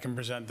 I can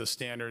present the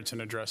standards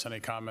and address any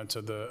comments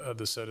of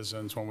the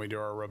citizens when we do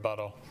our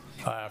rebuttal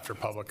after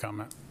public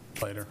comment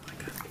later.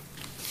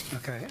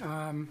 Okay.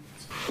 A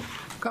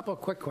couple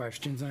of quick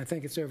questions, and I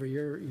think it's over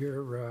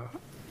your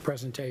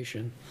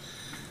presentation.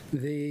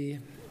 The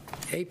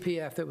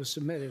APF that was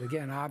submitted,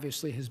 again,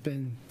 obviously has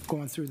been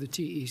going through the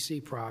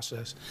TEC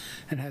process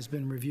and has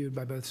been reviewed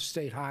by both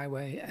State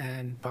Highway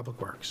and Public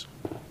Works.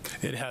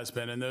 It has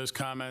been, and those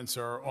comments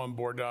are on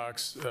board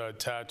docs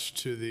attached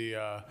to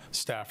the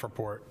staff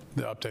report,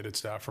 the updated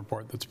staff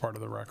report that's part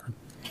of the record.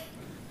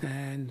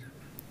 And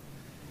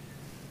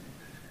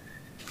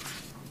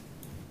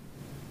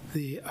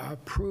the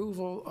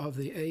approval of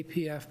the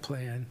APF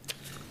plan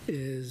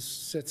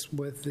sits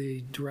with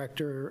the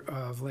Director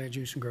of Land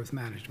Use and Growth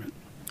Management.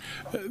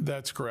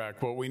 That's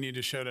correct. What we need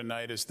to show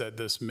tonight is that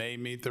this may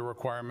meet the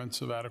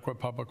requirements of adequate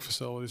public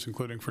facilities,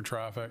 including for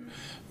traffic.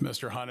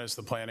 Mr. Hunt, as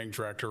the planning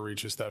director,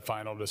 reaches that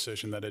final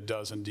decision that it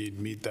does indeed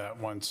meet that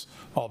once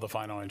all the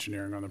final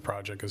engineering on the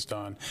project is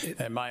done.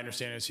 And my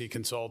understanding is he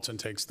consults and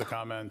takes the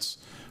comments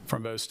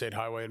from both State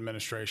Highway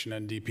Administration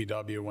and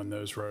DPW when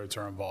those roads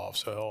are involved.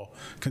 So he'll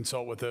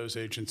consult with those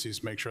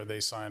agencies, make sure they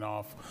sign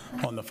off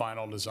on the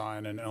final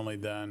design, and only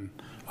then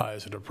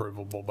is it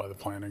approvable by the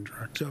planning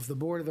director. So if the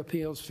Board of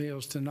Appeals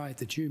feels tonight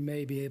that you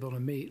may be able to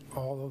meet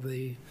all of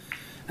the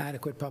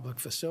adequate public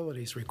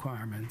facilities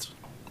requirements,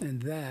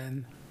 and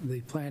then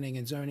the planning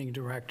and zoning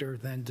director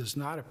then does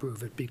not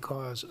approve it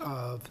because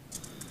of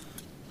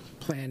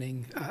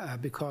planning,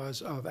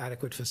 because of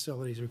adequate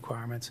facilities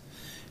requirements,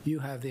 you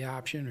have the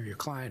option, or your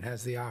client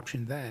has the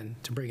option then,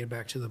 to bring it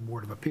back to the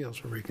Board of Appeals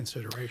for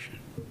reconsideration.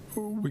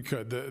 We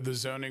could. The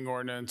zoning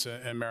ordinance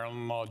and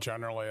Maryland law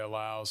generally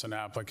allows an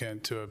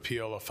applicant to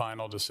appeal a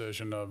final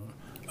decision of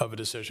a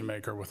decision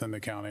maker within the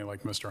county,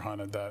 like Mr.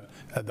 Hunt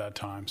at that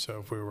time. So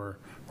if we're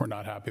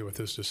not happy with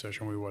this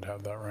decision, we would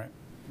have that right.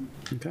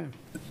 Okay.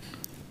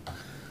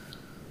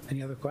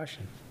 Any other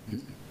questions?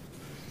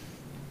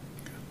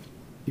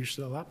 You're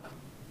still up?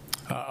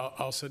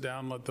 I'll sit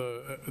down, let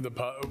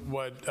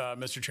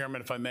Mr.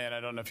 Chairman, if I may, and I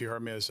don't know if you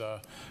heard me as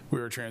we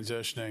were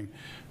transitioning,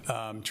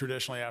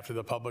 traditionally after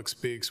the public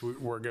speaks,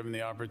 we're given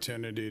the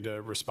opportunity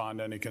to respond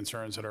to any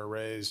concerns that are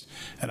raised,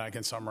 and I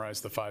can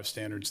summarize the 5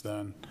 standards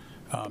then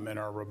in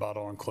our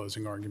rebuttal and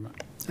closing argument.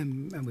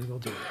 And we will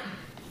do it.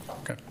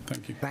 Okay,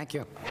 thank you. Thank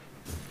you.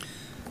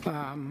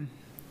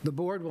 The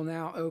board will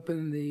now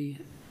open the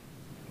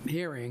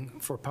hearing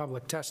for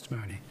public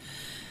testimony.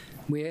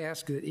 We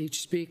ask that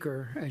each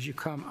speaker, as you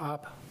come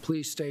up,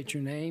 please state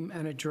your name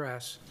and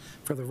address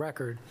for the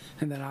record,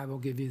 and then I will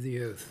give you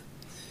the oath.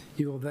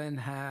 You will then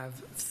have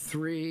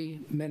 3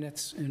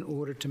 minutes in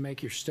order to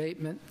make your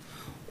statement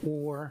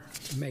or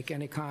make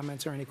any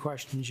comments or any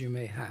questions you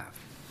may have.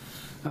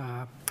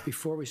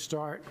 Before we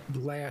start, the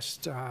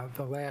last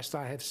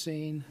I have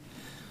seen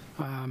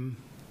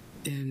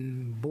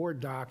in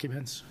board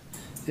documents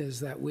is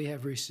that we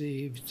have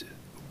received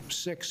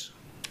 6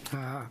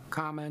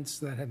 comments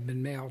that have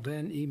been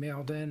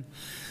emailed in.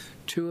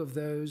 2 of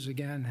those,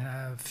 again,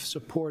 have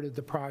supported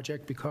the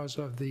project because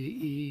of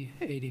the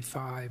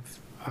E85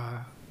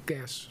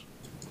 gas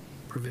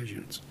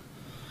provisions.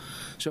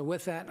 So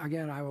with that,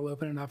 again, I will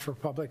open it up for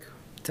public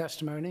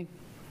testimony.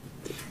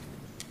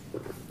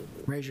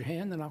 Raise your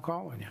hand and I'll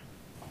call on you.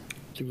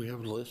 Do we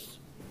have a list?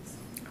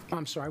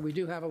 I'm sorry, we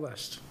do have a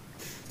list.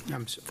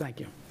 Thank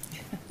you.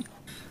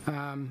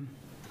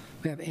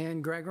 We have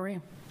Ann Gregory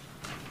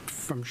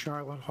from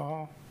Charlotte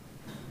Hall.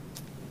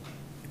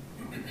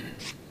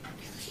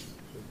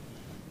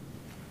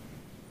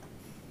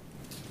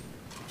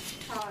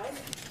 Hi.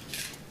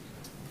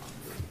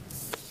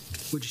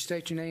 Would you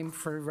state your name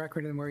for the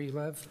record and where you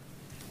live?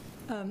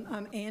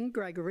 I'm Ann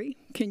Gregory.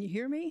 Can you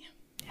hear me?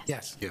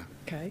 Yes. Yeah.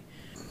 Okay.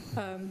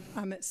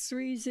 I'm at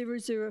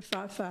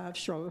 30055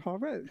 Charlotte Hall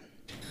Road.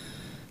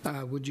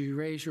 Would you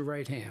raise your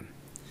right hand?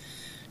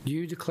 Do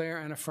you declare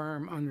and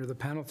affirm under the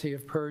penalty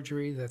of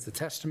perjury that the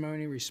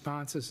testimony,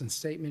 responses, and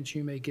statements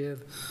you may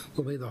give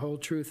will be the whole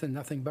truth and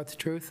nothing but the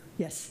truth?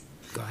 Yes.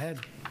 Go ahead.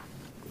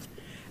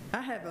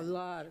 I have a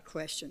lot of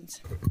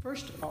questions.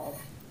 First of all,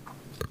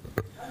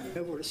 I don't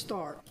know where to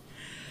start.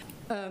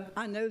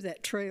 I know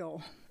that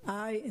trail.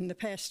 In the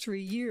past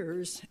 3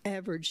 years,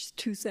 averaged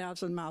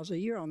 2,000 miles a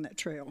year on that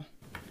trail.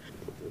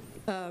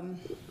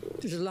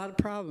 There's a lot of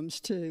problems,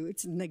 too.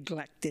 It's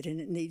neglected, and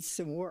it needs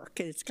some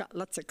work, and it's got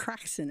lots of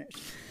cracks in it.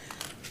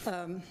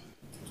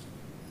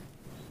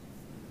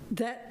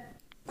 That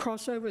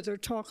crossover they're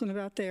talking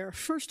about there,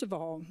 first of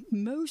all,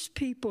 most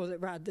people that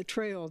ride the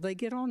trail, they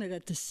get on it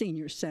at the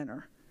senior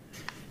center,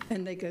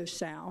 and they go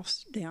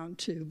south down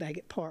to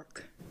Baggett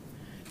Park.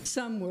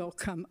 Some will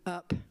come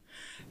up,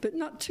 but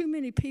not too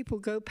many people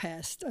go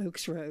past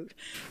Oaks Road.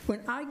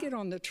 When I get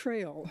on the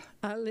trail,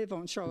 I live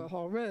on Charlotte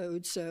Hall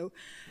Road, so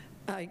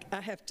I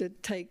have to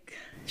take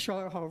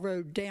Charlotte Hall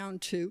Road down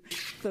to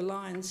the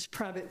Lions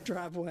private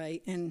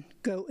driveway and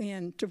go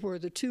in to where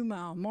the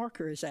 2-mile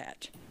marker is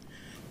at.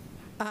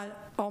 I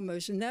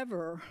almost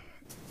never,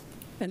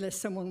 unless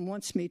someone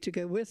wants me to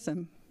go with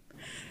them,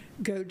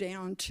 go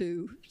down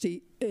to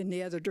in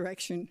the other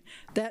direction.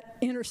 That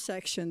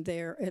intersection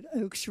there at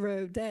Oaks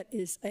Road, that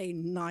is a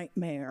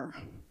nightmare.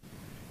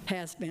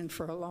 Has been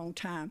for a long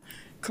time.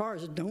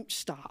 Cars don't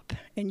stop,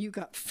 and you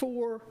got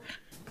 4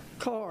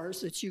 cars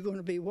that you're going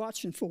to be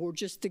watching for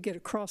just to get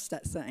across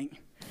that thing.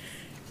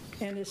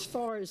 And as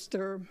far as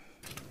they're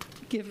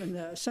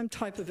given some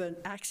type of an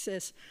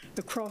access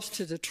across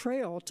to the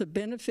trail to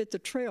benefit the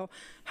trail,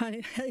 honey,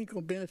 it ain't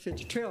going to benefit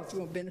the trail, it's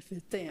going to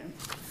benefit them.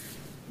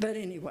 But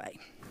anyway,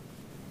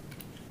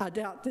 I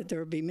doubt that there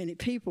will be many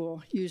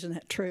people using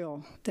that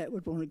trail that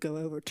would want to go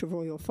over to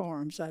Royal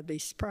Farms. I'd be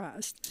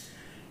surprised.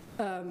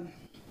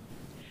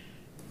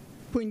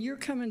 When you're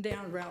coming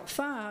down Route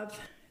 5,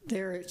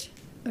 there at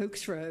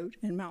Oaks Road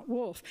and Mount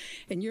Wolf,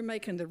 and you're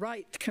making the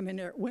right to come in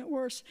there at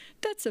Wentworth,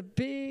 that's a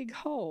big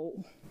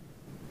hole.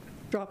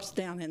 Drops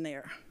down in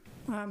there.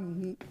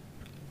 I'm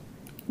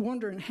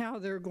wondering how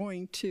they're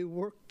going to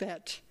work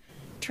that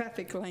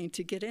traffic lane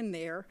to get in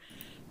there.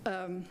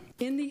 In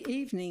the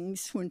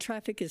evenings, when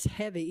traffic is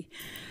heavy,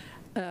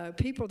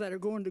 people that are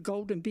going to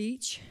Golden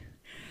Beach,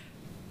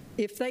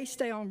 if they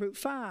stay on Route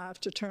 5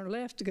 to turn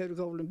left to go to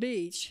Golden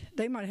Beach,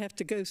 they might have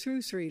to go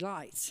through 3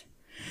 lights.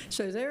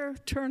 So they're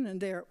turning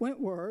there at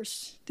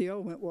Wentworth, the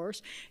old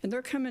Wentworth, and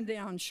they're coming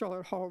down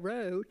Charlotte Hall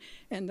Road,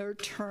 and they're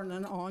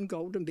turning on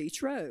Golden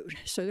Beach Road.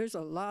 So there's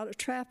a lot of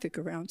traffic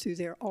around through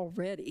there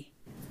already.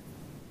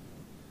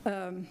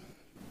 The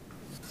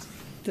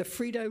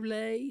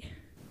Frito-Lay,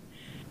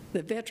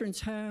 the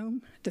Veterans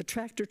Home, the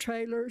tractor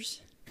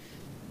trailers,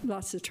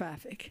 lots of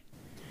traffic.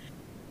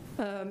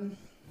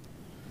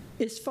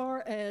 As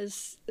far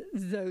as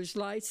those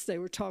lights they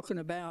were talking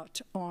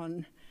about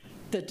on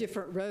the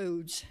different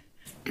roads,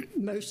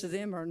 most of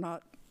them are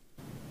not.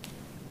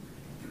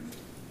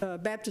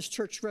 Baptist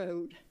Church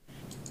Road,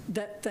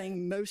 that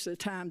thing most of the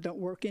time don't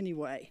work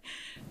anyway.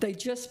 They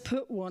just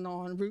put one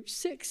on Route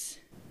 6,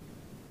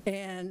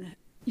 and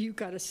you've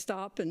got to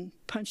stop and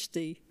punch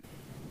the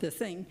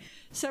thing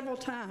several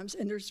times,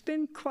 and there's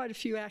been quite a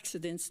few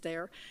accidents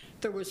there.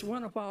 There was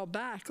one a while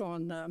back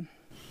on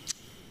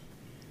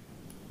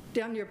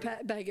down near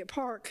Baggett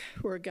Park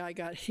where a guy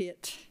got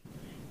hit,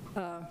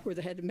 where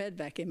they had to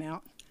medvac him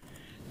out.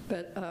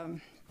 But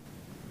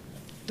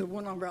the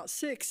one on Route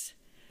 6,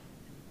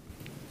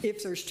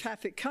 if there's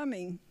traffic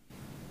coming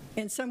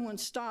and someone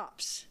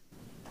stops,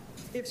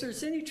 if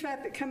there's any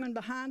traffic coming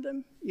behind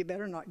them, you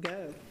better not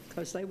go,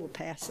 because they will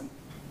pass them.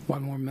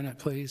 1 more minute,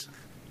 please.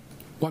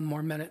 1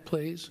 more minute,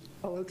 please.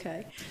 Oh,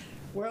 okay.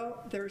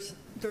 Well, there's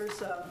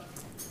the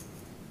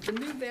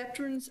new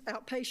Veterans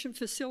Outpatient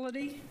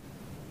Facility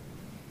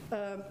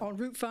on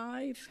Route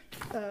 5.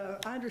 I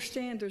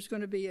understand there's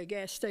going to be a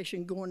gas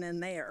station going in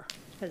there.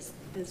 Has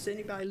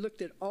anybody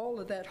looked at all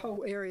of that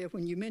whole area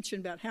when you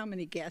mentioned about how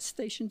many gas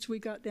stations we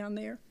got down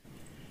there?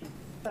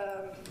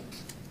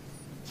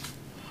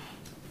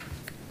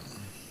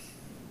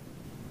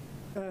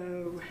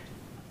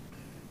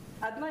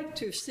 I'd like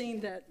to have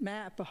seen that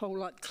map a whole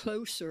lot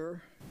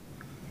closer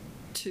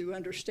to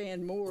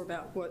understand more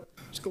about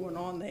what's going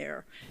on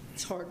there.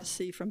 It's hard to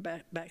see from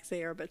back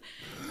there, but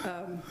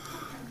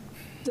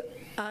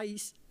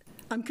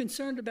I'm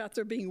concerned about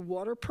there being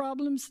water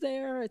problems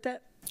there at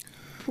that,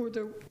 where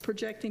they're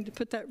projecting to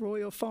put that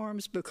Royal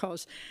Farms,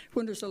 because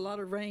when there's a lot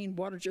of rain,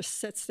 water just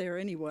sits there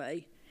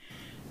anyway.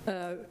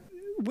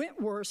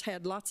 Wentworth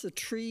had lots of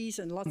trees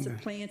and lots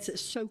of plants that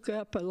soak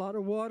up a lot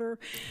of water.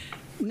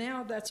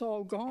 Now that's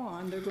all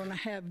gone. They're going to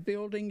have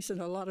buildings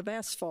and a lot of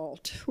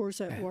asphalt. Where's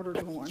that water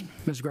going?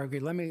 Ms. Gregory,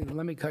 let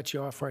me cut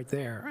you off right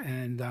there,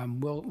 and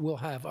we'll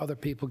have other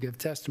people give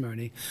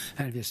testimony.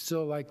 And if you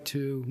still like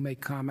to make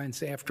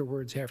comments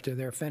afterwards, after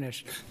they're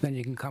finished, then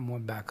you can come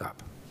one back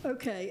up.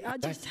 Okay, I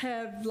just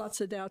have lots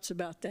of doubts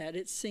about that.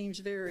 It seems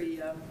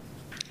very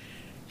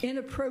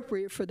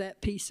inappropriate for that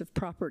piece of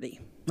property.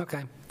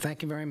 Okay,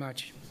 thank you very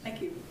much.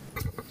 Thank you.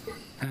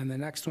 And the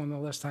next one on the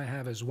list I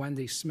have is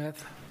Wendy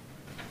Smith.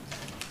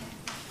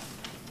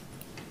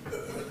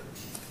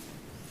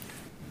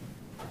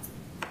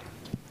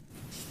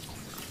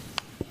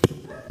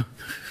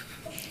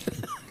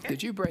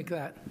 Could you break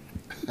that?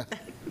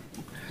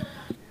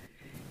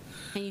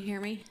 Can you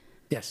hear me?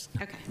 Yes.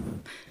 Okay.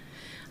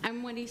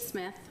 I'm Wendy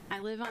Smith. I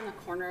live on the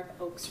corner of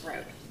Oaks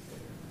Road.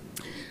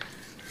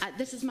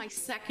 This is my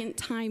second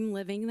time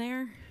living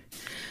there.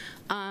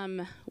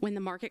 When the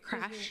market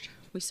crashed,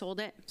 we sold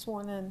it.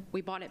 Sworn in.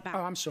 We bought it back.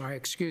 Oh, I'm sorry.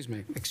 Excuse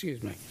me.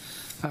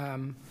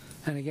 And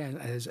again,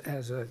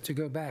 to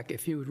go back,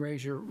 if you would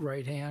raise your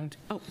right hand.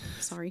 Oh,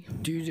 sorry.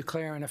 Do you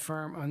declare and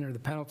affirm under the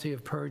penalty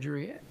of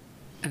perjury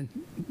and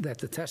that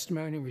the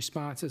testimony,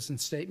 responses,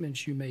 and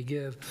statements you may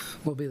give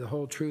will be the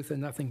whole truth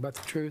and nothing but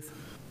the truth?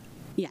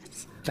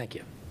 Yes. Thank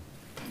you.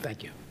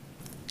 Thank you.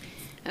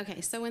 Okay,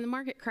 so when the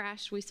market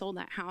crashed, we sold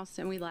that house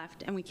and we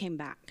left and we came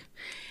back.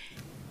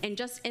 And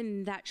just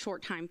in that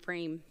short time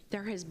frame,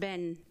 there has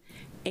been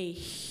a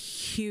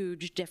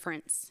huge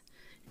difference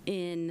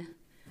in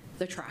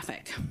the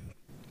traffic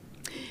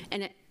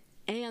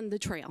and the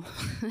trail.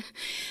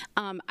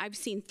 I've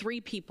seen 3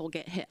 people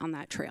get hit on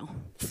that trail,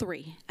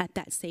 3 at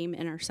that same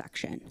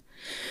intersection.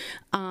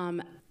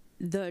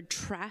 The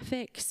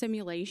traffic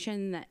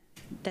simulation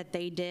that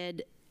they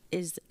did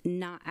is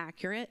not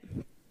accurate.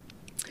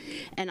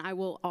 And I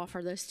will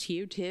offer this to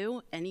you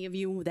too. Any of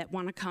you that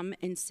want to come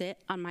and sit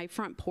on my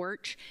front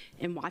porch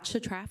and watch the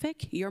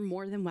traffic, you're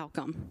more than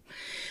welcome.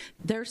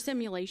 Their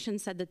simulation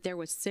said that there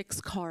was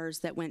 6 cars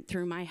that went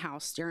through my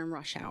house during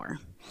rush hour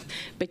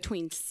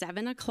between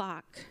 7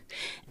 o'clock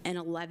and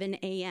 11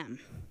 a.m.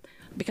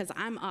 because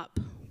I'm up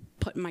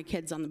putting my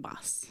kids on the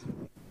bus.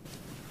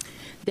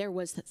 There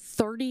was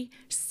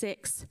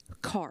 36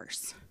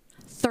 cars,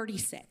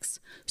 36.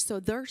 So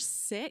their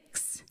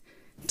 6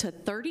 to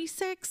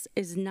 36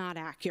 is not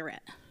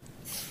accurate.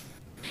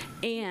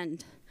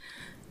 And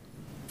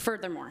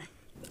furthermore,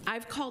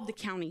 I've called the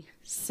county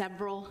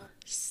several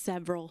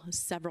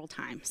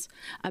times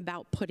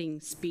about putting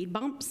speed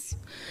bumps,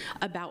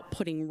 about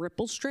putting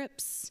ripple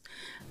strips.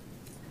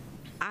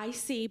 I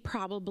see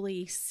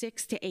probably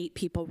 6 to 8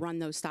 people run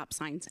those stop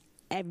signs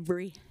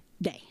every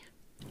day.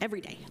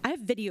 Every day. I have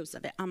videos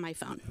of it on my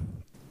phone.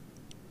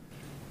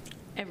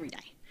 Every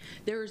day.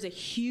 There is a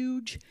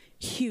huge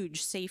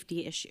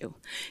safety issue.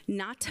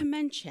 Not to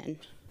mention,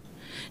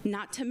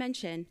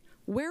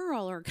 where are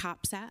all our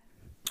cops at?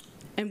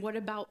 And what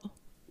about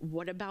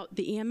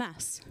the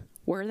EMS?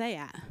 Where are they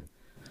at?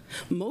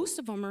 Most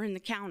of them are in the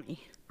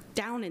county,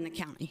 down in the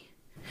county.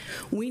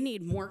 We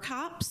need more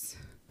cops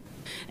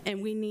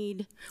and we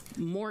need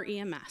more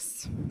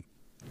EMS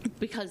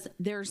because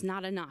there's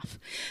not enough.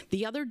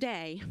 The other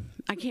day,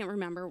 I can't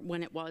remember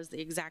when it was,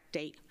 the exact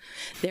date,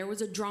 there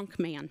was a drunk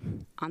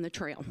man on the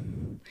trail.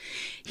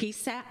 He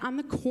sat on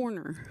the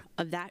corner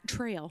of that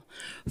trail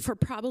for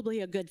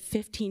probably a good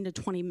 15 to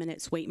 20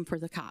 minutes waiting for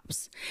the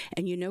cops.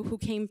 And you know who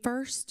came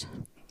first?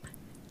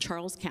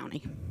 Charles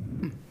County.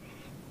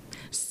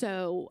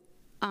 So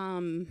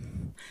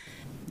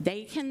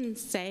they can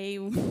say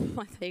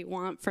what they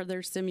want for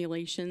their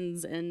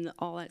simulations and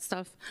all that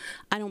stuff.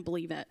 I don't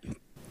believe it.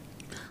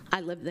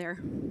 I live there.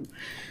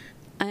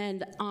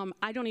 And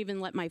I don't even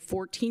let my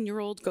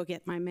 14-year-old go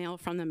get my mail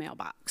from the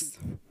mailbox.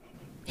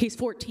 He's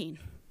 14,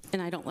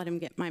 and I don't let him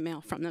get my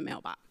mail from the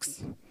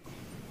mailbox.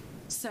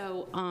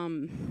 So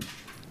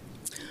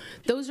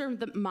those are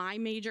my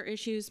major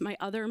issues. My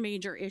other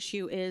major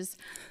issue is,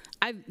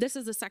 this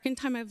is the second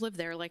time I've lived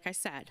there, like I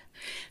said.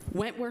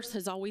 Wentworth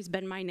has always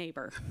been my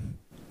neighbor.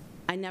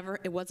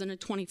 It wasn't a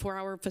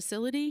 24-hour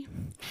facility.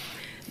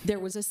 There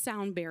was a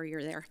sound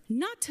barrier there.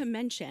 Not to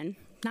mention,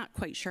 not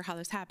quite sure how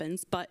this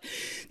happens, but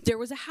there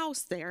was a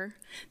house there.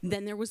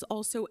 Then there was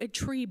also a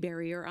tree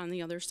barrier on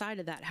the other side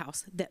of that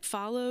house that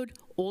followed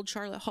Old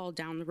Charlotte Hall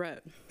down the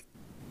road.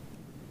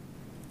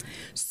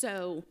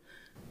 So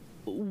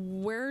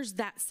where's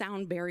that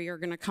sound barrier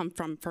going to come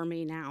from for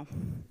me now?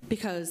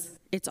 Because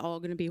it's all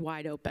going to be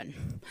wide open.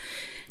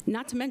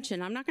 Not to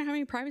mention, I'm not going to have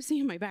any privacy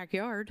in my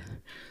backyard.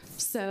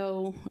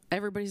 So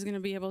everybody's going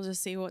to be able to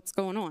see what's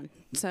going on.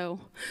 So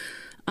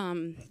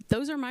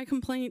those are my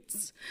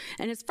complaints.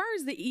 And as far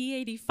as the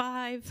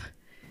E85,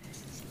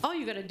 all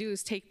you got to do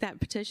is take that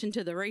petition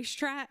to the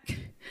racetrack,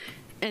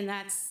 and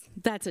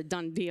that's a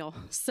done deal.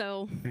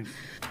 So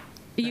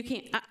you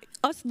can't,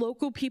 us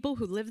local people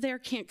who live there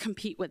can't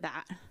compete with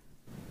that.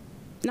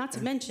 Not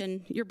to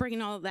mention, you're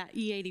bringing all of that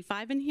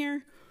E85 in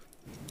here.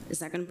 Is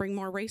that going to bring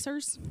more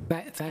racers?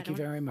 Thank you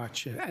very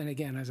much. And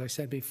again, as I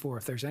said before,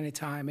 if there's any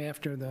time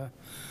after the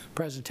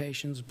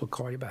presentations, we'll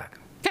call you back.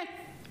 Okay.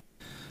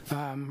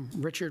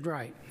 Richard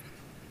Wright.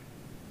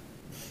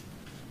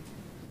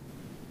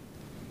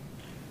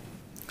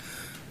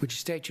 Would you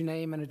state your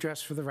name and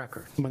address for the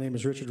record? My name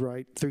is Richard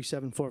Wright,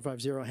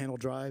 37450 Handle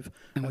Drive.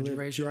 And would you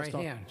raise your right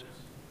hand?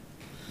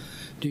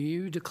 Do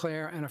you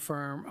declare and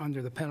affirm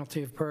under the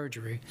penalty of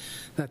perjury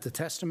that the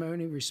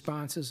testimony,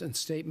 responses, and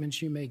statements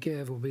you may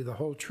give will be the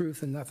whole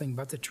truth and nothing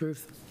but the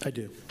truth? I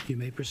do. You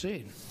may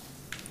proceed.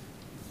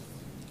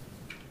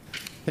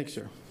 Thanks,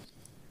 sir.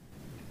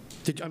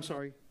 I'm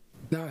sorry.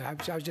 No,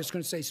 I was just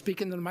going to say,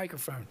 speak into the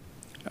microphone.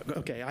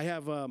 Okay, I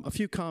have a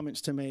few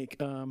comments to make.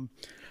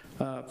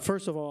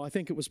 First of all, I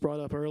think it was brought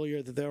up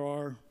earlier that there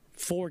are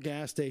 4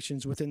 gas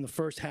stations within the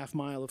first half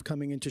mile of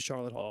coming into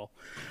Charlotte Hall.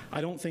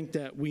 I don't think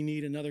that we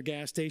need another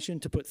gas station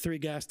to put 3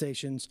 gas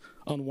stations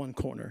on one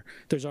corner.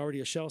 There's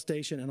already a Shell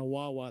station and a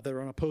Wawa that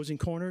are on opposing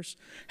corners.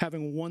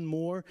 Having one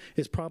more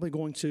is probably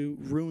going to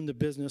ruin the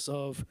business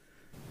of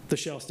the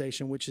Shell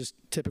station, which is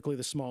typically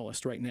the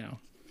smallest right now.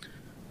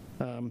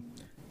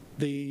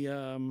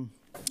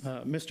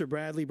 Mr.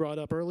 Bradley brought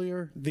up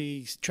earlier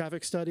the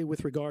traffic study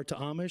with regard to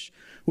Amish.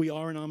 We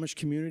are an Amish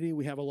community.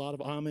 We have a lot of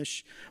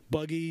Amish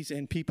buggies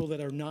and people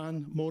that are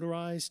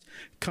non-motorized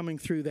coming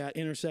through that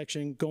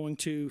intersection, going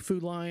to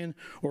Food Lion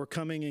or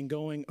coming and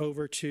going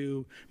over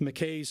to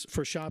McKay's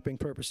for shopping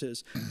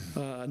purposes.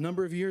 A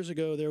number of years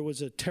ago, there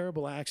was a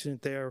terrible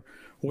accident there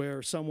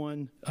where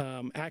someone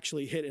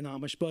actually hit an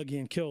Amish buggy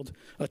and killed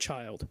a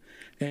child.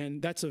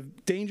 And that's a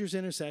dangerous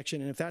intersection,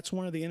 and if that's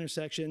one of the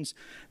intersections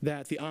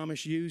that the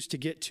Amish use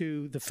to get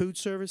to the food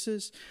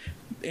services,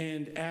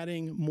 and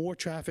adding more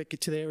traffic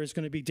to there is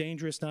going to be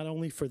dangerous not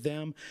only for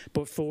them,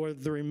 but for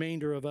the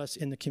remainder of us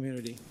in the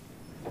community.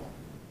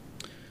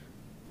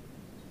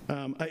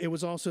 It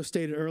was also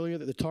stated earlier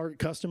that the target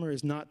customer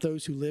is not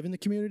those who live in the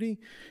community.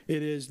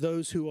 It is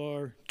those who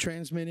are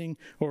transmitting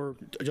or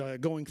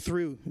going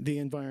through the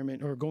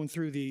environment or going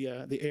through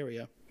the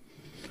area.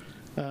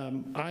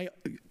 I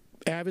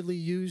avidly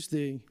use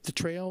the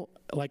trail.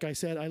 Like I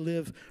said, I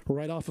live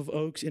right off of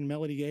Oaks in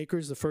Melody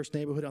Acres, the first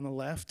neighborhood on the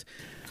left,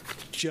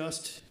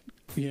 just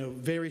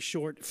very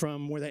short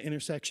from where that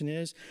intersection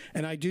is.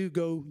 And I do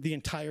go the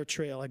entire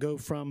trail. I go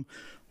from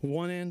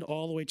one end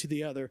all the way to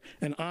the other,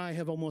 and I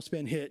have almost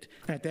been hit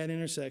at that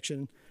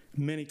intersection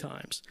many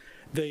times.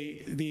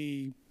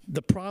 The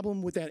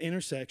problem with that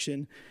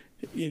intersection,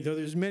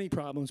 there's many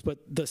problems, but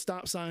the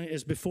stop sign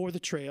is before the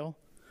trail,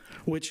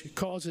 which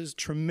causes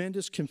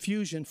tremendous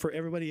confusion for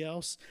everybody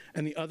else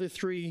and the other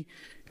 3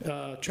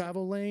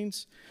 travel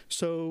lanes.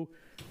 So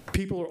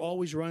people are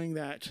always running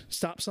that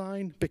stop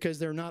sign because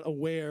they're not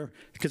aware,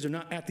 because they're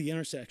not at the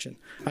intersection.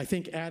 I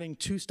think adding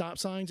 2 stop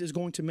signs is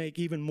going to make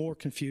even more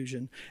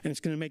confusion, and it's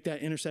going to make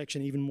that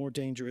intersection even more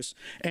dangerous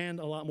and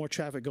a lot more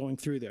traffic going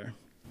through there.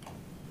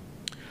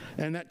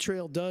 And that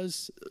trail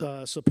does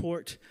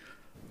support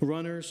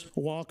runners,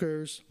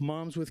 walkers,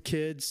 moms with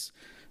kids,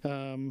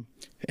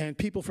 and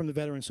people from the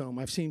Veterans Home.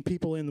 I've seen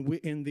people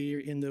in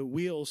the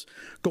wheels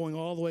going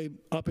all the way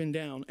up and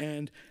down,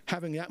 and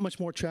having that much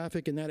more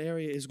traffic in that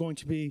area is going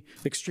to be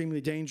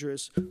extremely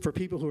dangerous for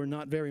people who are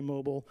not very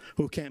mobile,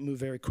 who can't move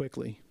very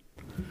quickly.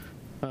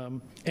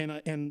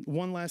 And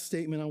one last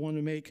statement I wanted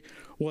to make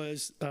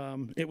was,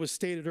 it was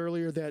stated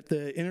earlier that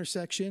the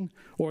intersection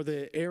or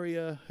the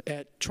area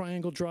at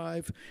Triangle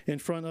Drive in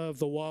front of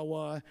the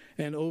Wawa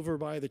and over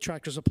by the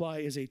Tractor Supply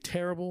is a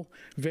terrible,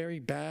 very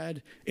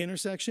bad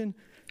intersection.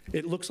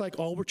 It looks like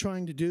all we're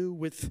trying to do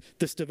with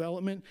this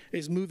development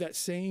is move that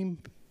same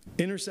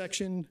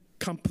intersection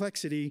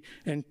complexity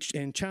and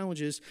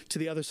challenges to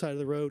the other side of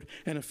the road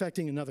and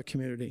affecting another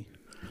community.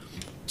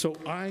 So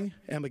I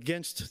am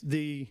against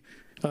the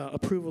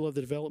approval of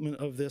the development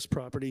of this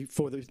property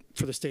for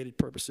the stated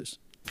purposes.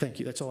 Thank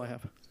you. That's all I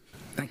have.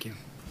 Thank you.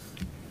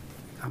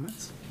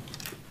 Comments?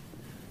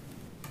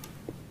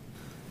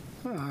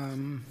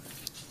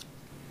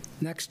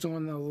 Next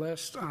on the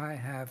list, I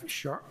have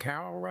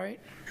Carol Wright.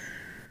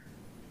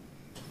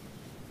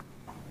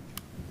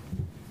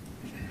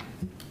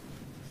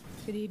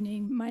 Good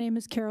evening. My name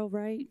is Carol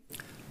Wright.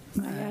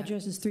 My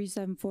address is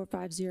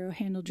 37450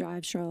 Handle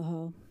Drive, Charlotte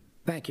Hall.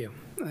 Thank you.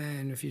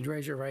 And if you'd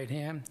raise your right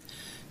hand,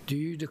 do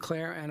you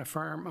declare and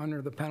affirm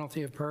under the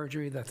penalty of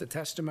perjury that the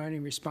testimony,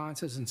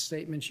 responses, and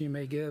statements you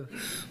may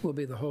give will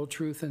be the whole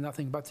truth and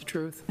nothing but the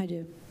truth? I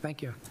do.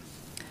 Thank you.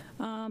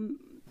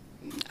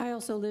 I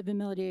also live in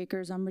Melody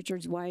Acres. I'm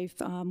Richard's wife.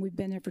 We've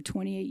been there for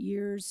 28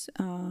 years.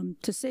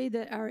 To say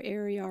that our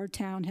area, our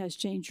town has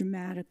changed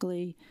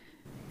dramatically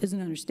is an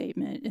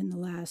understatement in the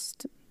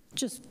last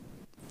just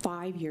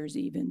 5 years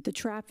even. The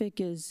traffic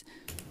is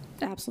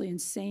absolutely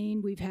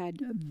insane. We've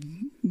had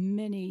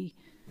many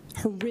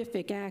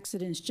horrific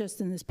accidents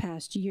just in this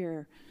past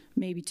year,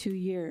 maybe 2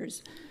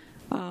 years.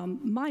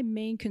 My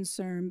main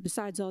concern,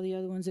 besides all the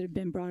other ones that have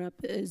been brought up,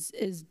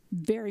 is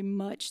very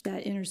much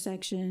that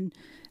intersection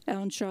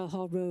on Charlotte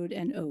Hall Road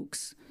and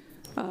Oaks.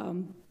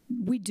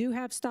 We do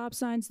have stop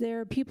signs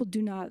there. People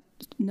do not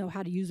know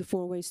how to use a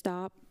four-way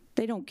stop.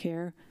 They don't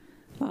care.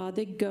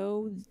 They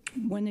go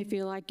when they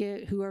feel like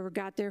it, whoever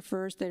got there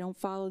first. They don't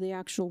follow the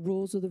actual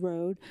rules of the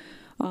road.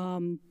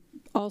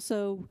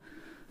 Also,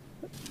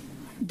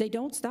 they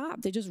don't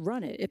stop. They just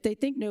run it. If they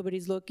think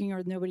nobody's looking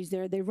or nobody's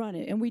there, they run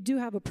it. And we do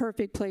have a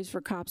perfect place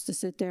for cops to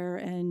sit there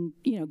and,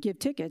 give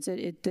tickets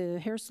at the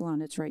hair salon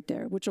that's right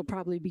there, which will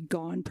probably be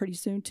gone pretty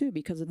soon, too,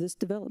 because of this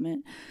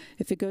development,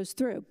 if it goes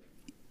through.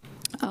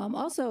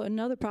 Also,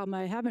 another problem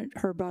I haven't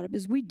heard brought up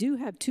is we do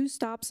have 2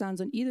 stop signs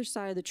on either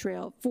side of the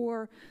trail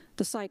for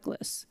the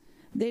cyclists.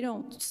 They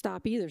don't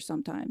stop either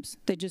sometimes.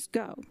 They just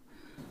go.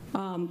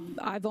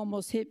 I've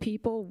almost hit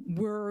people.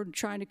 We're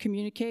trying to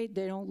communicate.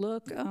 They don't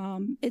look.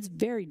 It's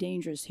very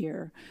dangerous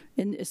here,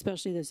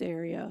 especially this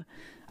area.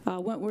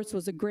 Wentworth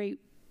was a great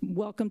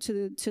welcome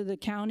to the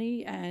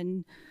county,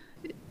 and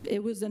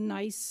it was a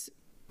nice,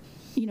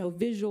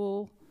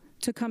 visual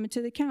to come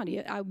into the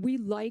county. We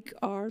like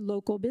our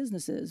local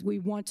businesses. We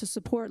want to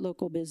support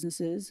local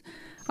businesses.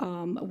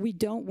 We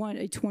don't want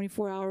a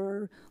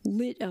 24-hour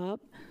lit up,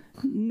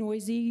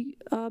 noisy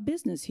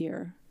business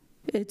here.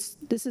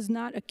 This is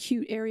not a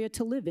cute area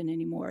to live in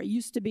anymore. It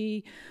used to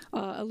be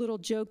a little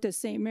joke that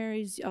St.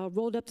 Mary's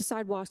rolled up the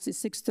sidewalks at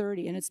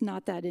 6:30, and it's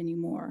not that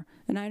anymore.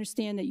 And I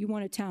understand that you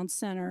want a town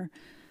center,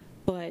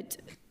 but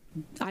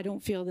I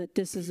don't feel that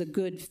this is a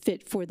good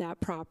fit for that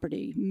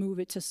property. Move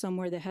it to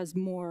somewhere that has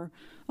more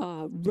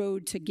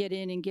road to get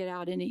in and get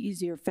out in an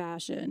easier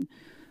fashion.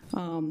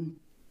 And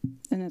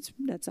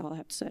that's all I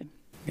have to say.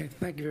 Okay,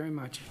 thank you very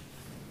much.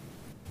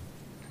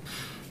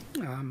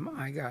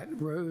 I got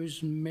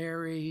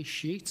Rosemary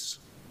Sheets.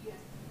 Yes,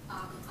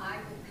 I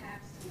will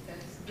pass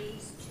because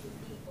these two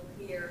people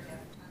here have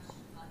touched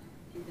on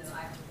it in the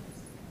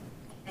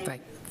library.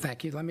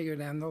 Thank you. Let me go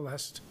down the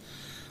list.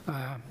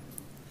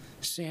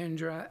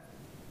 Sandra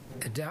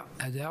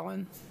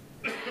Adelin.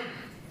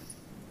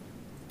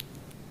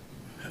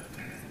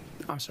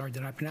 I'm sorry,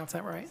 did I pronounce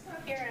that right?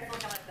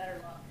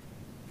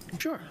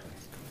 Sure.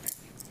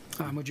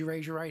 Would you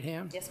raise your right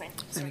hand? Yes, ma'am.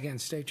 And again,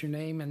 state your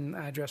name and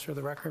address for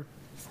the record.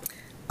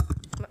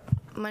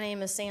 My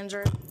name is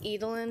Sandra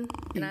Edelin,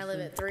 and I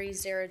live at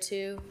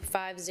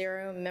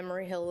 30250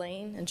 Memory Hill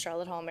Lane in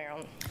Charlotte Hall,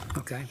 Maryland.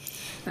 Okay.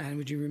 And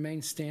would you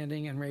remain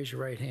standing and raise your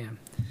right hand?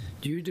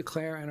 Do you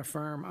declare and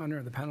affirm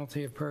under the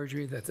penalty of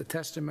perjury that the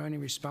testimony,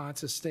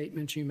 responses,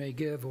 statements you may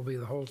give will be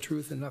the whole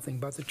truth and nothing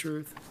but the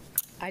truth?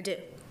 I do.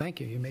 Thank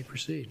you. You may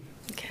proceed.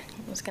 Okay.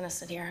 I'm just going to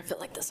sit here. I feel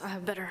like this. I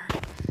have better.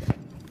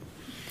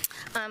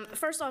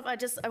 First off, I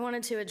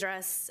wanted to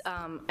address,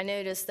 I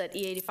noticed that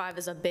E85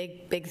 is a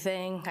big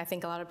thing. I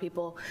think a lot of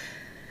people,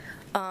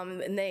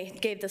 and they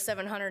gave the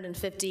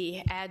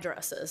 750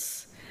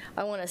 addresses.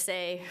 I want to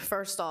say,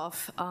 first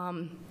off,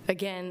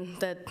 again,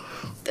 that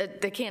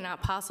they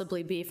cannot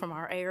possibly be from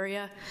our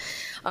area.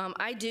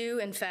 I do,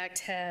 in fact,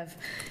 have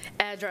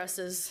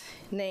addresses,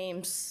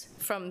 names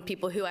from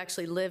people who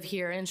actually live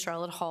here in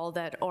Charlotte Hall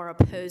that are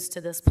opposed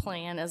to this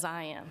plan as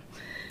I am.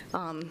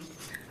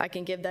 I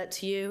can give that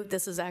to you.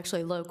 This is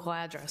actually local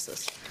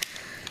addresses.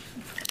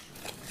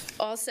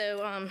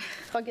 Also,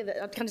 I'll give it,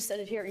 I'll kind of set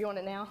it here. You want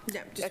it now?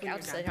 Yeah, just okay,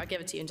 I'll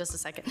give it to you in just a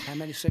second. How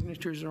many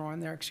signatures are on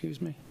there?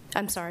 Excuse me.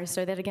 I'm sorry,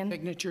 say that again.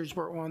 Signatures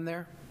were on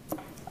there?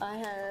 I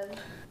have,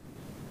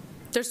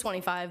 there's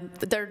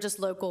 25. They're just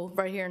local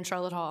right here in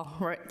Charlotte Hall,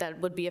 right, that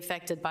would be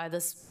affected by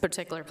this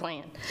particular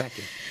plan. Thank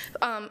you.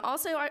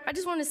 Also, I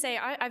just want to say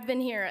I've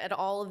been here at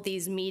all of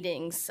these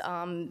meetings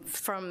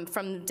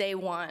from day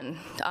one,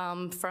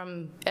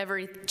 from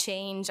every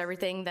change,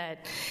 everything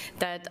that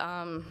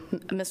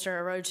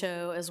Mr.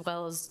 Arocho as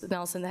well as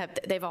Nelson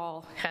they've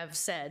all have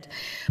said.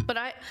 But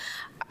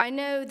I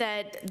know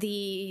that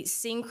the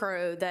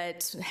synchro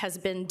that has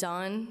been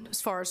done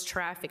as far as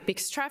traffic,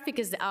 because traffic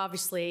is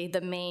obviously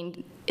the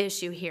main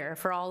issue here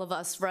for all of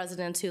us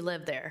residents who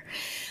live there.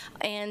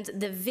 And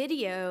the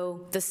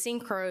video, the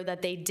synchro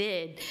that they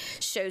did,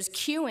 shows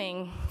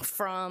queuing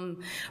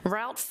from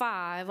Route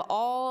 5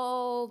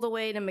 all the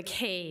way to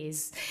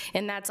McKay's,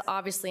 and that's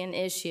obviously an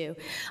issue.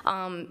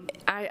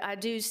 I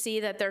do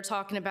see that they're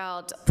talking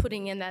about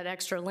putting in that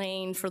extra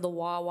lane for the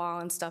Wawa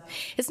and stuff.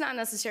 It's not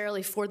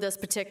necessarily for this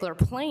particular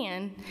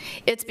plan.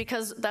 It's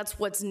because that's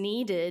what's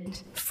needed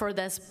for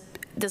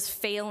this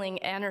failing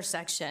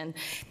intersection.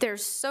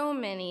 There's so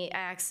many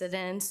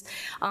accidents,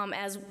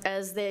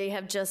 as they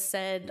have just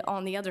said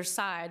on the other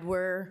side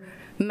where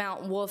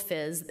Mount Wolf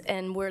is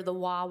and where the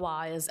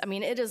Wawa is. I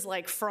mean, it is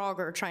like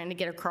Frogger trying to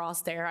get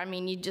across there. I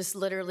mean, you just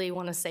literally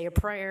want to say a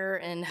prayer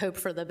and hope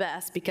for the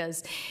best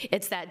because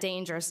it's that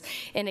dangerous.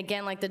 And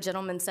again, like the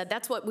gentleman said,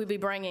 that's what we'd be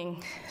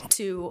bringing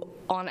to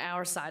on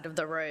our side of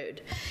the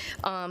road.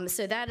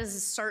 So that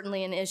is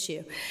certainly an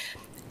issue.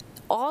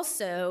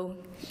 Also,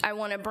 I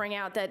want to bring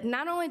out that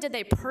not only did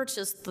they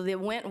purchase the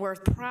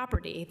Wentworth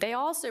property, they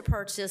also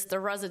purchased the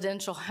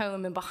residential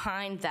home and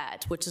behind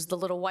that, which is the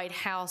little white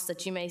house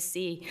that you may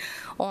see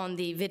on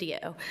the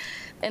video.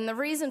 And the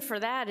reason for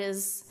that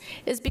is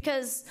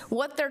because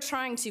what they're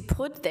trying to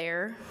put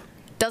there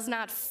does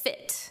not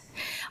fit.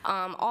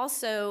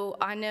 Also,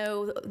 I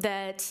know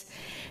that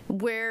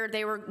where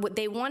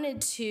they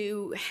wanted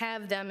to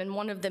have them in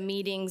one of the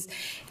meetings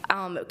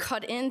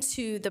cut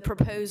into the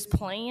proposed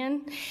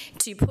plan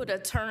to put a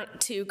turn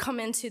to come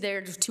into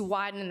there to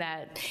widen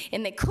that,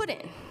 and they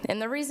couldn't.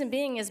 And the reason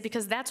being is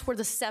because that's where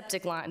the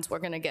septic lines were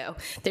going to go.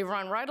 They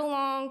run right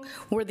along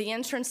where the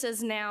entrance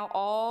is now,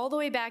 all the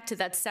way back to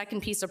that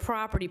second piece of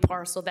property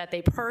parcel that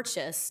they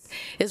purchased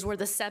is where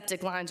the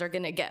septic lines are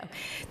going to go.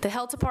 The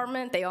health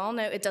department, they all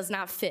know it does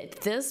not fit.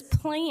 This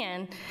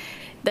plan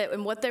that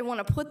and what they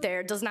want to put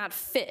there does not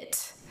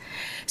fit.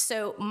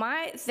 So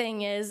my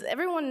thing is,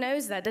 everyone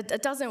knows that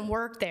it doesn't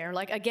work there.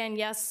 Like, again,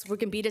 yes, we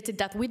can beat it to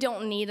death. We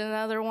don't need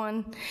another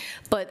one.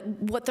 But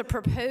what the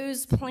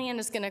proposed plan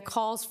is going to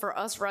cause for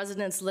us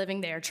residents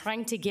living there,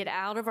 trying to get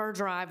out of our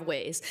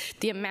driveways,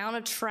 the amount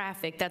of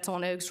traffic that's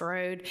on Oaks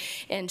Road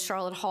and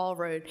Charlotte Hall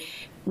Road,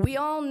 we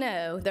all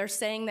know they're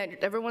saying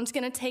that everyone's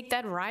going to take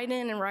that right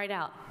in and right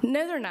out.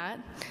 No, they're not.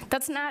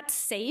 That's not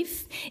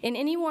safe. And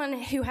anyone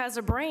who has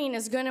a brain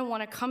is going to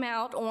want to come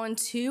out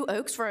onto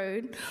Oaks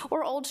Road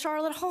or Old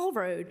Charlotte Hall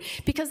Road,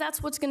 because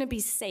that's what's going to be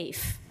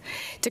safe.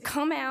 To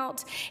come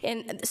out,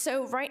 and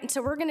so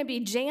we're going to be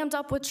jammed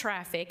up with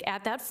traffic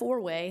at that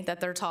four-way that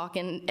they're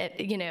talking,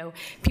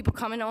 people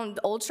coming on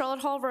Old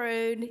Charlotte Hall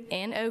Road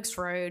and Oaks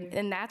Road,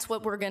 and that's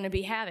what we're going to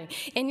be having.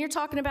 And you're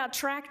talking about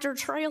tractor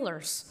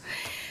trailers.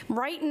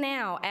 Right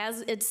now,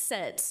 as it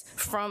sits,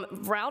 from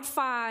Route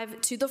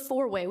 5 to the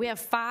four-way, we have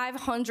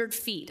 500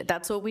 feet.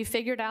 That's what we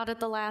figured out at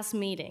the last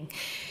meeting.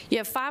 You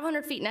have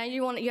 500 feet. Now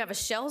you have a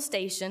Shell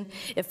station.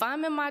 If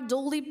I'm in my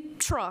dually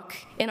truck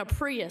in a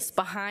Prius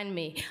behind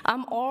me,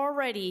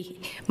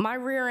 my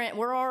rear end,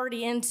 we're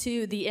already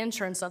into the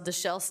entrance of the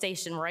Shell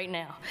station right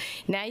now.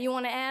 Now you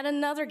want to add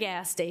another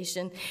gas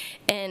station,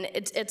 and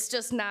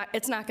it's not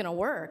going to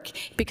work,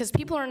 because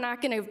people are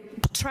not going to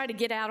try to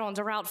get out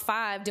onto Route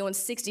 5 doing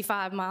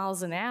 65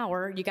 miles an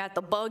hour. You got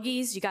the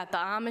buggies, you got the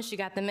Amish, you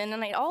got the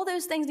Mennonite. All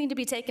those things need to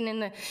be taken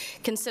into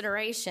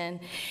consideration.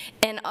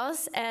 And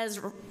us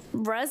as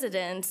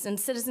residents and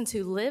citizens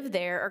who live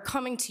there are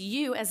coming to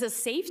you as a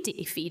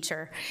safety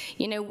feature.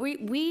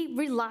 We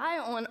rely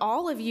on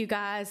all of you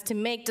guys to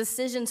make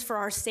decisions for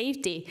our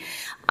safety.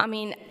 I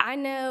mean, I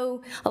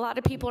know a lot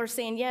of people are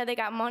saying, yeah, they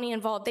got money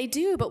involved. They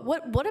do, but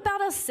what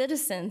about us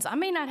citizens? I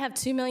may not have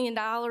 $2 million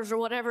or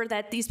whatever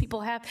that these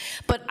people have,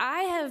 but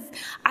I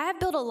have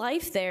built a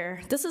life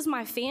there. This is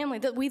my family,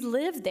 that we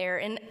live there,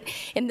 and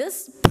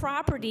this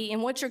property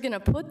and what you're going to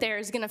put there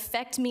is going to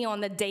affect me on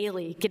the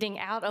daily, getting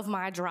out of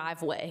my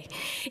driveway.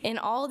 And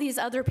all these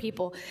other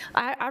people,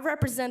 I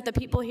represent the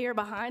people here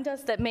behind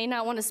us that may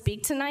not want to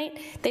speak tonight.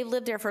 They've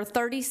lived there for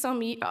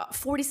 40-some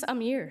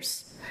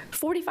years.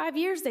 45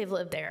 years they've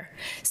lived there.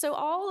 So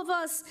all of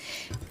us,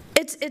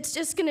 it's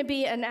just going to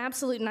be an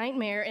absolute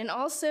nightmare. And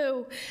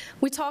also,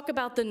 we talk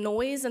about the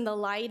noise and the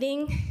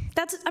lighting.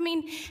 How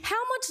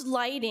much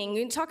lighting?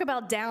 You talk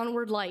about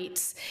downward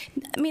lights.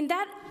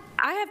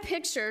 I have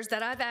pictures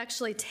that I've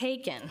actually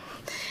taken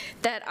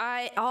that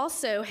I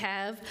also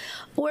have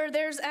where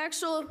there's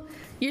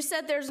you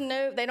said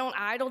they don't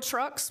idle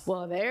trucks.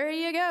 Well, there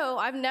you go.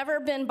 I've never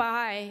been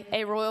by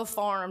a Royal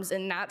Farms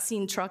and not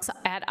seen trucks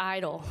at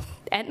idle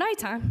at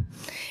nighttime.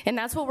 And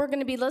that's what we're going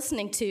to be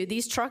listening to,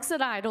 these trucks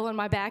that idle in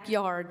my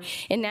backyard.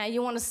 And now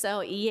you want to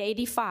sell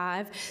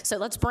E85. So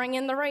let's bring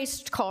in the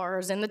race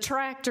cars and the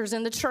tractors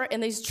and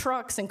these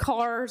trucks and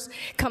cars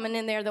coming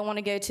in there that want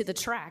to go to the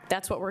track.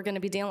 That's what we're going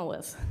to be dealing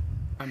with.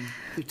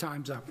 Your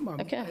time's up.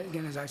 Okay.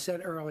 Again, as I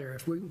said earlier,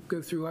 if we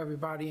go through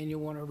everybody and you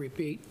want to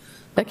repeat,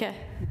 okay,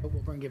 we'll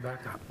bring you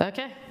back up.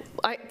 Okay.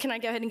 Can I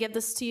go ahead and give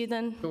this to you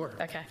then? Sure.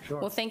 Okay.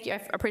 Sure. Well, thank you.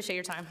 I appreciate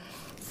your time.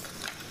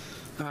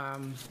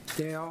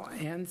 Dale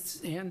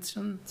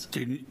Anson?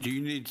 Do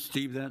you need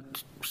Steve?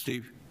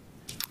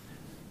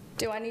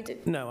 Do I need to?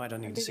 No, I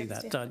don't need to see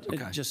that.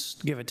 Okay.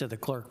 Just give it to the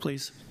clerk,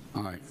 please.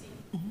 All right.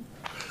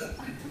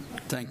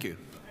 Thank you.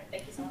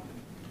 Thank you so much.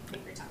 Thank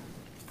you for your time.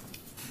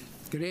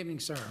 Good evening,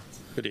 sir.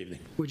 Good evening.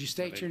 Would you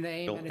state your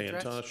name Bill and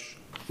address? Antosh,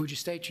 Would you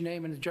state your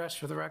name and address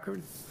for the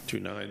record?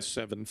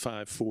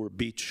 29754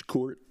 Beach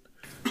Court,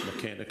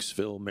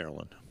 Mechanicsville,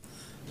 Maryland.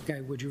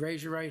 Okay, would you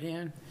raise your right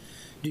hand?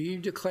 Do you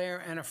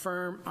declare and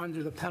affirm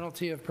under the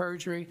penalty of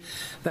perjury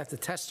that the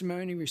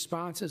testimony,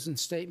 responses, and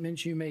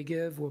statements you may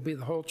give will be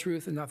the whole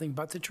truth and nothing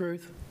but the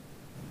truth?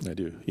 I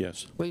do,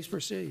 yes. Please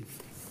proceed.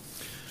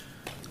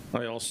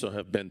 I also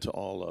have been to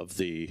all of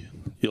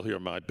you'll hear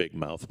my big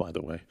mouth, by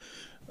the way.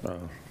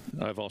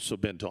 I've also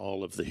been to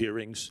all of the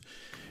hearings.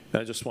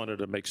 I just wanted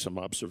to make some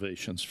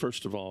observations.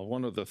 First of all,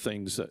 one of the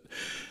things that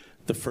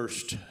the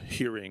first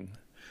hearing,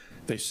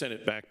 they sent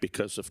it back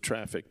because of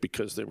traffic,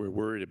 because they were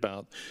worried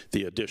about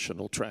the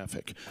additional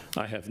traffic.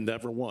 I have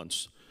never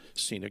once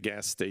seen a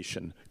gas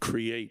station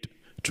create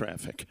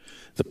traffic.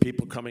 The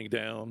people coming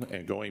down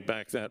and going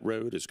back that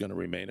road is going to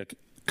remain a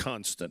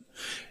constant.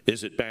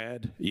 Is it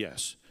bad?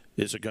 Yes.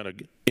 Is it going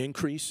to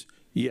increase?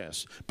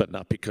 Yes, but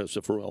not because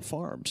of Royal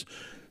Farms.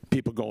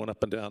 People going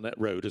up and down that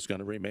road is going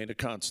to remain a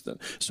constant.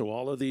 So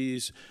all of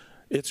these,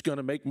 it's going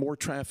to make more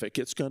traffic,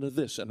 it's going to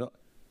this, and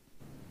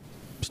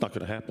it's not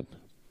going to happen.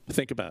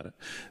 Think about it.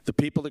 The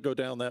people that go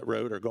down that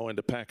road are going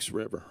to Pax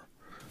River,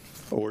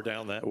 or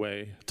down that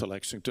way to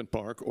Lexington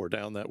Park, or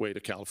down that way to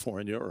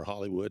California or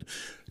Hollywood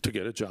to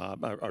get a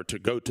job, or to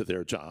go to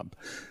their job.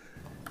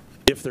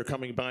 If they're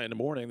coming by in the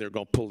morning, they're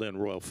going to pull in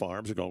Royal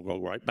Farms. They're going to go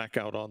right back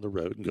out on the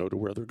road and go to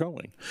where they're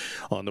going.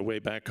 On the way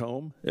back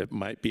home, it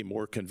might be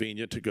more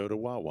convenient to go to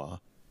Wawa.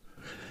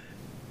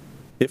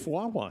 If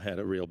Wawa had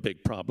a real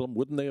big problem,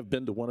 wouldn't they have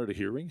been to one of the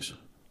hearings?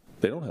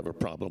 They don't have a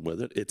problem with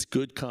it. It's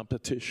good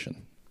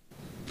competition.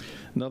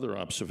 Another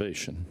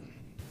observation.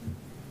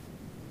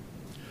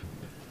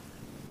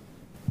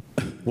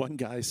 One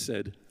guy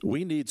said,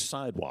 "We need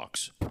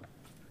sidewalks."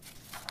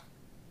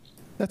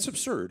 That's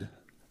absurd.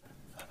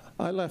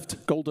 I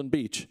left Golden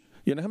Beach.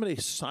 You know how many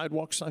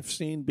sidewalks I've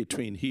seen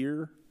between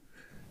here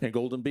and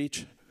Golden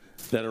Beach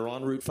that are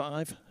on Route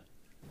 5?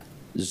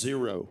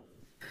 0.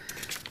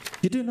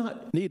 You do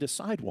not need a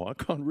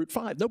sidewalk on Route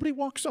 5. Nobody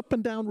walks up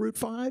and down Route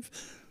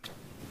 5.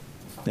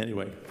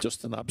 Anyway,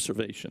 just an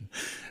observation.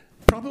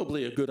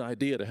 Probably a good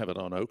idea to have it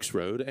on Oaks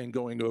Road and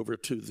going over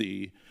to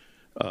the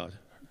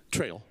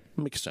trail.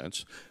 Makes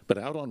sense. But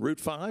out on Route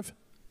 5?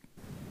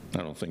 I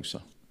don't think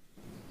so.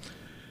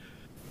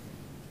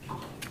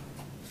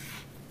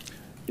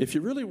 If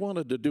you really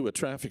wanted to do a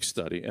traffic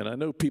study, and I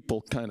know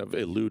people kind of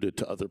alluded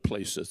to other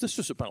places, this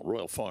is about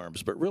Royal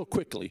Farms, but real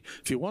quickly,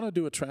 if you want to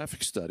do a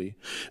traffic study,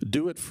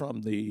 do it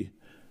from the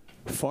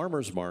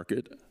farmers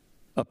market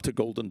up to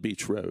Golden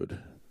Beach Road.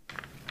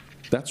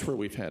 That's where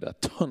we've had a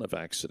ton of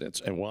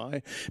accidents. And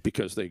why?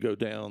 Because they go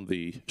down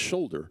the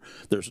shoulder.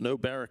 There's no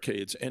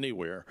barricades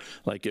anywhere.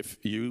 Like if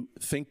you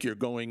think you're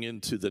going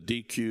into the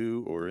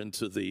DQ or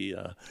into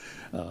the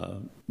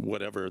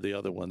whatever the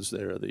other ones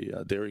there,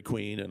 the Dairy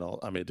Queen and all,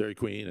 Dairy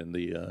Queen and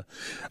the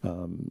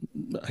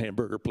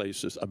hamburger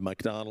places,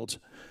 McDonald's,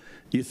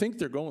 you think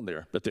they're going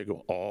there, but they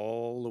go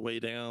all the way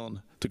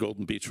down to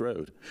Golden Beach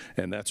Road.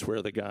 And that's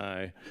where the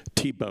guy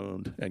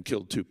T-boned and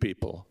killed 2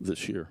 people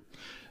this year.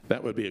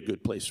 That would be a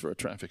good place for a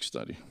traffic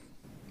study.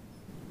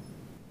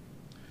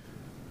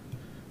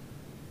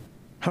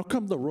 How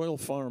come the Royal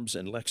Farms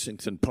in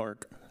Lexington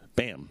Park,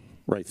 bam,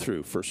 right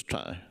through, first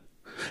try?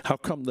 How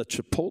come the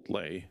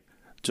Chipotle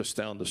just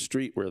down the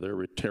street where they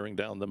were tearing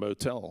down the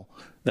motel,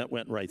 that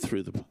went right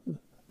through the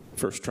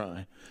first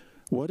try?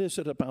 What is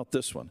it about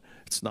this one?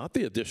 It's not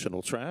the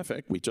additional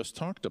traffic. We just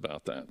talked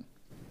about that.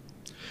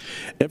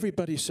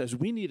 Everybody says,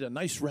 we need a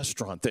nice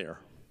restaurant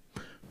there.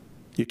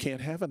 You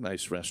can't have a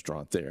nice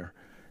restaurant there.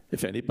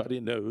 If anybody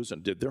knows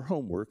and did their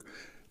homework,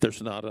 there's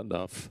not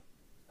enough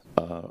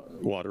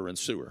water and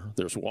sewer.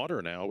 There's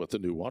water now with the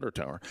new water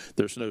tower.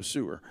 There's no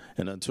sewer.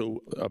 And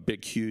until a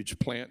big, huge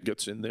plant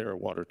gets in there, a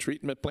water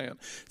treatment plant,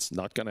 it's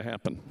not going to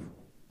happen.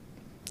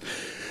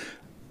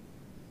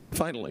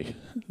 Finally,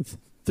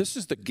 this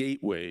is the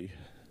gateway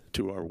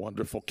to our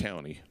wonderful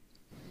county.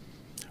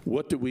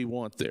 What do we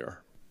want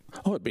there?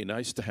 Oh, it'd be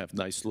nice to have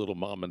nice little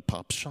mom and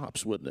pop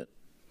shops, wouldn't it?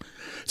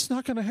 It's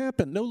not going to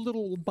happen. No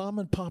little mom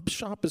and pop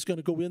shop is going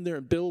to go in there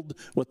and build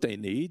what they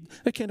need.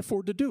 They can't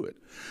afford to do it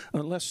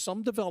unless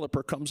some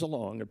developer comes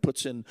along and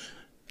puts in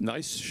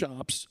nice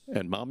shops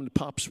and mom and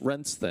pops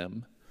rents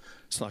them.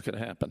 It's not going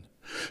to happen.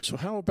 So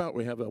how about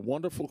we have a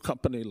wonderful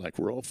company like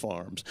Royal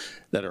Farms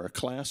that are a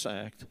class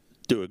act,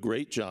 do a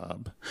great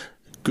job,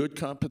 good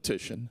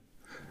competition,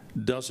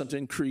 doesn't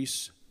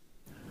increase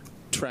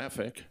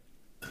traffic.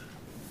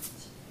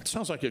 It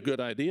sounds like a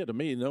good idea to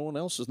me. No one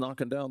else is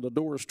knocking down the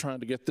doors trying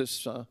to get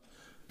this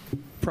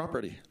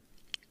property.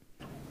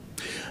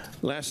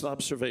 Last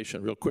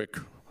observation, real quick.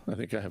 I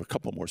think I have a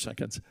couple more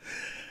seconds.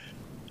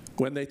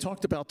 When they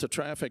talked about the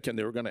traffic and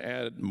they were going to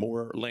add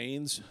more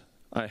lanes,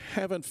 I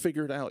haven't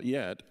figured out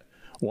yet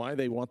why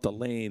they want the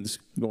lanes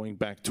going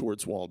back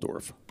towards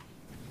Waldorf.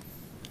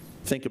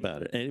 Think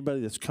about it.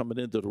 Anybody that's coming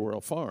into the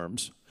Royal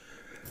Farms,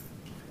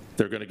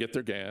 they're going to get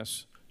their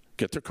gas,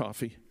 get their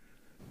coffee,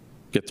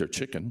 get their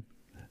chicken.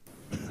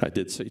 I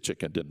did say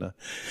chicken, didn't I?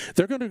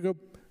 They're going to go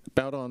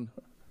out on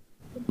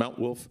Mount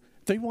Wolf.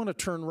 They want to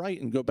turn right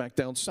and go back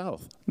down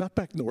south, not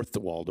back north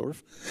to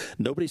Waldorf.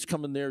 Nobody's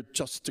coming there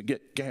just to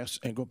get gas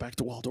and go back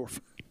to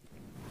Waldorf.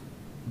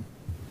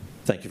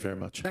 Thank you very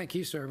much. Thank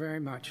you, sir, very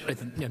much.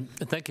 And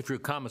thank you for your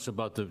comments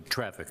about the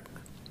traffic.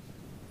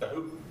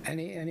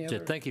 Any other?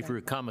 Thank you for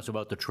your comments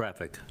about the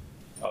traffic.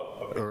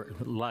 Oh, okay. Or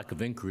lack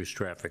of increased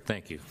traffic.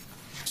 Thank you.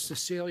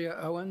 Cecilia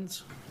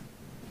Owens.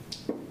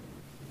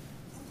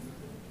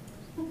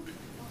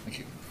 Thank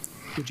you.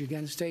 Would you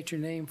again state your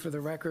name for the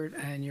record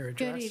and your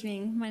address? Good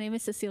evening. My name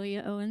is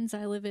Cecilia Owens.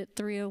 I live at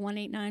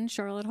 30189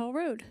 Charlotte Hall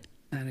Road.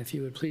 And if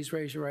you would please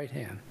raise your right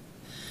hand.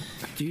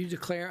 Do you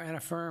declare and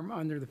affirm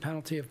under the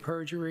penalty of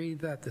perjury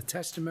that the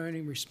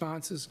testimony,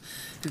 responses,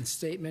 and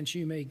statements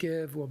you may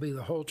give will be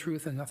the whole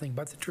truth and nothing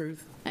but the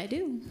truth? I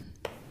do.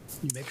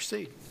 You may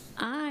proceed.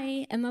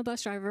 I am a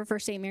bus driver for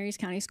St. Mary's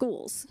County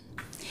Schools.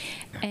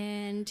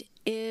 And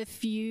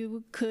if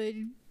you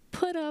could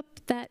put up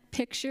that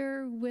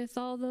picture with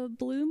all the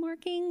blue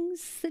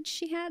markings that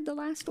she had, the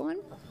last one.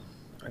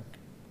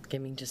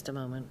 Give me just a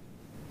moment.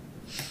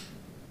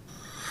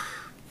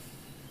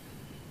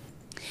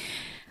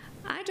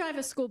 I drive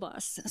a school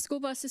bus. A school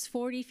bus is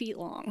 40 feet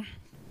long.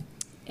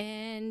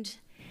 And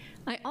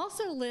I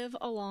also live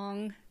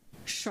along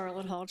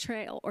Charlotte Hall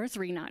Trail, or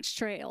Three Notch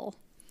Trail.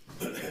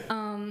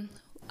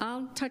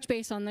 I'll touch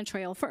base on the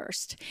trail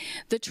first.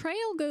 The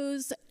trail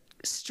goes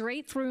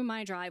straight through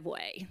my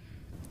driveway.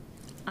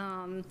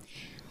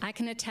 I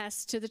can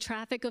attest to the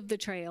traffic of the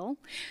trail.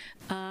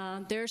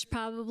 There's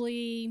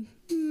probably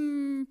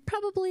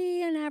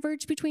an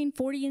average between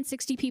 40 and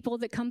 60 people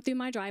that come through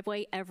my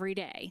driveway every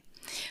day.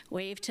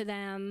 Wave to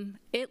them.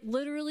 It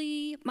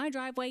literally, my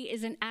driveway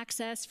is an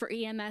access for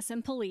EMS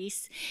and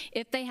police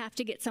if they have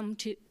to get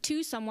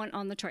to someone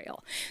on the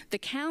trail. The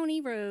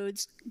county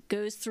roads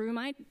goes through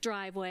my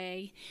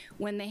driveway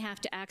when they have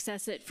to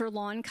access it for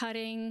lawn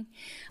cutting.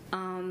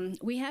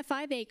 We have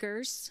 5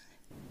 acres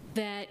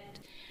that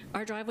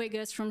our driveway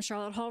goes from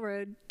Charlotte Hall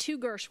Road to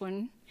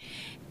Gershwin,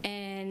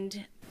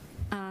 and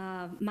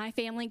my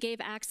family gave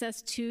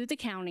access to the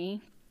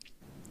county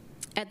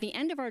at the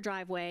end of our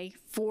driveway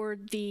for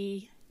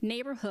the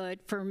neighborhood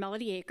for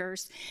Melody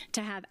Acres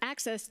to have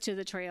access to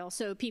the trail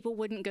so people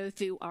wouldn't go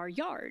through our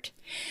yard.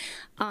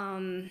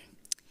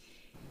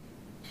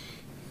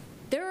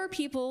 There are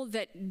people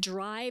that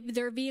drive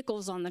their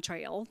vehicles on the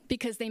trail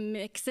because they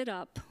mix it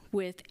up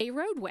with a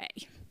roadway.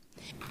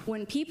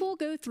 When people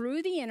go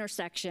through the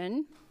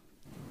intersection,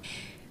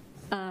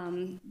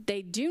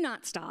 they do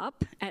not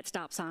stop at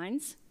stop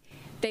signs.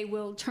 They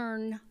will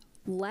turn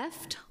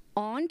left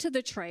onto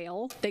the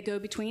trail. They go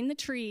between the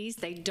trees.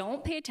 They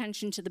don't pay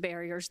attention to the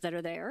barriers that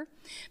are there.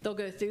 They'll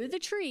go through the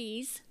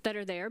trees that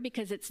are there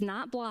because it's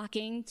not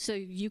blocking, so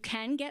you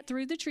can get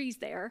through the trees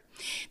there.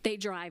 They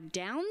drive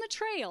down the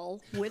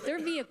trail with their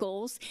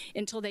vehicles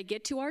until they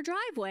get to our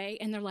driveway,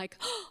 and they're like,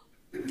 oh,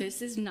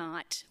 this is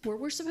not where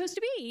we're supposed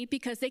to be,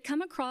 because they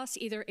come across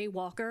either a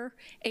walker,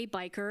 a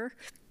biker,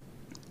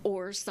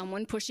 or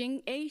someone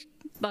pushing a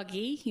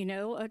buggy, you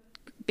know, a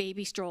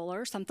baby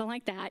stroller, something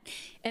like that,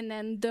 and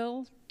then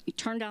they'll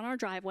turn down our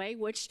driveway,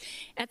 which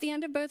at the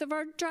end of both of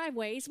our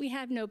driveways, we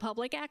have no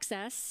public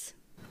access.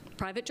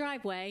 Private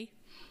driveway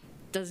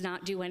does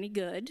not do any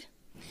good.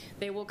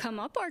 They will come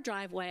up our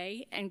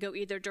driveway and go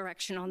either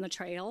direction on the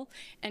trail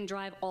and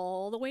drive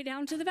all the way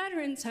down to the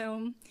veterans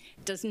home.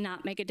 Does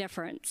not make a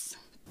difference.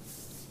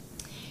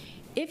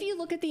 If you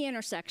look at the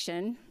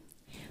intersection,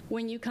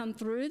 when you come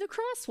through the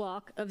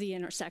crosswalk of the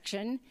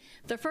intersection,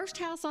 the first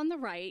house on the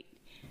right,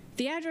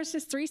 the address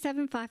is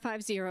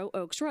 37550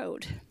 Oaks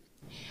Road.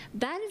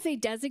 That is a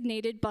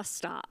designated bus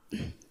stop.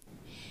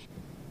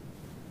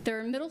 There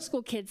are middle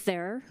school kids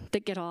there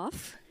that get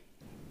off.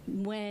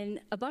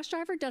 When a bus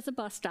driver does a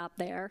bus stop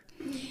there,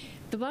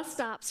 the bus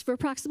stops for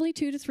approximately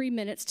 2 to 3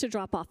 minutes to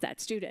drop off that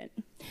student.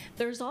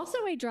 There's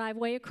also a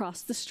driveway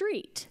across the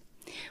street.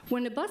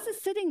 When a bus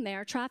is sitting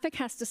there, traffic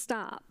has to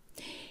stop.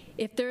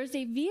 If there's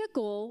a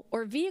vehicle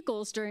or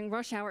vehicles during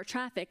rush hour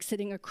traffic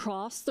sitting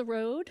across the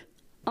road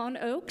on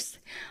Oaks,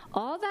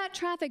 all that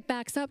traffic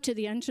backs up to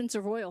the entrance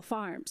of Royal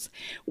Farms.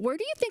 Where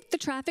do you think the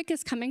traffic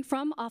is coming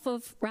from off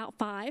of Route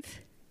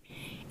 5?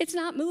 It's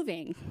not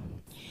moving.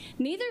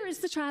 Neither is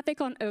the traffic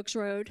on Oaks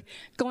Road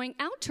going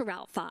out to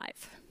Route 5.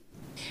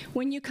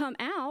 When you come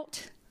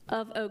out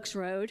of Oaks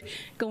Road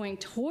going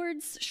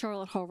towards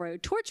Charlotte Hall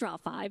Road, towards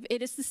Route 5,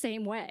 it is the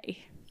same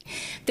way.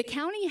 The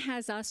county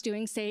has us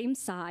doing same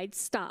side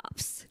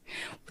stops.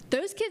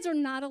 Those kids are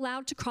not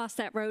allowed to cross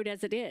that road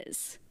as it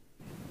is.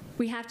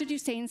 We have to do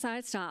same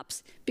side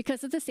stops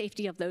because of the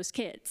safety of those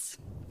kids.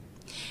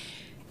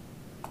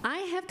 I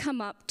have come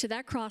up to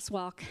that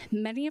crosswalk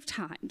many of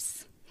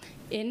times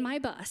in my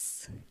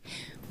bus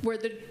where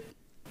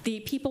the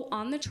people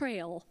on the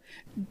trail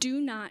do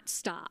not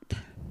stop.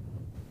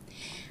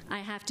 I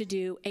have to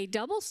do a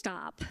double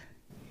stop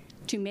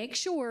to make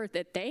sure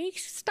that they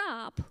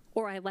stop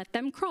or I let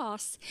them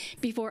cross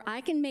before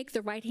I can make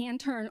the right-hand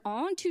turn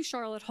onto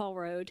Charlotte Hall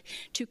Road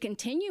to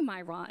continue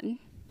my run,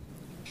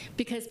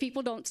 because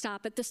people don't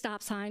stop at the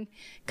stop sign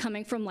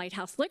coming from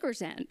Lighthouse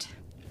Liquors End.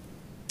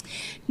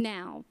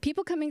 Now,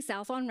 people coming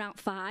south on Route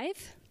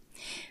 5,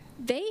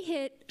 they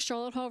hit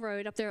Charlotte Hall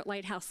Road up there at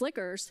Lighthouse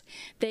Liquors.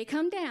 They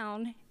come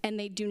down and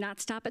they do not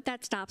stop at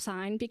that stop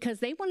sign because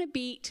they want to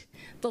beat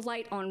the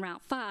light on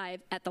Route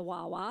 5 at the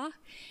Wawa,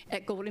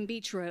 at Golden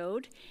Beach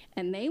Road,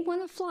 and they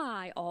want to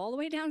fly all the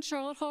way down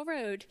Charlotte Hall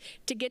Road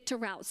to get to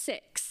Route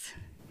 6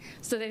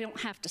 so they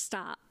don't have to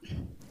stop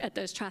at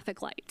those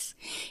traffic lights.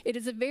 It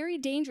is a very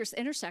dangerous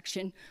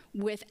intersection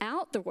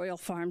without the Royal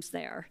Farms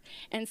there,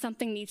 and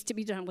something needs to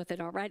be done with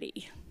it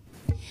already.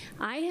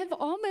 I have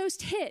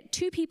almost hit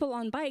 2 people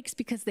on bikes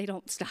because they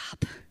don't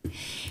stop.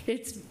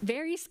 It's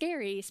very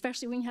scary,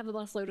 especially when you have a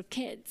busload of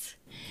kids.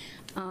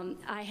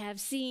 I have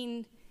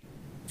seen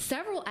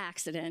several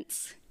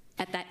accidents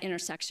at that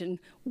intersection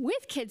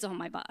with kids on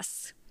my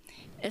bus,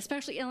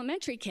 especially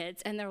elementary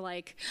kids, and they're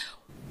like,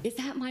 is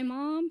that my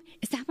mom?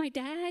 Is that my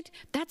dad?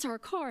 That's our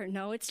car.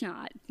 No, it's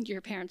not.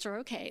 Your parents are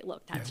okay.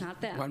 Look, that's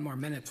not them. 1 more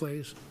minute,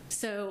 please.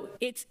 So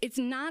it's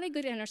not a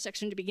good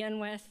intersection to begin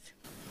with.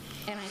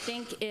 And I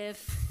think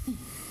if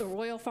the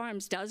Royal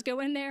Farms does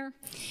go in there,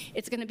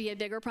 it's going to be a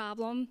bigger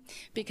problem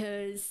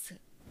because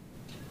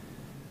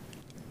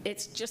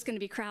it's just going to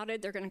be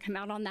crowded. They're going to come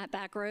out on that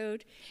back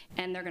road,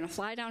 and they're going to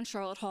fly down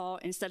Charlotte Hall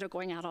instead of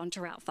going out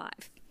onto Route 5.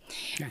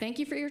 Okay. Thank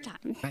you for your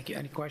time. Thank you.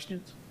 Any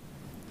questions?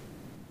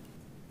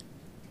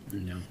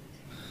 No.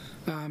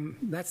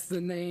 That's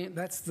the name,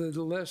 that's the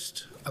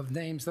list of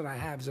names that I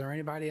have. Is there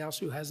anybody else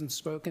who hasn't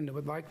spoken that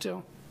would like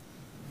to?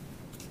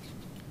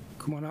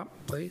 Come on up,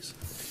 please.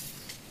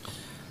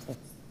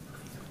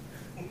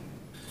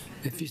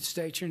 If you'd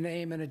state your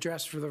name and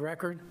address for the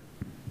record.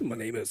 My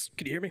name is,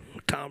 can you hear me?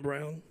 Tom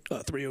Brown,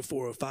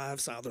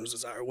 30405 Southern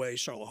Desire Way,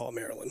 Charlotte Hall,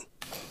 Maryland.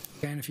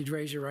 And if you'd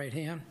raise your right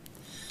hand.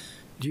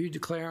 Do you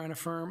declare and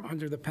affirm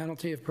under the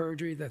penalty of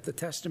perjury that the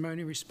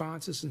testimony,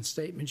 responses, and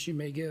statements you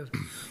may give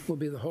will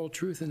be the whole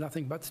truth and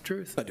nothing but the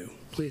truth? I do.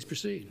 Please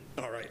proceed.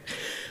 All right.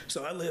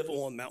 So I live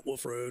on Mount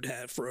Wolf Road,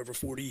 have for over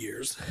 40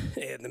 years,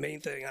 and the main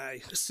thing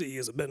I see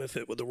as a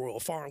benefit with the Royal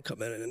Farm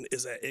coming in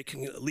is that it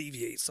can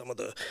alleviate some of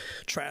the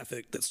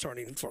traffic that's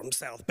turning from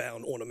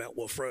southbound onto Mount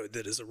Wolf Road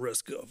that is a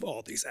risk of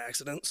all these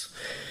accidents,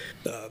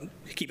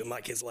 keeping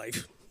my kid's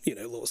life, a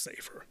little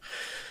safer.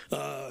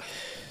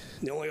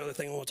 The only other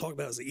thing I want to talk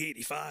about is the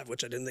E85,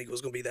 which I didn't think was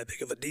going to be that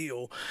big of a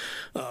deal.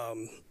 I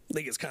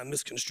think it's kind of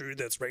misconstrued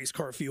that it's race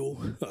car fuel.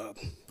 A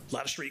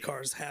lot of street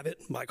cars have it.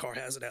 My car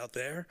has it out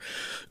there.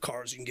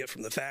 Cars you can get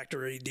from the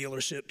factory,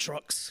 dealership,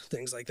 trucks,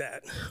 things like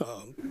that,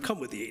 come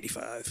with the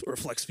 85 or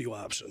flex fuel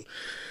option.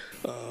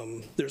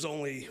 There's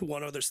only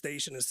one other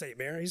station in St.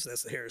 Mary's.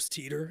 That's the Harris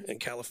Teeter in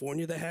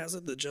California that has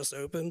it, that just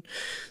opened.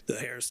 The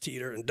Harris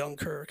Teeter in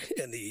Dunkirk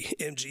and the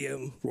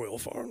MGM Royal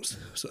Farms.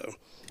 So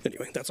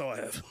anyway, that's all I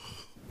have.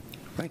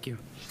 Thank you.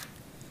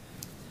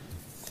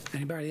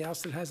 Anybody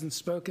else that hasn't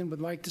spoken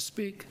would like to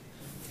speak?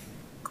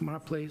 Come on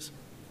up, please.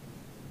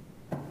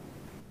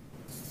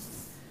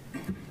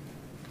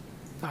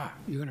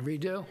 You're going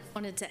to redo?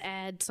 Wanted to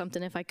add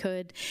something if I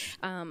could.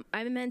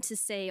 I meant to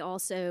say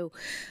also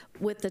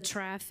with the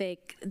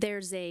traffic,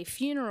 there's a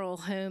funeral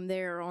home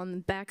there on the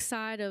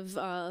backside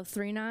of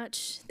Three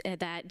Notch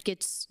that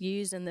gets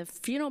used in the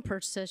funeral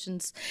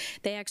processions.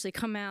 They actually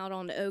come out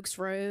on Oaks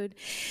Road,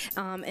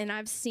 and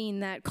I've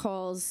seen that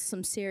cause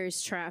some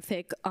serious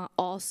traffic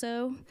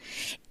also.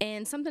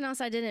 And something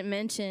else I didn't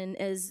mention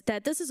is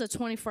that this is a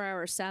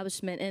 24-hour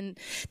establishment, and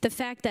the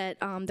fact that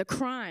the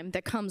crime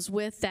that comes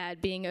with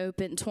that being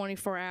open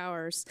 24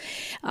 hours.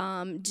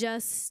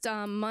 Just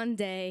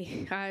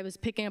Monday, I was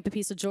picking up a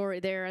piece of jewelry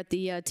there at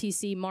the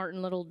TC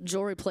Martin little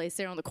jewelry place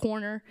there on the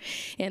corner,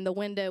 and the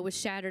window was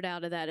shattered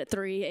out of that at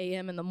 3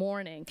 a.m. in the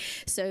morning.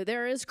 So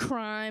there is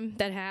crime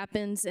that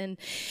happens, and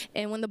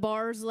when the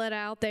bars let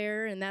out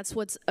there, and that's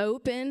what's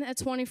open, a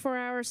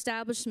 24-hour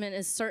establishment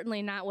is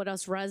certainly not what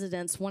us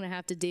residents want to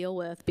have to deal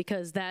with,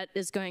 because that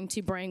is going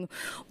to bring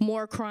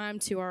more crime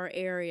to our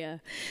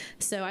area.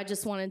 So I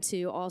just wanted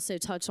to also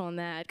touch on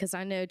that, because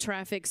I know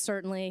traffic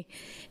certainly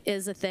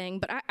is a thing.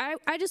 But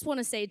I just want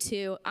to say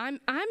too, I'm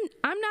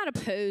not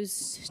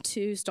opposed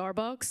to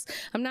Starbucks.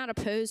 I'm not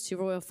opposed to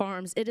Royal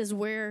Farms. It is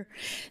where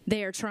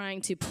they are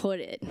trying to put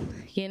it.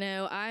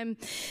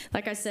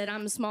 Like I said,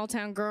 I'm a small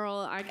town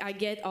girl. I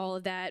get all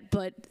of that,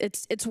 but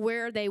it's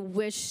where they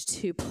wish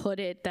to put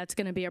it that's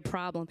going to be a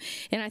problem.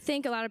 And I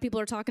think a lot of people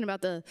are talking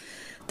about the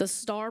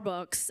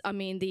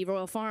Starbucks, the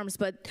Royal Farms,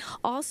 but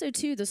also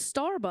too the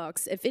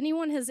Starbucks. If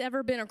anyone has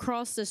ever been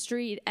across the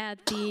street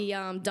at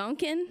the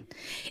Dunkin',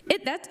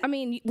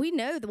 we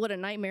know what a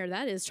nightmare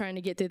that is trying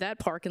to get through that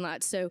parking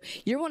lot. So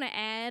you want to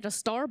add a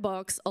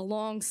Starbucks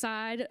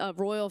alongside of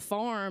Royal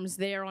Farms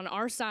there on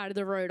our side of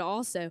the road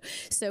also.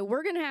 So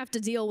we're going to have to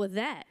deal with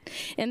that.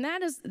 And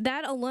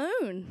that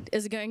alone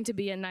is going to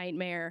be a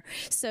nightmare.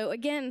 So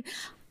again,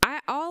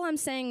 all I'm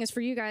saying is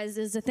for you guys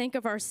is to think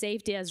of our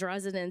safety as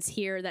residents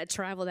here that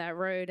travel that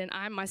road, and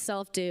I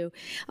myself do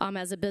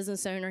as a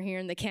business owner here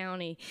in the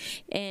county.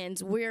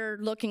 And we're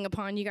looking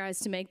upon you guys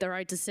to make the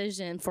right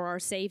decision for our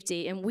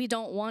safety, and we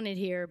don't want it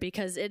here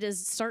because it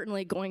is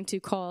certainly going to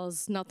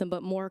cause nothing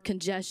but more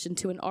congestion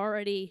to an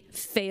already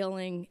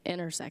failing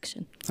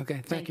intersection.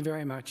 Okay, thank you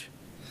very much.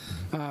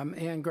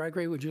 Ann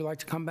Gregory, would you like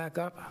to come back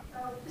up?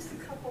 Just a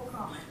couple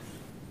comments.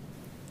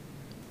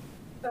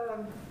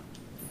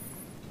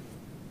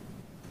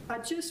 I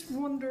just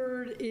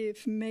wondered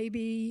if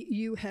maybe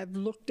you have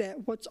looked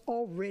at what's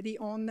already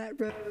on that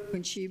road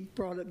when she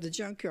brought up the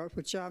junkyard,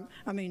 which not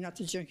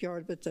the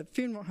junkyard, but the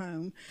funeral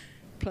home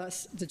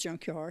plus the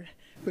junkyard,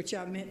 which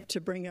I meant to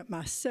bring up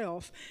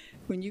myself.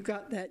 When you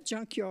got that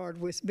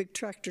junkyard with big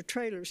tractor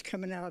trailers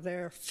coming out of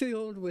there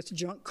filled with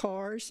junk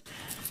cars,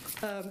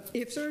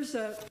 if there's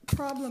a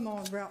problem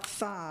on Route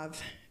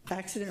 5,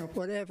 accident or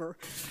whatever,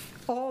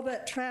 all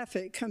that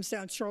traffic comes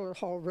down Charlotte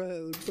Hall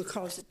Road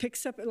because it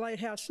picks up at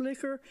Lighthouse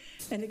Liquor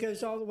and it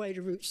goes all the way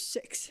to Route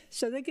 6.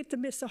 So they get to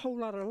miss a whole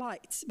lot of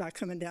lights by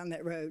coming down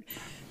that road.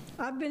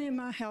 I've been in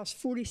my house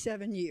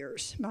 47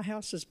 years. My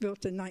house was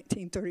built in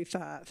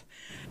 1935.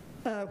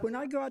 When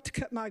I go out to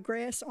cut my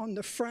grass on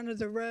the front of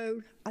the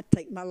road, I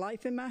take my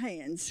life in my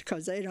hands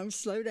because they don't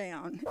slow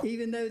down,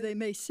 even though they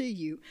may see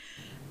you.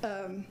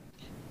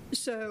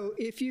 So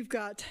if you've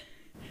got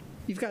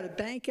a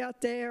bank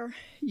out there,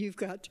 you've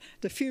got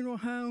the funeral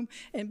home,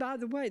 and by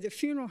the way, the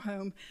funeral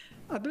home,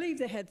 I believe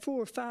they had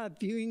 4 or 5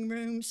 viewing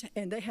rooms,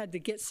 and they had to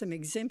get some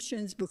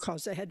exemptions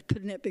because they had to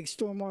put in that big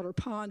stormwater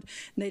pond,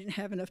 and they didn't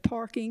have enough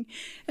parking.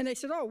 And they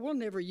said, oh, we'll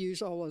never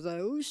use all of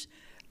those.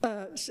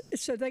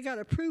 So they got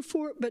approved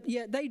for it, but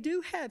yet they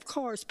do have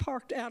cars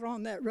parked out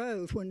on that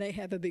road when they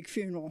have a big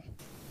funeral.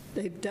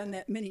 They've done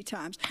that many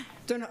times.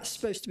 They're not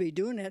supposed to be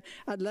doing that.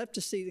 I'd love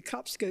to see the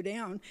cops go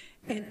down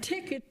and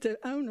ticket the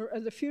owner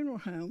of the funeral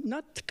home,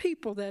 not the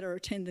people that are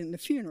attending the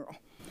funeral.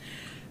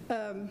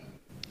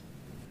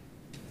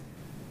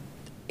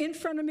 In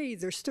front of me,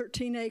 there's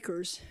 13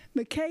 acres.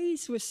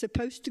 McKay's was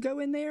supposed to go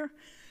in there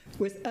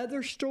with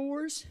other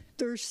stores.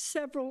 There's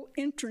several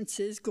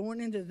entrances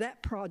going into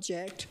that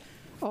project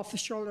off of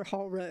Charlotte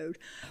Hall Road.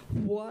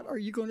 What are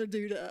you going to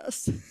do to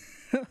us?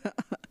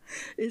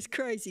 It's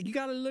crazy. You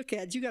got to look at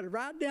it. You got to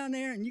ride down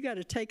there and you got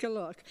to take a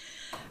look.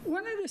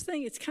 One other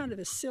thing, it's kind of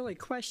a silly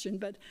question,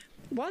 but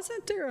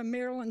wasn't there a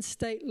Maryland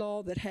state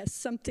law that has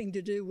something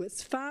to do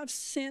with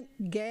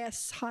 5-cent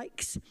gas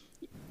hikes?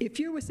 If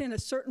you're within a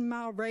certain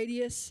mile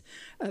radius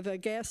of a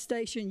gas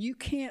station, you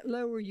can't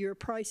lower your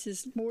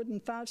prices more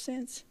than 5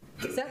 cents?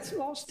 Is that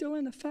law still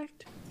in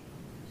effect?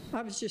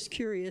 I was just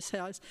curious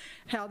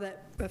how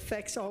that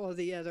affects all of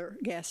the other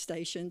gas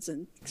stations,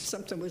 and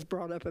something was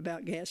brought up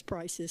about gas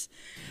prices.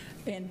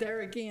 And there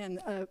again,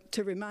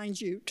 to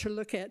remind you to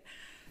look at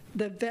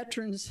the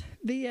Veterans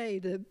VA,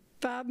 the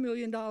 $5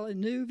 million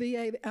new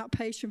VA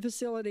outpatient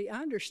facility.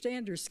 I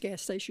understand there's a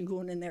gas station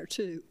going in there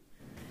too.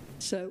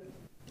 So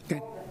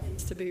all that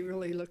needs to be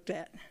really looked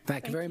at.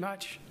 Thank you very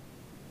much.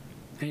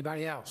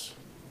 Anybody else?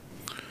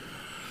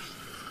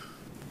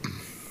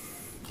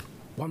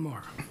 One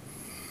more.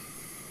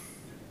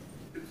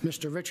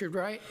 Mr. Richard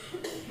Wright?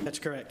 That's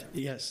correct,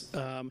 yes.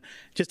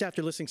 Just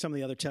after listening to some of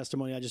the other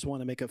testimony, I just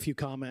want to make a few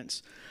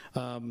comments.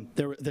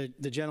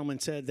 The gentleman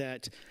said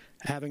that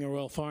having a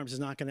Royal Farms is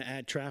not going to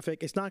add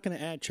traffic. It's not going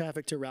to add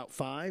traffic to Route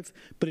 5,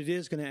 but it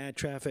is going to add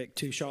traffic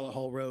to Charlotte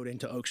Hall Road and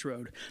to Oaks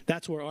Road.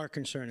 That's where our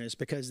concern is,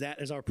 because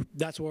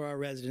that's where our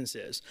residence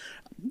is.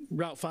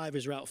 Route 5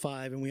 is Route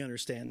 5, and we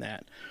understand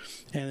that.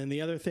 And then the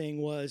other thing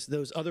was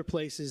those other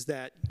places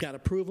that got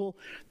approval,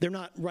 they're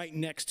not right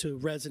next to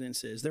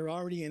residences. They're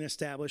already in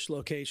established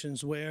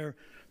locations where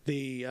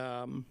the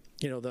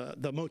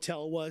the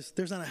motel was.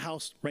 There's not a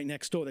house right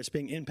next door that's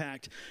being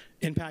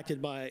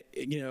impacted by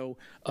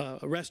a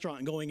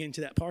restaurant going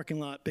into that parking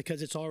lot,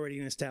 because it's already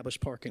an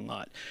established parking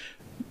lot.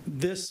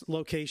 This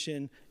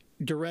location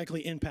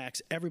directly impacts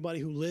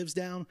everybody who lives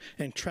down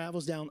and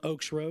travels down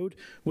Oaks Road,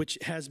 which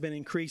has been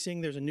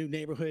increasing. There's a new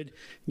neighborhood,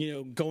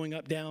 going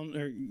up down,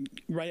 or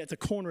right at the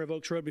corner of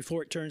Oaks Road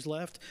before it turns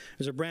left.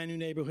 There's a brand new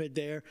neighborhood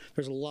there.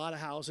 There's a lot of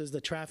houses.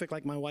 The traffic,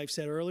 like my wife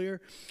said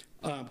earlier,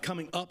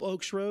 coming up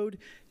Oaks Road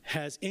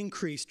has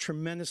increased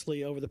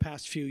tremendously over the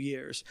past few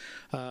years.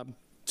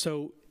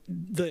 So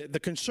the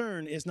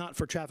concern is not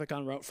for traffic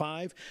on Route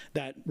 5,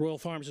 that Royal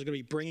Farms is going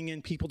to be bringing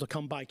in people to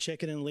come buy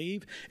chicken and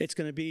leave. It's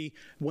going to be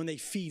when they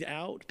feed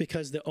out,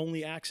 because the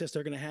only access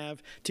they're going to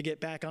have to get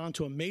back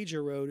onto a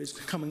major road is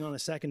coming on a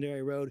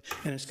secondary road,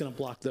 and it's going to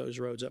block those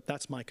roads up.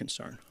 That's my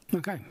concern.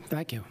 Okay,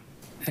 thank you.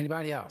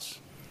 Anybody else?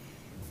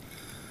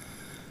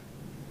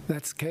 If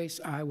that's the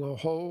case, I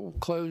will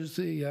close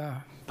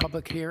the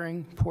public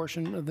hearing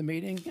portion of the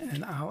meeting,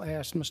 and I'll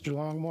ask Mr.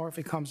 Longmore if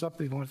he comes up,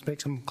 if he wants to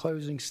make some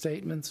closing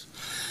statements.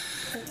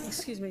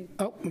 Excuse me.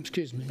 Oh,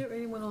 excuse me. Is there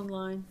anyone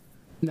online?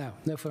 No,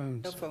 no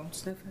phones. No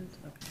phones, no phones.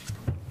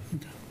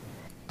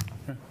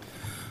 Okay.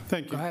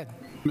 Thank you. Go ahead.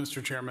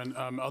 Mr. Chairman,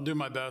 I'll do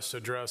my best to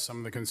address some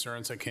of the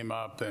concerns that came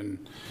up,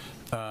 and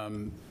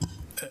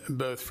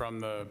both from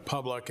the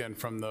public and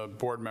from the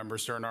board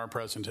members during our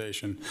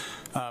presentation.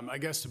 I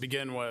guess to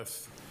begin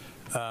with,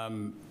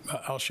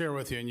 I'll share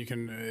with you, and you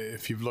can,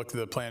 if you've looked at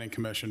the Planning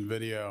Commission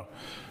video,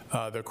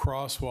 the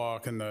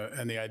crosswalk and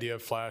the idea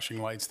of flashing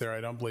lights there,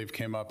 I don't believe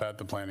came up at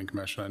the Planning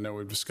Commission. I know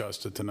we've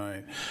discussed it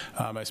tonight.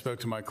 I spoke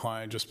to my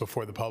client just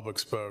before the public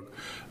spoke.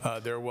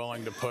 They're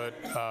willing to put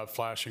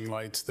flashing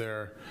lights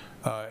there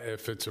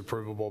if it's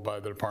approvable by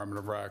the Department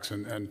of Recs,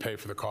 and pay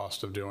for the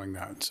cost of doing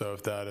that. So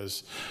if that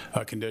is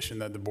a condition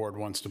that the board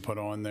wants to put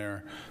on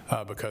there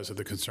because of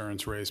the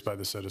concerns raised by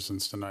the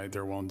citizens tonight,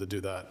 they're willing to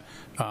do that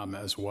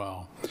as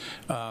well.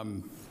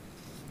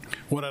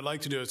 What I'd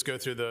like to do is go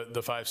through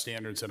the 5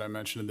 standards that I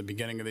mentioned at the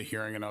beginning of the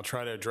hearing, and I'll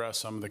try to address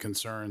some of the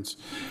concerns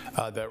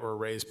that were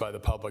raised by the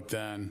public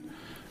then,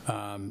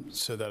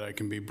 so that I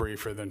can be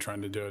briefer than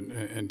trying to do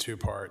it in 2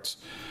 parts.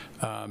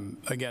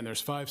 Again,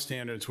 there's 5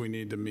 standards we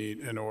need to meet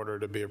in order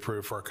to be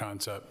approved for a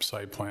concept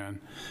site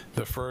plan.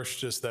 The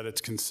first is that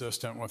it's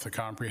consistent with a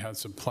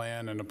comprehensive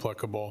plan and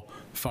applicable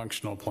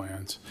functional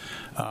plans.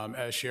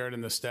 As shared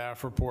in the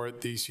staff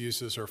report, these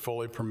uses are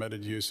fully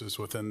permitted uses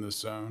within this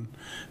zone.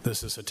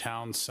 This is a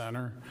town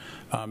center.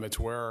 It's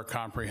where our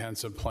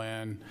comprehensive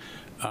plan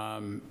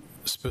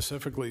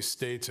specifically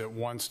states it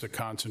wants to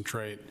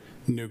concentrate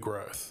new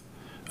growth.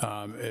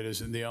 It is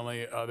the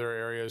only other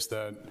areas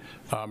that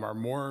are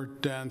more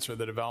dense are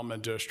the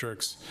development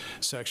districts.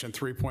 Section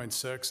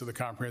 3.6 of the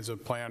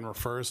comprehensive plan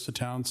refers to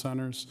town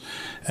centers,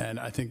 and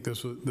I think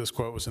this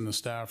quote was in the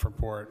staff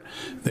report.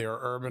 They are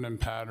urban in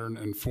pattern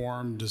and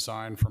form,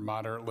 designed for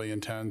moderately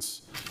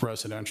intense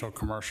residential,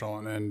 commercial,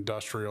 and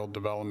industrial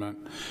development,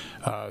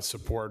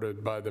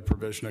 supported by the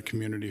provision of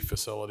community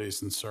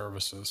facilities and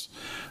services.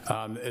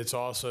 It's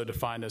also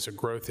defined as a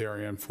growth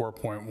area in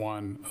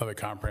 4.1 of the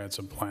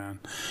comprehensive plan.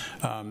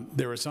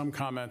 There were some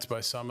comments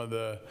by some of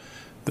the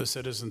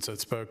citizens that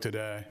spoke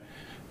today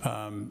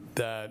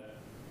that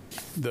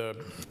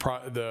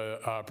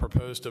the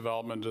proposed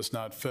development does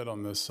not fit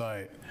on this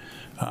site.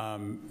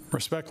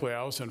 Respectfully,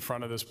 I was in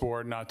front of this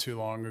board not too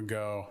long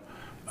ago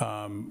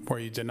where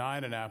you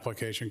denied an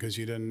application because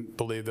you didn't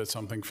believe that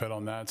something fit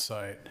on that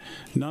site.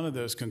 None of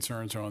those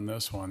concerns are on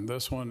this one.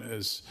 This one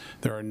is,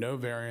 there are no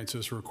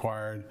variances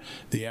required.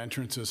 The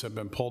entrances have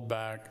been pulled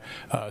back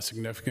a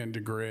significant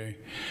degree.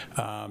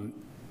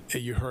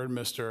 You heard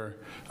Mr.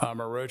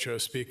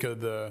 Morocho speak of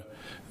the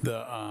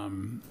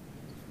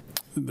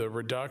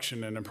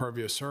reduction in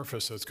impervious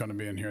surface that's going to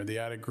be in here, the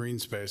added green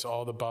space,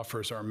 all the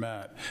buffers are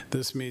met.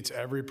 This meets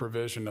every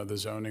provision of the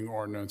zoning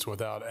ordinance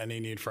without any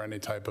need for any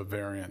type of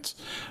variance.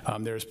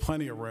 There's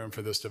plenty of room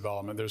for this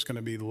development. There's going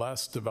to be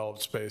less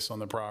developed space on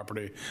the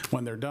property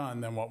when they're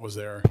done than what was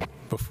there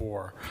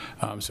before.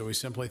 So we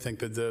simply think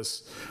that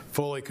this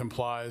fully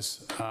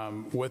complies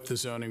with the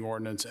zoning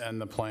ordinance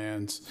and the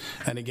plans.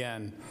 And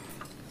again,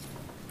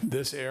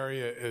 this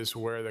area is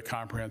where the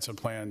comprehensive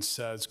plan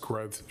says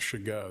growth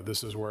should go.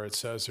 This is where it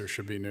says there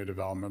should be new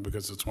development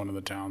because it's one of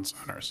the town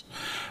centers.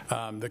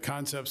 The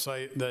concept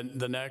site,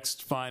 the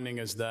next finding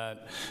is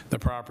that the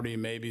property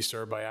may be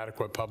served by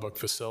adequate public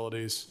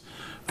facilities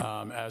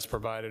as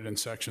provided in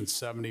section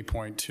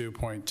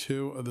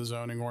 70.2.2 of the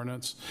zoning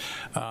ordinance.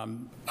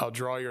 I'll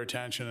draw your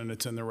attention, and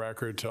it's in the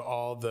record, to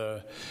all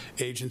the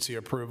agency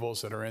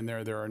approvals that are in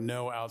there. There are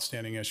no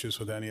outstanding issues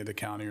with any of the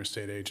county or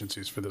state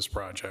agencies for this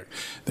project.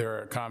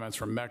 There are comments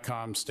from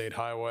METCOM, State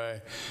Highway,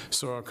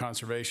 Soil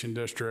Conservation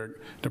District,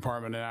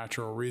 Department of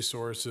Natural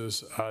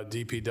Resources,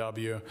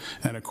 DPW,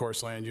 and of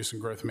course Land Use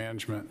and Growth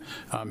Management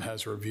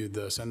has reviewed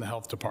this, and the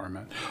Health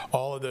Department.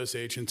 All of those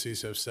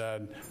agencies have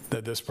said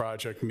that this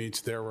project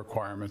meets their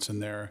requirements and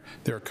their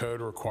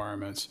code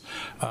requirements.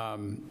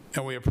 And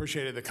we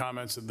appreciated the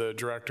comments of the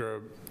Director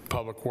of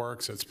Public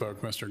Works that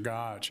spoke, Mr.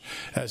 Gotch,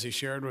 as he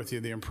shared with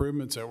you the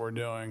improvements that we're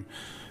doing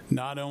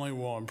not only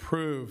will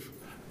improve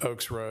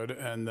Oaks Road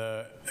and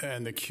the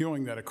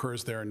queuing that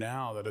occurs there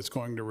now, that it's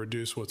going to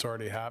reduce what's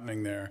already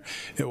happening there.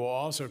 It will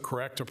also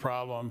correct a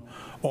problem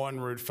on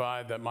Route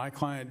 5 that my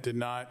client did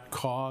not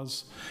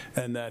cause,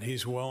 and that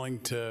he's willing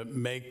to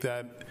make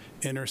that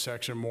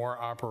intersection more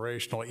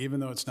operational, even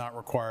though it's not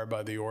required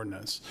by the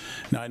ordinance.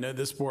 Now, I know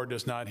this board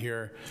does not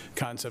hear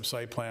concept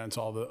site plans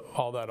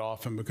all that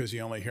often because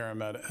you only hear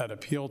them at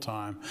appeal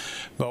time,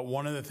 but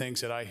one of the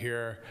things that I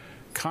hear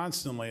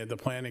constantly at the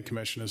Planning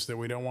Commission is that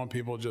we don't want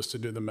people just to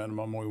do the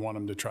minimum, we want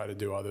them to try to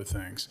do other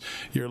things.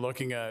 You're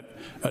looking at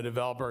a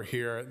developer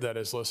here that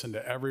has listened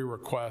to every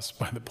request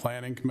by the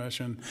Planning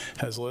Commission,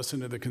 has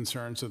listened to the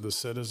concerns of the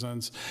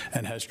citizens,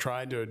 and has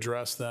tried to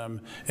address them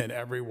in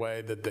every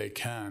way that they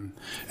can.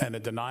 And a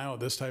denial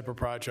of this type of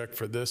project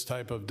for this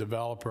type of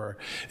developer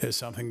is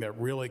something that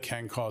really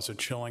can cause a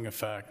chilling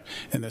effect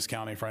in this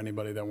county for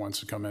anybody that wants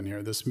to come in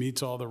here. This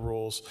meets all the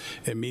rules,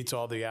 it meets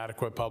all the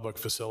adequate public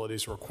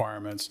facilities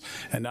requirements,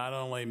 and not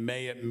only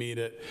may it meet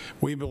it,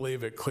 we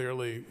believe it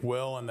clearly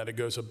will, and that it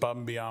goes above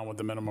and beyond what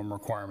the minimum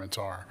requirements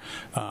are.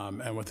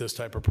 And with this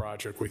type of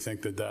project, we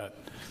think that that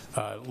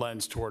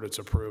lends toward its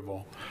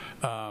approval.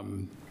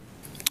 The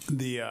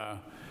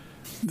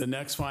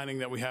next finding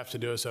that we have to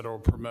do is that it will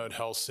promote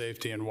health,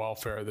 safety, and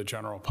welfare of the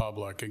general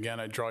public. Again,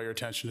 I draw your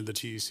attention to the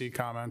TEC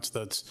comments.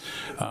 That's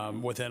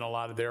within a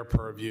lot of their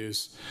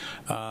purviews.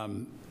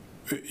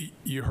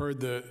 You heard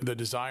the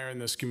desire in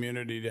this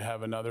community to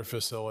have another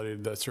facility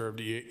that served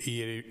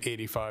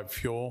E85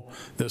 fuel.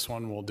 This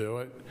one will do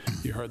it.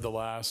 You heard the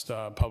last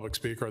public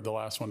speaker, the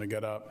last one to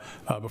get up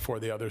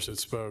before the others that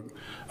spoke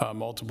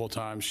multiple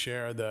times,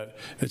 share that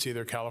it's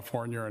either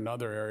California or in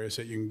other areas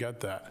that you can get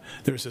that.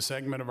 There's a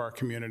segment of our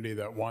community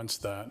that wants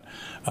that.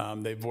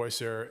 They voice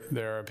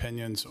their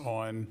opinions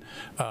on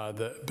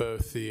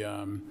both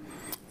the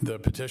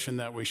petition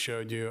that we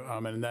showed you,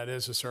 and that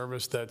is a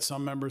service that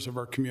some members of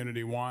our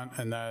community want,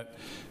 and that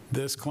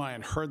this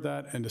client heard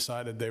that and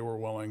decided they were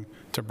willing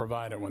to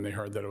provide it when they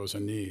heard that it was a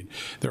need.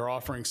 They're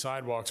offering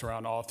sidewalks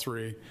around all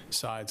three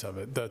sides of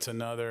it. That's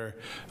another,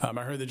 I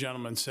heard the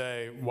gentleman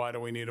say, why do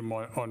we need them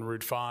on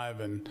Route 5?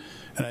 And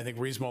I think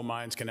reasonable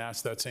minds can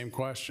ask that same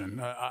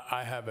question.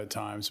 I have at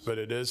times, but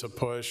it is a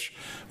push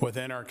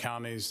within our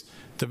county's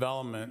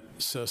development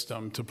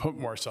system to put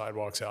more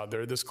sidewalks out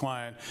there. This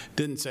client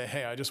didn't say,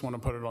 hey, I just want to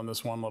put it it on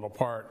this one little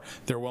part.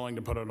 They're willing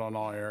to put it on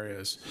all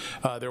areas.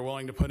 They're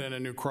willing to put in a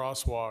new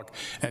crosswalk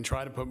and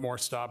try to put more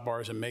stop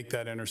bars and make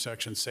that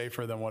intersection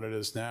safer than what it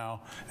is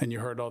now. And you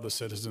heard all the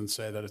citizens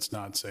say that it's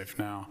not safe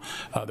now.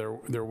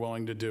 They're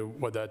willing to do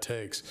what that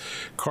takes.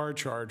 Car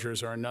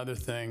chargers are another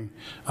thing.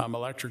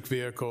 Electric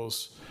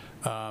vehicles.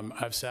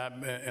 I've sat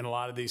in a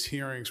lot of these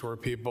hearings where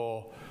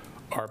people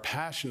are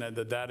passionate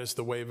that that is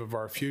the wave of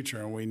our future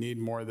and we need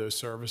more of those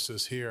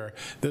services here.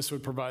 This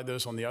would provide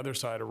those on the other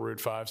side of Route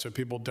 5 so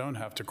people don't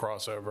have to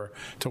cross over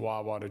to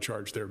Wawa to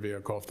charge their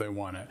vehicle if they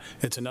want it.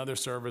 It's another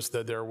service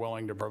that they're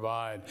willing to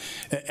provide.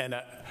 And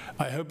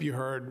I hope you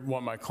heard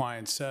what my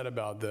client said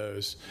about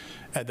those.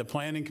 At the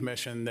Planning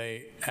Commission,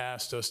 they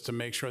asked us to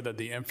make sure that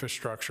the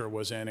infrastructure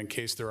was in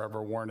case they're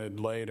ever warranted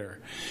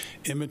later.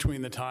 In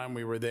between the time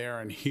we were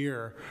there and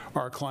here,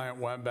 our client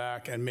went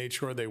back and made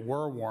sure they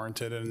were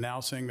warranted and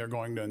now saying they're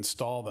going to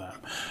install them.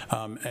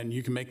 And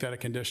you can make that a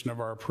condition of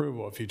our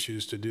approval if you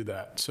choose to do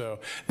that. So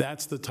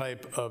that's the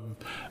type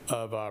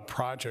of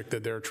project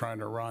that they're trying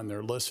to run.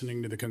 They're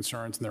listening to the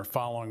concerns and they're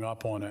following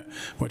up on it,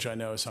 which I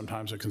know is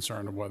sometimes a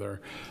concern of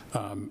whether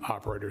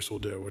operators will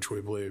do, which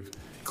we believe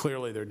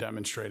clearly they're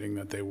demonstrating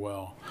that they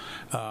will.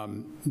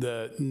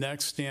 The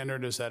next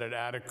standard is that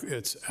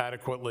it's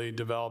adequately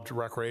developed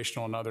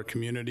recreational and other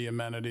community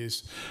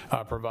amenities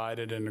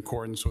provided in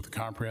accordance with the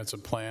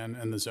comprehensive plan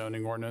and the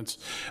zoning ordinance.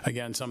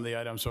 Again, some of the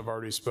items I've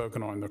already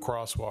spoken on, the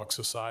crosswalks,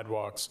 the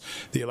sidewalks,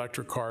 the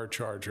electric car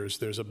chargers.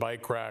 There's a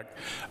bike rack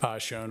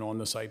shown on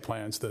the site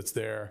plans that's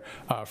there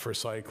for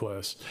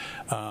cyclists.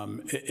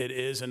 It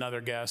is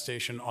another gas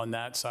station on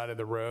that side of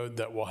the road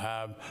that will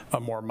have a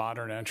more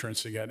modern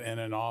entrance to get in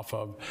and off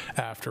of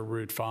after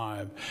Route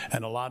 5.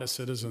 And a lot of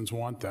citizens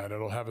want that.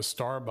 It'll have a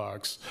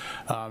Starbucks,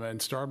 and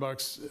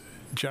Starbucks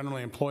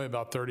generally employ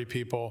about 30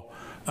 people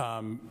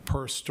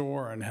per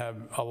store and have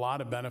a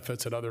lot of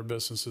benefits that other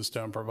businesses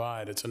don't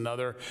provide. It's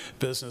another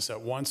business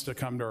that wants to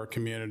come to our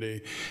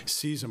community,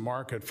 sees a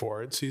market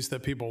for it, sees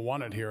that people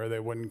want it here, or they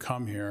wouldn't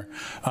come here,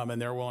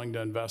 and they're willing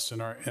to invest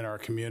in our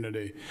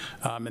community.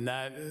 And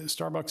that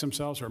Starbucks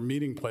themselves are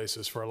meeting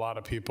places for a lot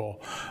of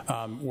people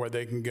where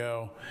they can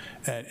go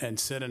and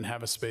sit and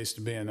have a space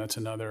to be in. That's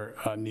another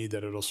need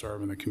that it'll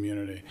serve in the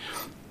community.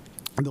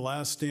 The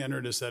last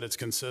standard is that it's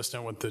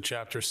consistent with the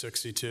Chapter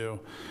 62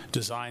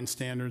 design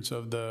standards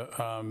of the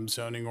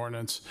zoning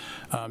ordinance.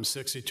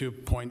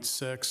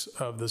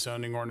 62.6 of the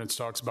zoning ordinance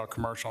talks about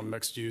commercial and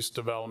mixed-use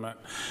development.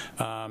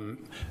 The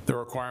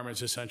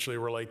requirements essentially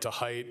relate to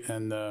height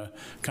and the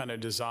kind of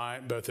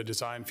design, both the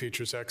design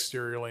features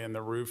exteriorly and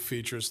the roof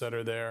features that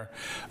are there.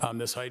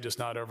 This height does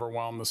not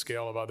overwhelm the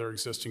scale of other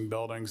existing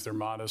buildings. They're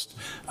modest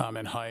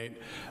in height.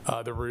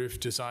 The roof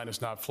design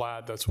is not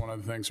flat. That's one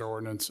of the things our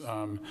ordinance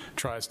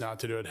tries not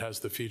to do. It has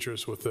the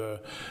features with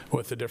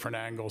the different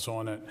angles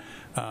on it.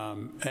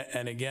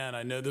 And again,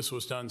 I know this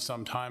was done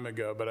some time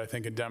ago, but I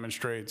think it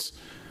demonstrates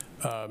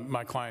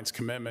my client's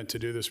commitment to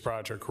do this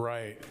project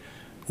right.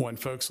 When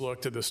folks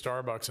looked at the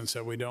Starbucks and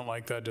said, we don't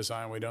like that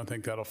design, we don't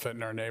think that'll fit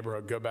in our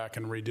neighborhood, go back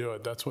and redo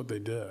it, that's what they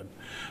did.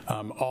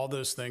 All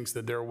those things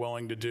that they're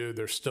willing to do,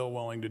 they're still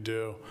willing to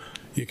do.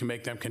 You can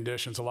make them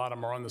conditions. A lot of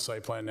them are on the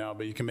site plan now,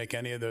 but you can make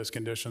any of those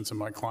conditions and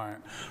my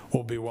client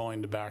will be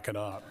willing to back it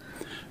up.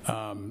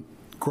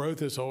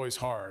 Growth is always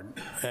hard,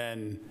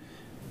 and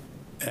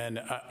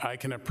I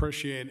can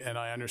appreciate and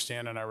I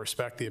understand and I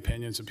respect the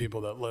opinions of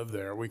people that live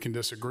there. We can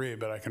disagree,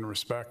 but I can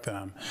respect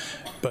them.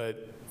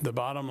 But the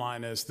bottom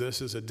line is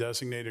this is a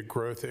designated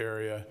growth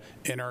area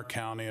in our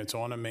county. It's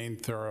on a main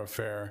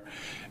thoroughfare.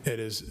 It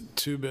is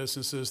two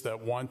businesses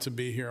that want to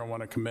be here and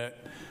want to commit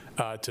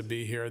to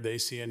be here. They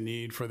see a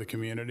need for the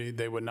community.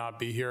 They would not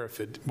be here if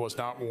it was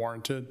not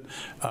warranted.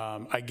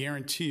 I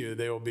guarantee you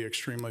they will be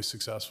extremely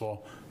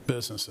successful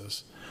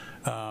businesses.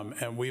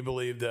 And we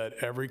believe that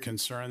every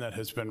concern that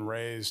has been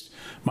raised,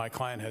 my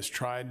client has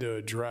tried to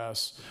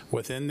address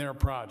within their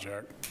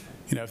project.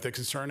 You know, if the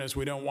concern is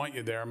we don't want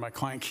you there, my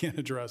client can't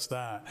address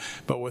that.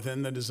 But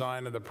within the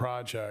design of the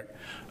project,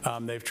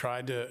 they've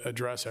tried to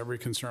address every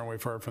concern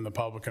we've heard from the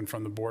public and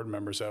from the board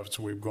members as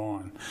we've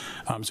gone.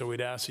 So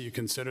we'd ask that you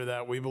consider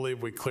that. We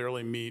believe we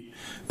clearly meet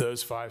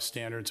those 5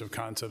 standards of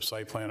concept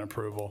site plan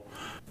approval.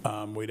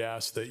 We'd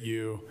ask that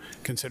you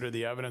consider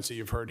the evidence that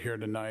you've heard here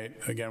tonight.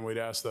 Again, we'd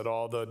ask that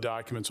all the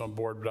documents on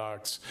board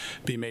docs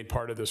be made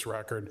part of this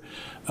record.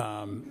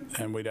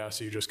 And we'd ask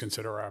that you just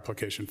consider our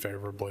application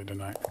favorably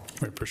tonight.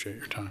 We appreciate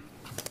your time.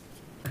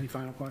 Any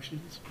final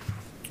questions?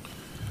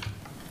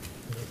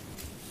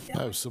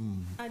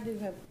 I do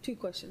have 2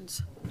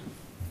 questions.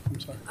 I'm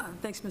sorry.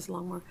 Thanks, Ms.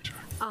 Longmore.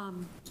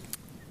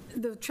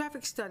 The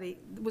traffic study,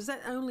 was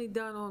that only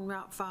done on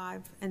Route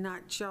 5 and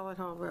not Charlotte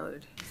Hall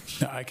Road?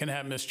 Now, I can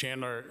have Ms.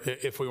 Chandler,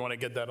 if we want to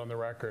get that on the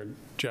record.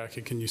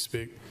 Jackie, can you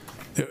speak?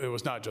 It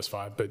was not just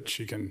 5, but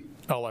she can,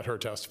 I'll let her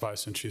testify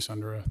since she's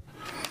under oath.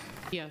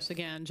 Yes,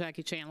 again,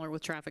 Jackie Chandler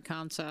with Traffic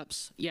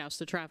Concepts. Yes,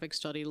 the traffic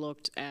study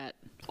looked at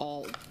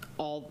all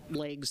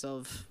legs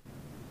of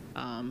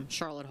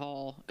Charlotte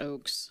Hall,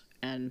 Oaks,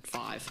 and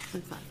 5.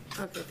 And 5.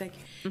 Okay, thank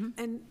you.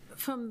 And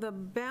from the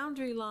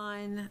boundary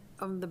line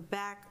on the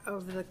back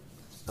of the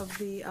of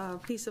the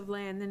piece of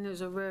land, then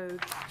there's a road.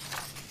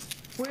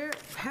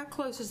 How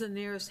close is the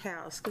nearest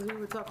house? Because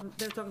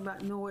they're talking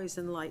about noise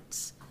and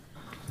lights.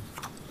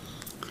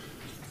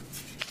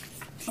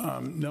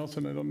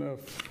 Nelson, I don't know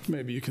if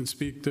maybe you can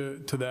speak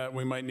to that.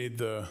 We might need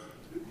a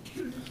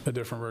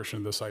different version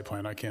of the site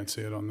plan. I can't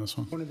see it on this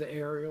one. One of the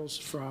aerials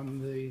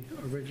from the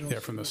original? Yeah,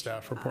 from the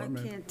staff report, I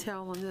maybe. can't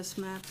tell on this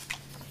map.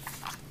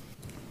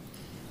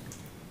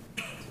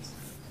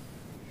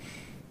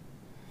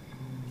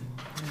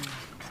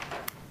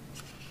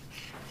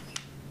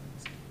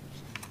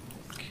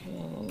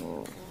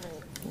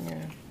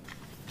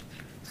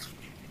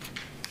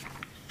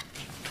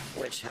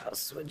 Which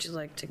house would you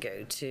like to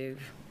go to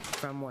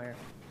from where?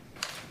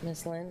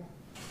 Miss Lynn?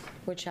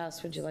 Which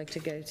house would you like to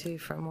go to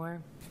from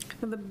where?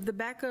 The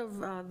back of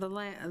the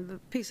land, the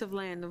piece of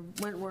land of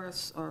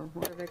Wentworth, or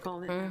whatever they're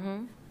calling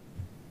it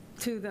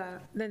now,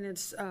 then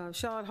it's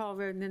Charlotte Hall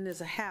Road, and then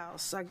there's a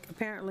house, like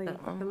apparently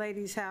the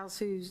lady's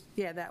house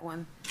that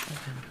one,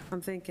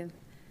 I'm thinking.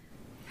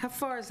 How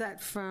far is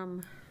that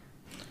from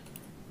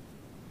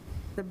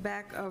the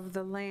back of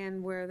the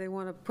land where they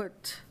want to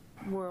put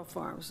Royal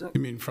Farms?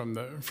 You mean from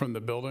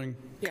the building?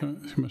 Yeah.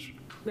 Commissioner?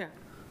 Yeah.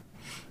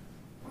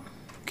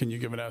 Can you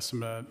give an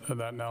estimate of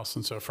that,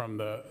 Nelson? So from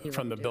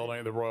the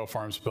building, the Royal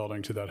Farms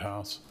building to that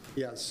house?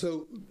 Yeah,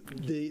 so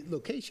the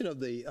location of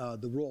the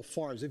Royal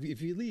Farms,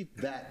 if you leave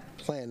that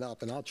plan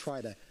up, and I'll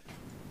try to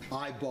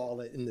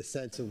eyeball it in the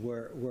sense of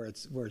where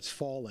it's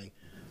falling.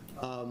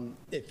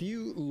 If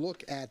you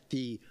look at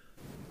the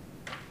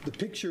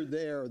picture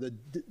there,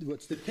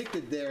 what's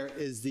depicted there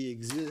is the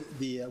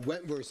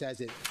Wentworth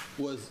as it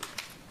was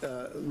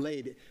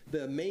laid.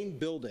 The main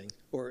building,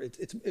 or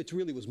it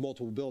really was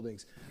multiple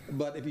buildings,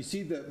 but if you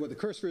see where the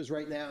cursor is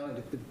right now, and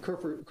if the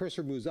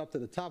cursor moves up to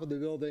the top of the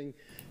building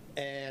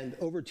and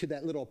over to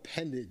that little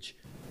appendage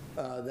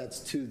that's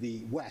to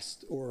the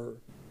west or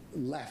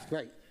left,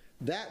 right,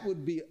 that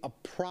would be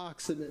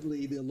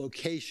approximately the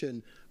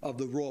location of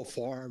the Royal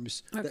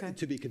Farms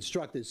to be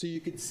constructed. So you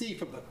can see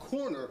from the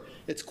corner,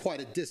 it's quite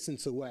a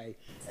distance away,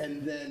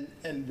 and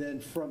then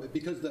from it,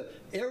 because the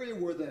area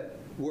where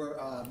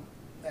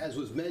as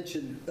was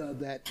mentioned,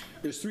 that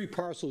there's 3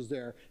 parcels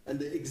there, and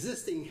the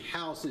existing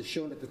house is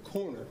shown at the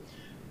corner.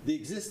 The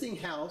existing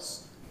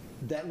house,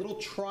 that little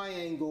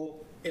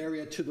triangle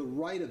area to the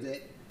right of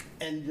it,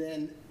 and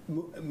then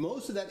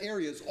most of that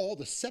area is all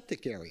the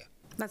septic area.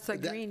 That's the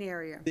green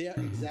area. Yeah,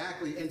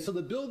 exactly. And so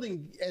the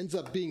building ends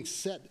up being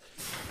set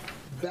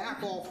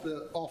back off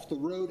the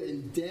road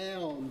and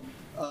down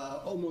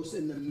almost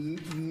in the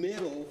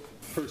middle,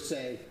 per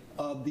se,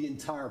 of the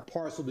entire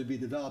parcel to be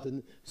developed.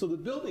 And so the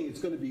building is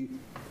going to be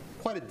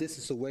quite a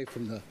distance away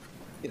from the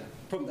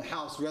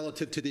house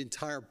relative to the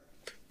entire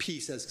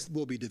piece as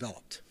will be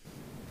developed.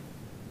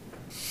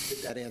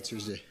 If that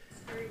answers it.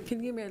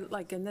 Can you give me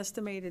like an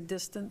estimated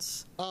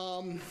distance?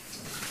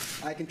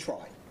 I can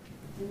try.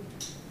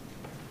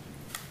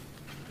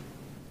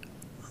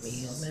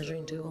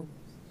 Measuring tool.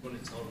 When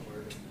it's on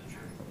where to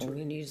measure. We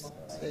can use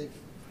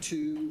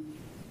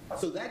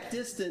so that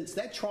distance,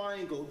 that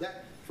triangle,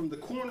 that from the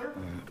corner.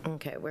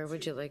 Okay, where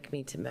would you like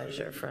me to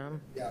measure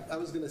from? Yeah, I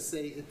was going to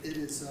say it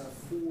is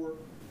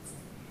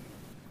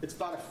it's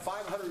about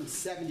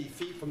 570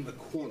 feet from the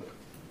corner.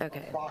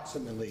 Okay.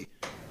 Approximately,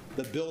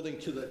 the building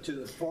to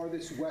the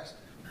farthest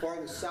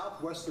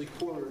southwesterly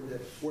corner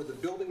where the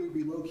building would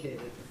be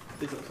located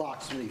is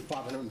approximately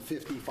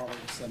 550,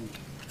 570.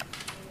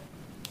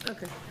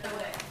 Okay.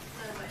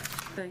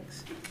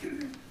 Thanks.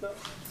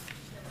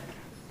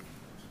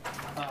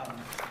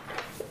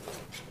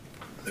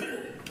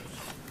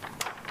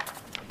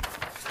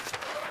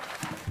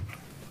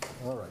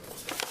 All right.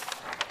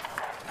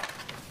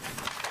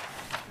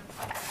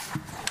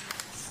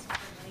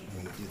 I'm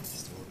going to do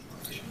this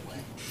way.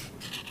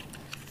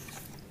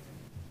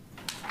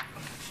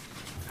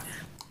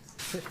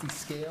 50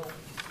 scale.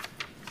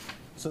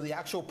 So the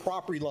actual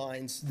property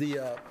lines,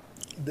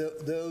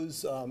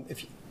 those,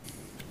 if you,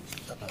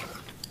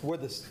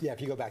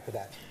 if you go back to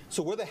that.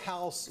 So where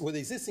the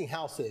existing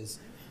house is,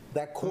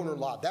 that corner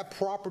lot, that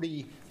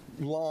property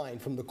line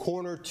from the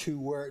corner to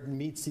where it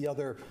meets the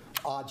other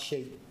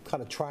odd-shaped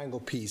kind of triangle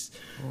piece,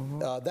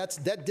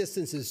 that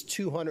distance is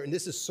 200, and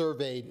this is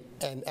surveyed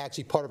and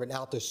actually part of an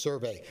outdoor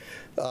survey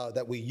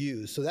that we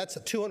use. So that's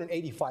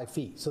 285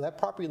 feet. So that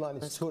property line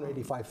is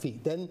 285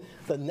 feet. Then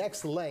the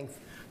next length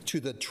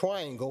to the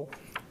triangle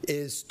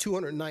is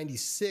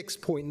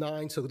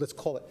 296.9, so let's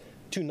call it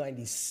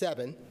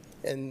 297.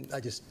 And I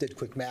just did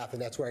quick math,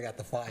 and that's where I got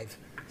the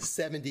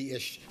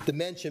 570-ish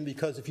dimension,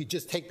 because if you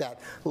just take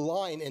that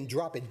line and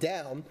drop it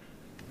down,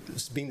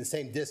 this being the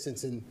same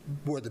distance in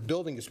where the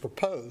building is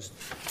proposed,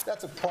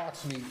 that's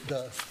approximately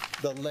the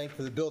length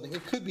of the building.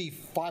 It could be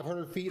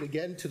 500 feet,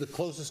 again, to the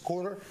closest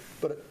corner,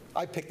 but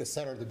I picked the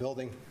center of the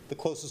building. The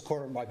closest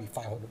corner might be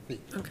 500 feet.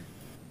 Okay.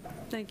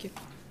 Thank you.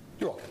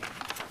 You're welcome.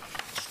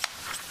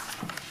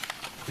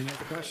 Any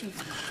other questions?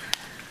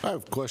 I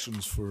have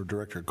questions for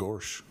Director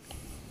Gorsch.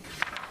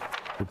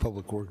 The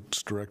Public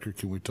Works Director,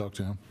 can we talk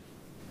to him?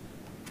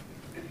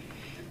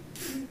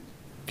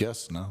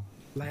 Yes, no?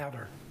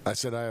 Louder. I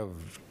said I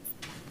have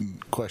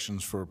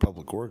questions for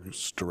Public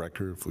Works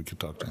Director, if we could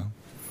talk to him.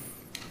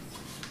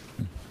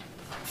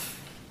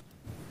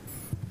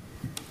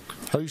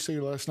 How do you say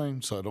your last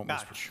name, so I don't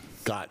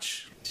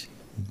Gotch.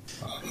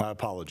 My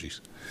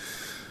apologies.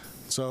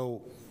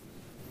 So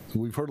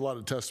we've heard a lot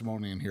of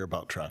testimony in here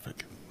about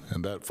traffic,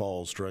 and that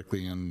falls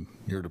directly in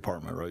your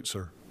department, right,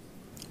 sir?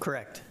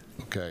 Correct.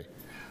 Okay.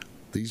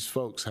 These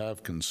folks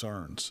have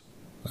concerns,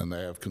 and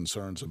they have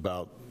concerns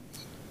about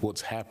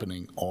what's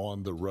happening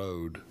on the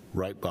road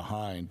right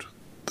behind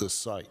this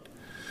site.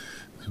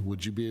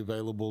 Would you be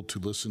available to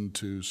listen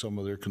to some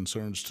of their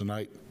concerns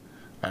tonight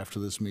after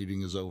this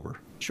meeting is over?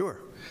 Sure.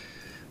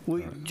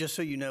 Just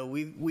so you know,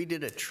 we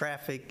did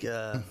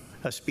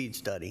a speed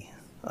study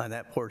on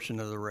that portion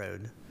of the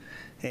road,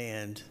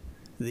 and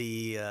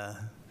there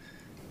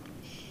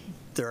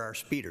are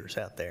speeders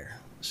out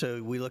there.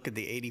 So we look at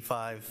the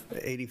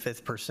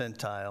 85th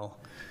percentile.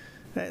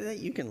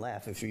 You can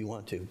laugh if you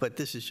want to, but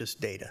this is just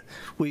data.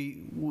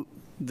 The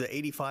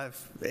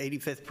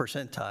 85th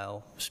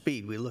percentile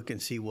speed, we look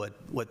and see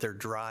what they're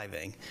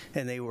driving,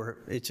 and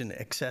it's an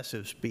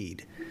excessive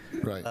speed.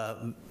 Right.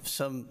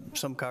 Some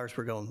cars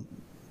were going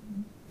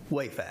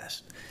way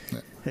fast.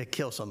 It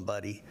kill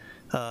somebody.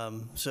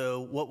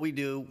 So what we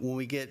do when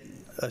we get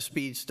a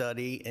speed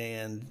study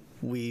and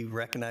we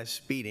recognize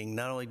speeding,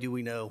 not only do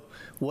we know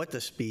what the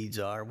speeds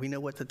are, we know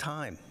what the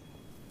time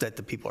that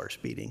the people are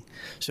speeding.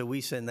 So we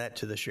send that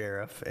to the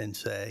sheriff and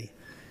say,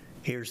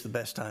 here's the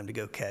best time to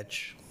go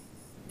catch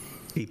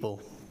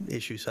people,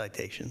 issue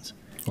citations.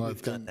 Well,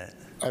 We've done that.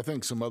 I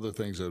think some other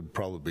things that would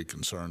probably be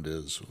concerned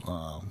is,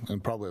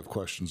 and probably have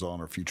questions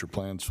on, our future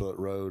plans for that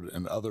road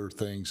and other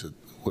things that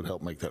would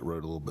help make that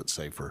road a little bit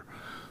safer.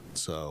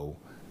 So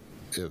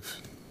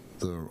if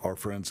our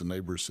friends and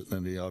neighbors sitting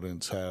in the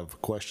audience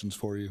have questions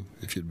for you,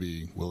 if you'd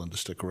be willing to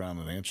stick around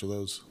and answer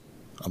those,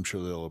 I'm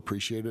sure they'll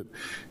appreciate it,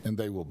 and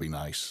they will be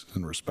nice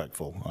and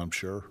respectful, I'm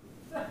sure.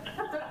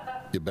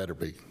 You better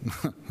be.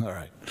 All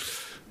right.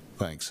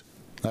 Thanks.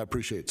 I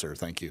appreciate it, sir.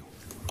 Thank you.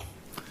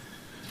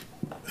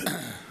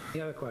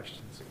 Any other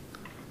questions?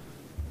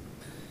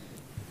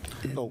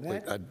 Oh,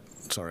 wait,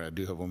 sorry, I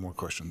do have one more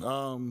question.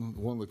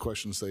 One of the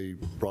questions they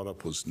brought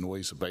up was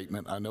noise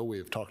abatement. I know we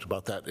have talked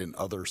about that in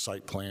other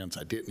site plans.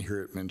 I didn't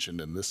hear it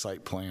mentioned in this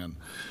site plan.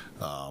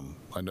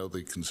 I know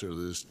they consider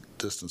this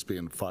distance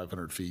being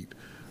 500 feet,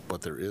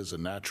 but there is a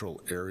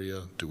natural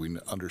area. Do we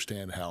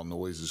understand how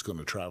noise is going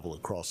to travel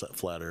across that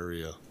flat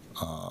area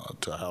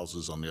to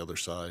houses on the other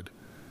side?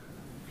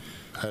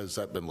 Has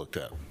that been looked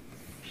at?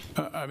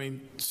 I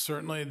mean,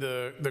 certainly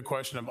the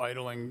question of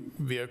idling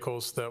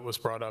vehicles that was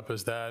brought up,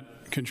 is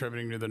that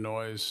contributing to the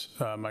noise?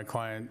 My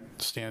client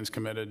stands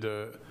committed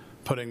to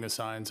putting the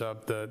signs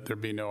up that there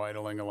be no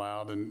idling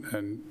allowed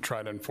and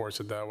try to enforce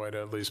it that way,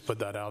 to at least put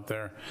that out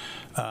there.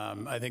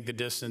 I think the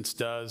distance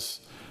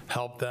does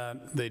help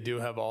that. They do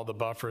have all the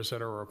buffers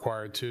that are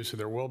required too, so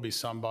there will be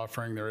some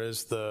buffering. There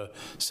is the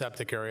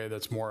septic area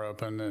that's more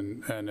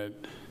open, and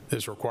it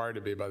is required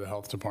to be by the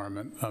health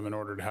department in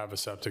order to have a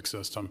septic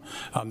system.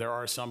 There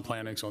are some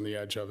plantings on the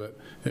edge of it.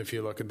 If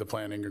you look at the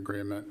planning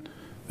agreement,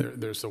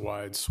 there's the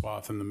wide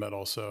swath in the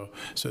middle. So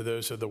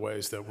those are the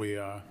ways that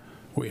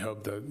we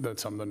hope that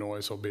some of the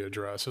noise will be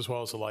addressed, as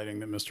well as the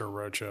lighting that Mr.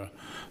 Rocha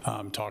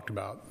talked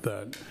about,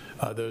 that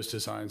those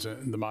designs,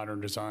 the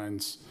modern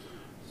designs,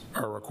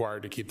 are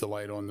required to keep the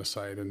light on the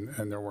site,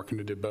 and they're working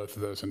to do both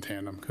of those in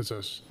tandem, because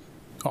those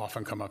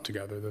often come up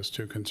together, those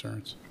two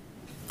concerns.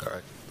 All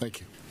right,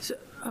 thank you. So,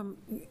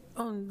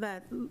 on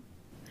that,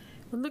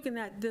 looking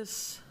at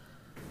this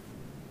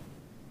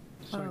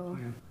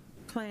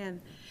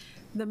plan,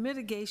 the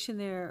mitigation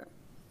there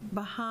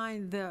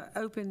behind the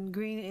open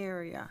green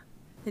area,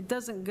 it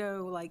doesn't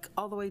go like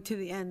all the way to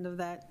the end of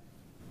that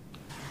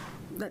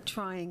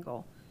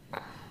triangle.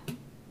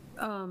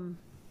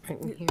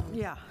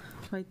 Yeah,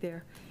 right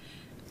there.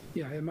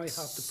 Yeah, it might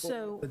have to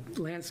pull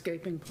the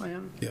landscaping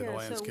plan. Yeah, the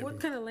landscaping. So what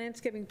kind of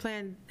landscaping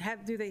plan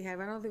do they have?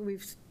 I don't think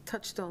we've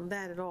touched on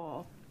that at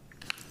all,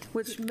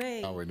 which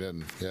may we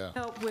didn't. Yeah.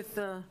 help with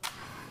the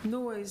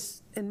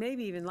noise and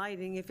maybe even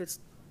lighting if it's,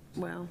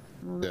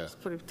 it's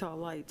pretty tall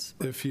lights.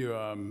 If you,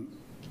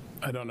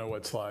 I don't know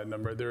what slide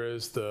number, there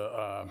is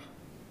the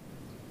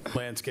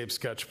landscape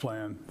sketch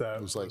plan that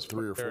was like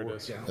 3 or 4. There it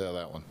is. Yeah,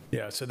 that one.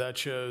 Yeah, so that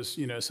shows,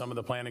 some of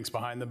the plantings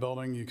behind the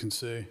building. You can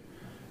see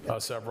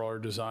several are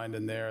designed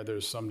in there.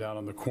 There's some down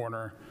on the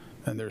corner,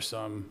 and there's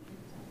some,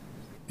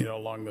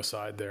 along the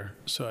side there.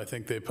 So I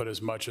think they put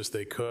as much as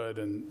they could,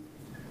 and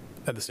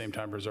at the same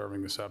time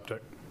preserving the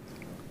septic.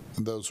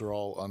 And those are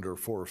all under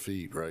 4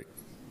 feet, right?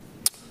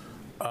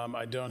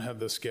 I don't have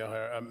the scale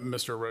here.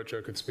 Mr.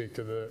 Rocha could speak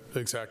to the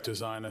exact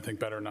design, I think,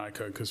 better than I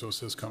could, because it was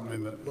his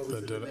company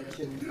that did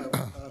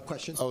it.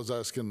 Question? I was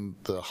asking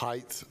the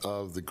height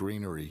of the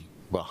greenery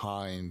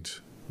behind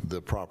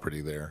the property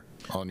there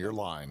on your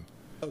line.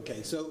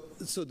 Okay, so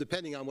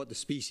depending on what the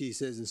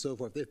species is and so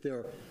forth, if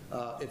they're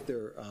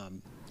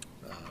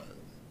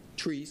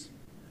trees,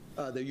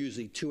 they're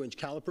usually 2-inch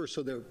calipers,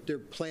 so they're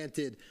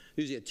planted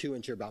usually at 2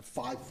 inch or about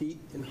 5 feet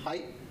in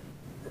height.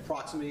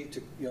 approximately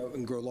to,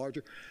 and grow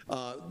larger.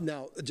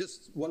 Now,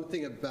 just one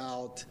thing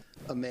about,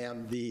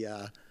 ma'am,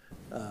 the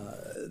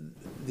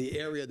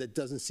area that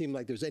doesn't seem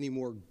like there's any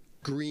more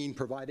green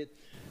provided.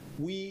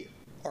 We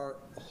are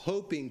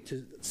hoping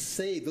to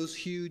save those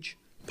huge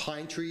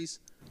pine trees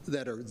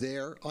that are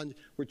there.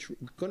 We're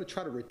going to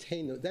try to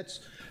retain those. That's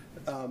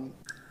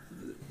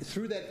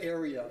through that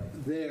area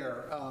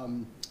there.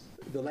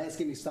 The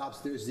landscaping stops.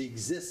 There's the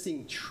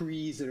existing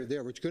trees that are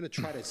there. We're going to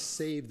try to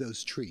save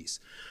those trees.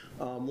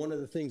 One of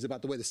the things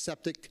about the way the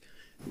septic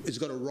is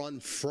going to run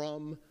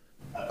from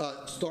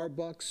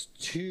Starbucks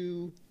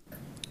to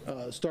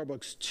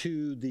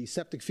the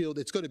septic field,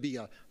 it's going to be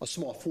a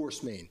small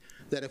force main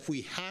that if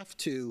we have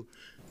to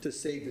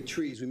save the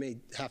trees, we may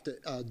have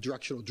to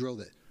directional drill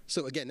it.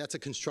 So again, that's a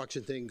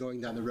construction thing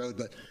going down the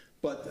road,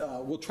 but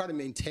we'll try to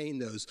maintain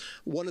those.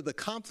 One of the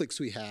conflicts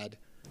we had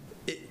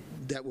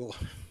that will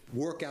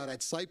work out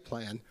at site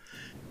plan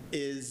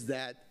is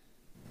that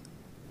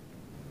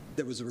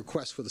there was a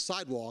request for the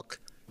sidewalk,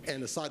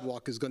 and the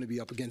sidewalk is going to be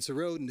up against the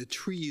road, and the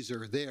trees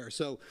are there.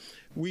 So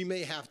we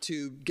may have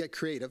to get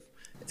creative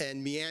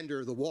and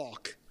meander the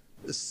walk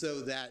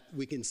so that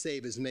we can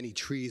save as many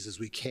trees as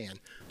we can.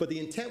 But the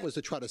intent was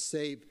to try to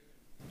save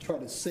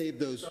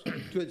those.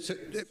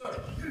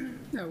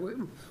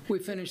 No, we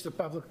finished the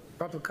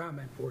public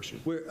comment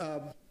portion. We're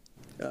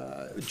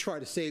try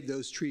to save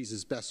those trees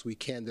as best we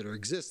can that are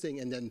existing,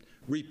 and then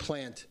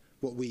replant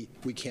what we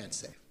can't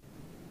save.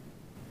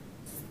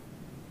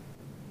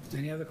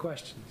 Any other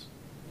questions?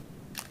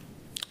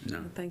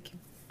 No. Thank you.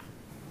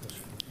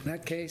 In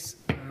that case,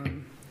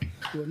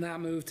 we'll now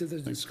move to the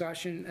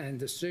discussion and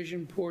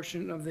decision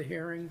portion of the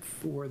hearing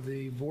for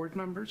the board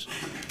members.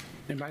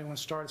 Anybody want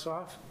to start us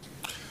off?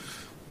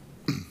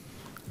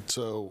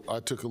 So I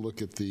took a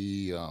look at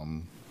the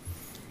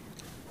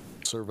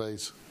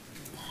surveys.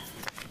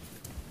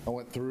 I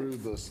went through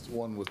this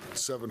one with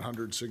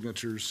 700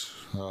 signatures,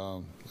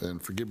 and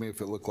forgive me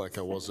if it looked like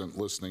I wasn't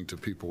listening to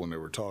people when they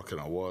were talking.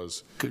 I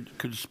was. Could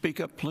you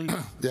speak up, please?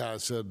 Yeah, I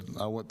said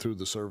I went through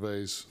the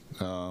surveys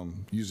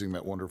using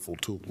that wonderful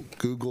tool,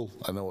 Google.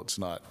 I know it's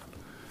not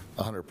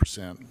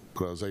 100%,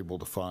 but I was able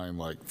to find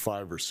like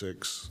 5 or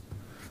 6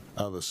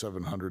 out of the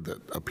 700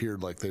 that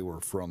appeared like they were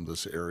from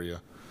this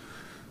area.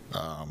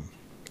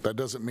 That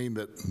doesn't mean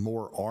that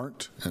more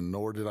aren't, and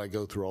nor did I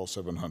go through all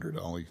 700.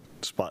 I only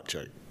spot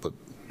checked, but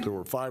there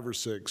were 5 or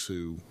 6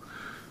 who,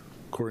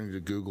 according to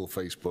Google,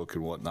 Facebook,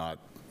 and whatnot,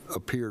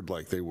 appeared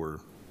like they were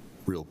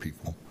real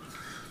people.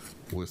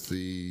 With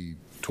the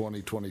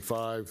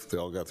 2025, they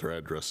all got their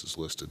addresses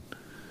listed.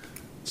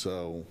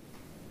 So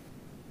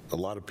a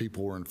lot of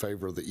people were in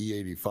favor of the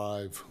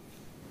E85.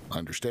 I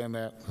understand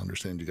that. I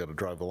understand you got to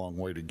drive a long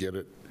way to get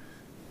it,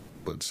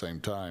 but at the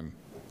same time,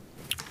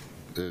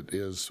 it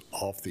is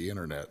off the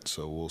internet,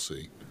 so we'll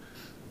see.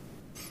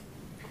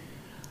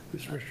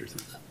 Mr. Richardson.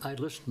 I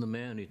listened to the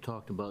man, he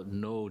talked about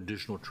no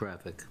additional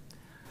traffic.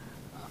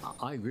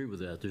 I agree with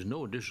that. There's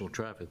no additional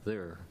traffic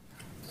there.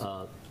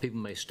 People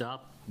may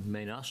stop,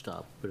 may not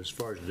stop, but as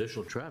far as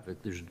additional traffic,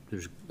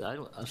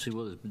 I see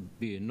whether there'd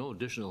be no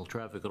additional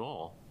traffic at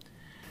all.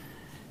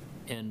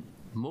 And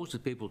most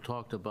of the people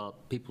talked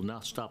about people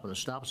not stopping at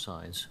stop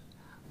signs.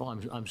 Well,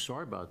 I'm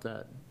sorry about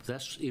that.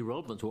 That's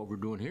irrelevant to what we're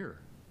doing here.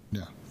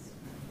 Yeah.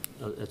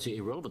 It's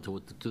irrelevant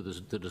to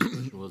the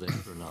discussion whether they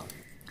have it or not.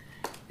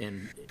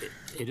 And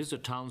it is a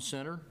town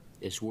center.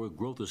 It's where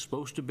growth is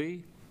supposed to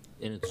be,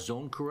 and it's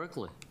zoned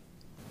correctly.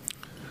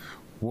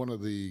 One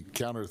of the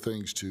counter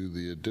things to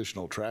the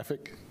additional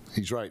traffic,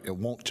 he's right, it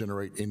won't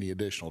generate any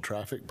additional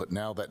traffic, but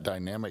now that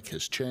dynamic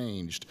has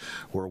changed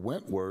where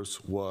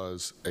Wentworth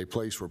was a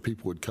place where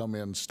people would come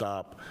in,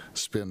 stop,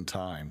 spend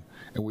time.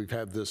 And we've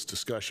had this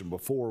discussion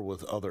before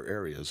with other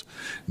areas.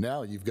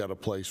 Now you've got a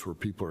place where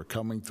people are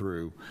coming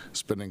through,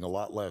 spending a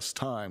lot less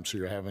time, so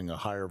you're having a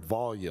higher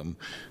volume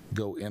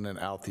go in and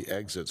out the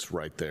exits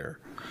right there.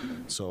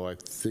 So I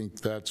think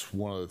that's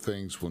one of the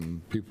things when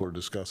people are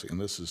discussing,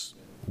 and this is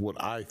what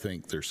I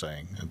think they're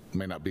saying. It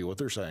may not be what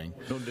they're saying.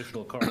 No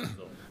additional cars,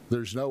 though.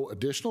 There's no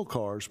additional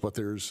cars, but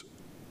there's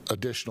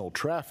additional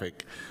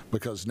traffic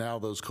because now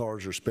those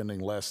cars are spending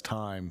less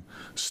time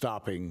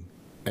stopping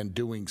and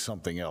doing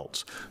something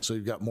else. So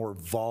you've got more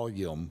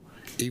volume,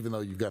 even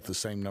though you've got the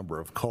same number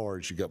of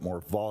cars, you've got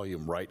more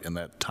volume right in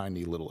that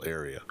tiny little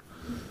area.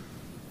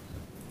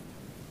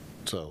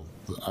 So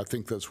I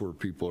think that's where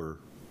people are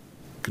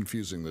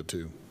confusing the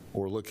two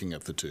or looking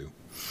at the two.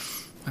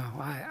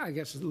 Oh, I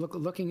guess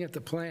looking at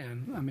the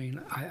plan, I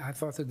mean, I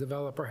thought the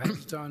developer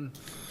has done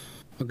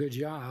a good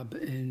job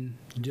in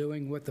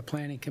doing what the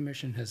Planning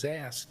Commission has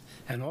asked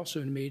and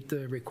also to meet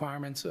the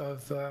requirements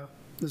of the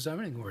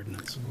zoning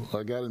ordinance.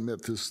 I got to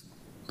admit,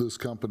 this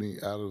company,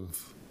 out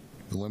of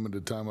the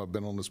limited time I've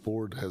been on this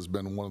board, has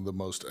been one of the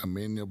most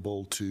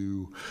amenable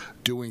to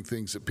doing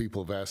things that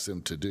people have asked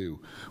them to do.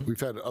 We've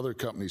had other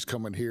companies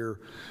come in here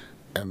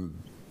and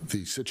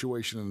the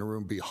situation in the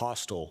room be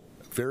hostile,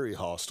 very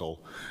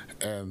hostile,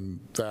 and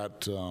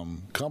that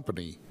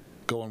company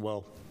going,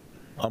 well,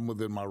 I'm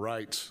within my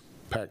rights,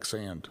 pack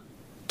sand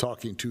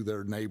talking to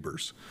their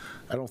neighbors.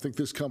 I don't think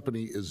this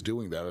company is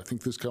doing that. I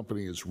think this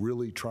company is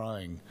really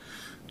trying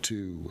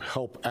to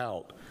help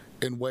out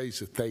in ways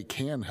that they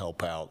can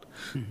help out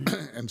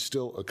and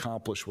still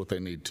accomplish what they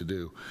need to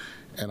do.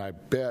 And I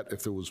bet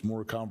if there was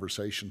more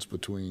conversations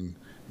between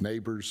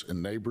neighbors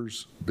and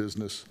neighbors,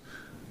 business,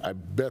 I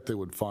bet they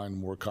would find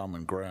more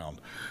common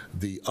ground.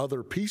 The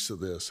other piece of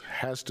this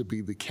has to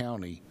be the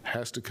county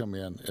has to come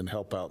in and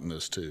help out in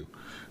this too.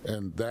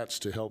 And that's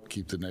to help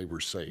keep the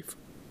neighbors safe.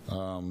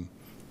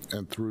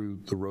 And through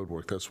the road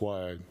work, that's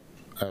why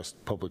I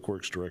asked Public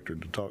Works Director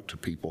to talk to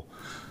people.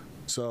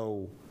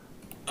 So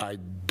I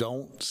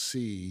don't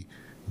see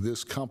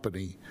this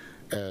company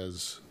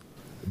as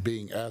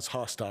being as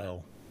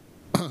hostile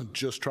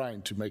just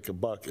trying to make a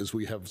buck as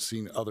we have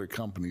seen other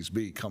companies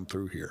come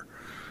through here.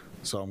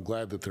 So I'm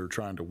glad that they're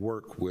trying to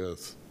work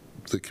with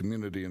the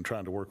community and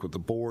trying to work with the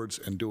boards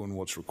and doing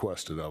what's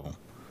requested of them.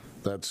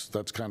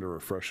 That's kind of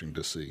refreshing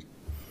to see.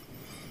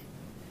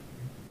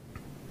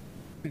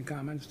 Any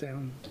comments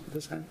down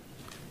this end?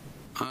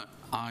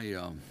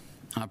 I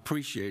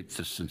appreciate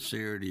the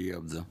sincerity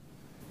of the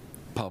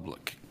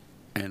public,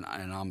 and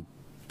I'm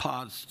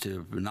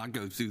positive, and I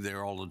go through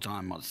there all the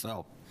time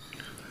myself,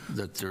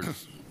 that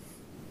there's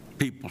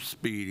people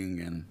speeding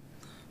and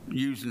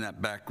using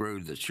that back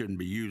road that shouldn't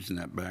be using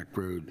that back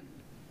road.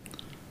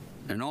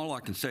 And all I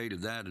can say to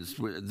that is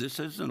this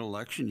is an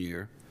election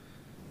year,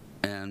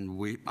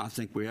 and I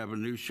think we have a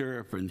new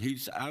sheriff, and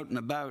he's out and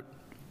about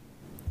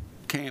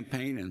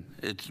campaigning.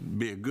 It'd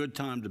be a good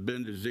time to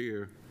bend his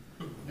ear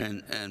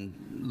and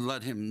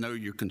let him know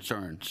your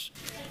concerns,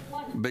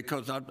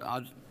 because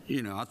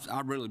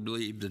I really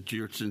believe that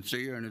you're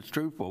sincere and it's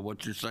truthful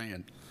what you're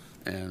saying,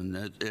 and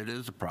it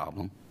is a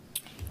problem.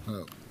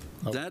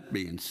 That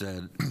being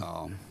said,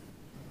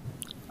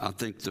 I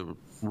think the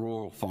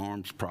Rural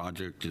Farms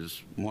project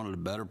is one of the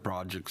better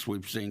projects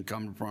we've seen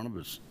come in front of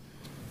us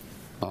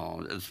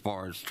as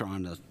far as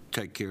trying to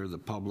take care of the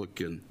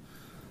public, and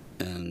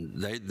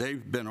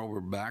they've been over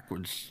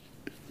backwards,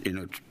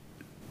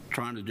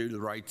 trying to do the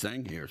right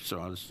thing here.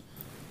 So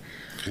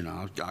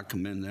I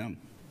commend them.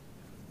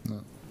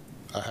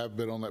 I have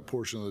been on that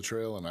portion of the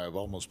trail, and I've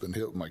almost been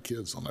hit with my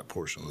kids on that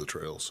portion of the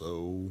trail.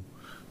 So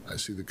I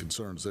see the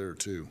concerns there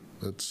too.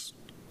 That's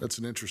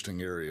an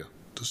interesting area,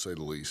 to say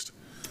the least.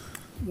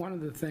 One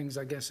of the things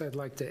I guess I'd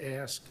like to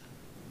ask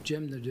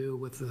Jim to do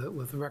with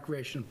the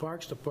Recreation and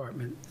Parks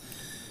Department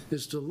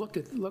is to look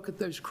at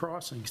those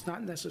crossings,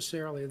 not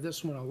necessarily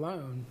this one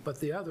alone, but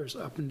the others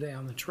up and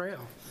down the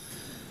trail.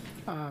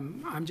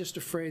 I'm just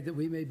afraid that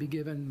we may be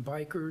giving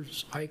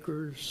bikers,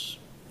 hikers,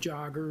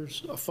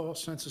 joggers a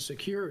false sense of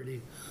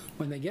security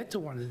when they get to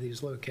one of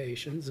these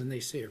locations and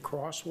they see a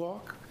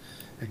crosswalk,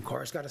 and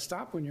cars got to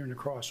stop when you're in a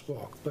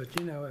crosswalk. But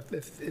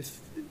if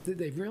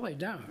they really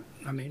don't,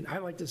 I mean, I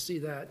like to see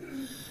that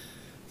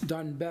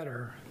done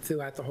better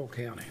throughout the whole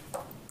county.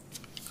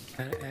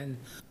 And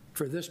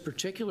for this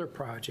particular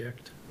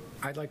project,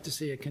 I'd like to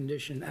see a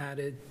condition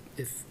added,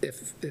 if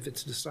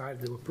it's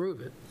decided to approve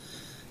it,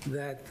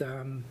 that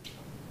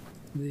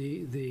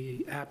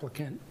the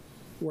applicant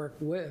work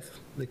with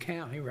the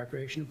county,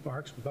 Recreation and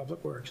Parks and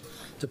Public Works,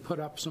 to put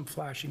up some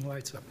flashing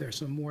lights up there,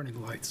 some warning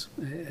lights,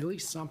 at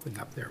least something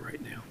up there right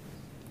now.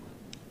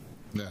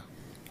 Yeah.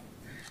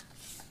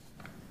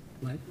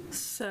 Right?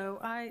 So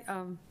I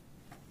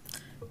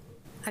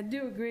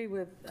do agree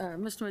with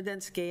Mr.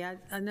 Medensky.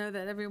 I know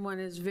that everyone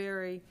is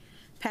very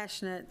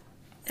passionate,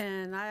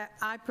 and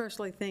I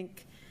personally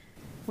think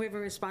we have a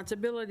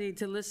responsibility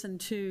to listen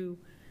to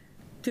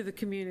the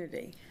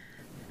community.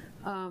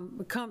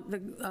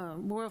 The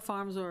Royal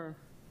Farms or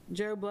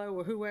Joe Blow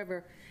or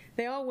whoever,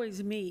 they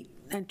always meet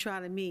and try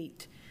to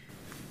meet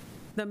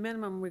the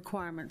minimum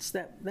requirements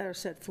that are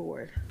set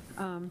forward.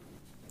 In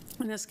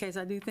this case,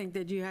 I do think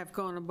that you have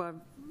gone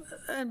above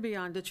and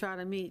beyond to try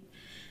to meet.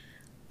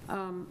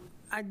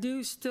 I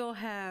do still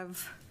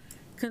have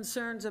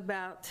concerns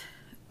about,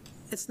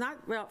 it's not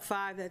Route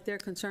 5 that they're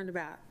concerned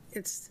about,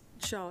 it's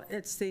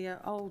the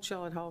old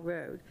Charlotte Hall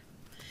Road.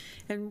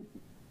 And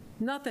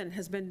nothing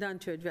has been done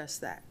to address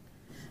that.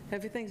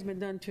 Everything's been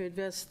done to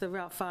address the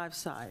Route 5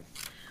 side.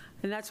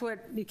 And that's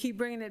what, you keep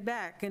bringing it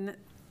back, and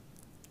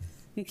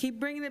you keep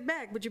bringing it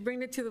back, but you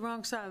bring it to the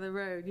wrong side of the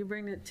road. You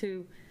bring it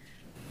to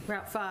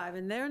Route 5,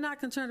 and they're not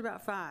concerned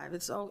about 5.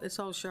 It's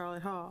old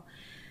Charlotte Hall.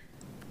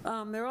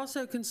 They're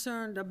also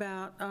concerned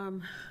about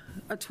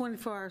a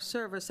 24-hour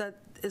service that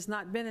has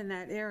not been in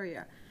that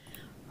area.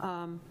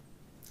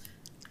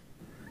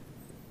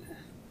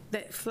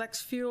 The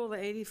flex fuel,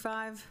 the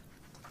 85,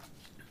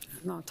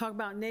 no, talk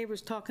about neighbors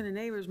talking to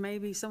neighbors.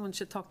 Maybe someone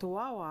should talk to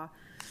Wawa.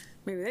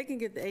 Maybe they can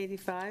get the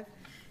 85.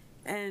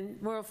 And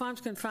Royal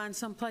Farms can find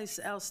someplace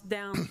else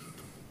down,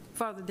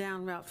 farther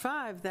down Route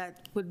 5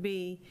 that would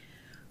be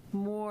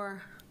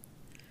more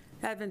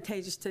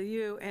advantageous to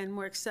you and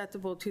more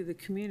acceptable to the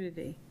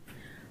community.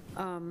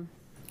 I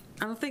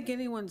don't think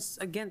anyone's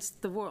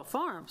against the Royal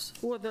Farms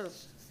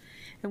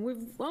and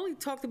we've only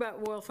talked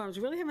about Royal Farms.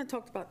 We really haven't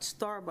talked about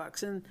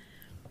Starbucks, and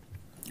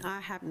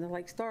I happen to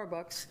like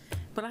Starbucks,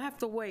 but I have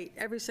to wait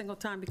every single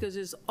time because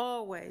there's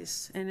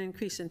always an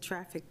increase in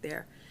traffic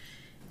there.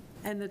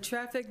 And the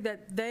traffic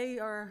that they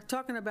are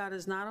talking about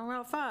is not on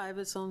Route 5,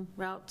 it's on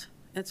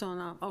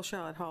Old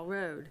Charlotte Hall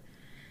Road.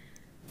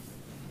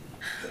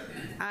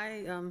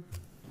 I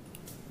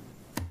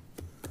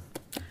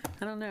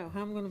don't know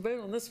how I'm going to vote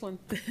on this one.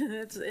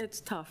 It's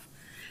tough.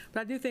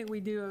 But I do think we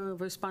do have a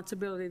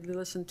responsibility to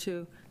listen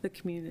to the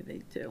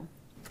community, too,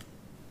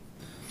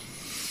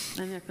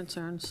 and their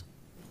concerns.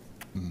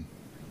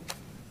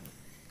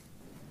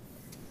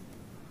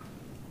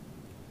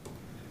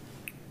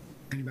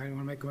 Anybody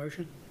want to make a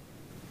motion?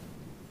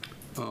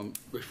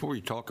 Before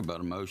you talk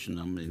about a motion,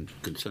 I mean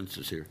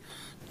consensus here,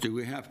 do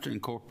we have to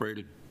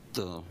incorporate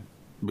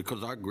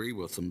because I agree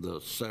with them, the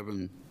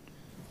 7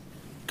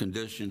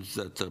 conditions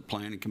that the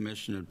Planning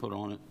Commission had put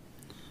on it?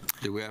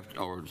 Do we have to,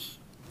 or is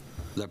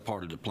that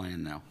part of the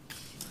plan now?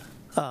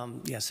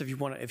 Yes, if you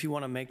want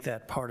to make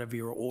that part of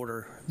your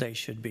order, they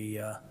should be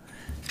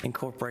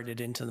incorporated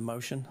into the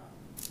motion.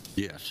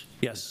 Yes.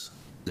 Yes.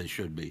 They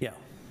should be. Yeah.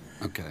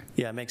 Okay.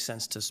 Yeah, it makes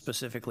sense to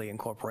specifically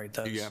incorporate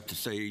those. Do you have to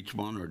say each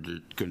one, or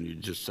can you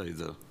just say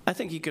the? I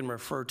think you can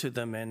refer to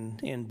them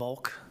in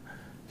bulk,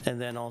 and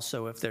then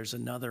also if there's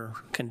another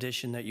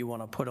condition that you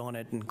want to put on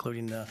it,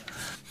 including the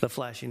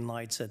flashing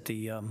lights at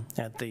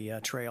the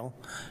trail,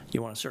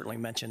 you want to certainly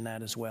mention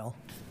that as well.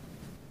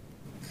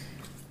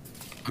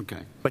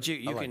 Okay. But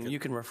you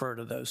can refer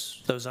to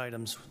those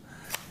items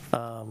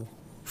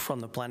from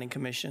the Planning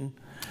Commission,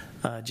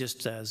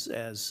 just as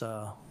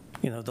the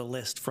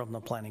list from the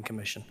Planning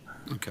Commission.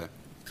 Okay.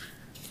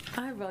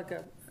 I have like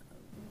a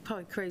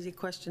probably crazy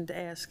question to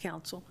ask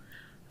council.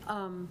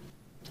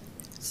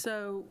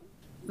 So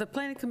the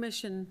Planning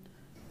Commission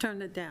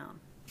turned it down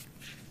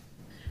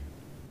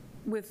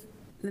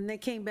then they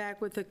came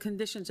back with the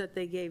conditions that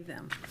they gave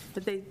them,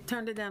 but they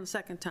turned it down a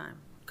second time,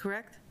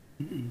 correct?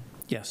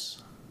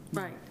 Yes.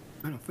 Right.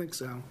 I don't think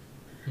so.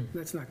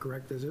 That's not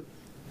correct, is it?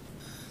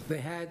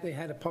 They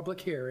had a public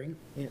hearing,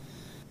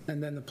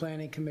 and then the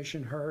Planning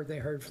Commission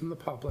heard from the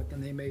public,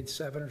 and they made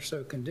 7 or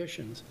so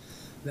conditions.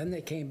 Then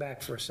they came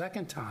back for a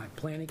second time.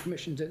 Planning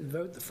Commission didn't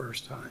vote the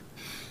first time.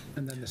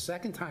 And then the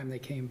second time they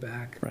came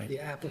back, the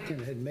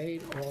applicant had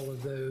made all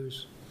of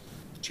those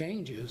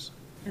changes.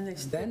 And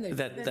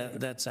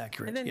that's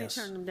accurate, and then yes.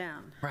 they turned them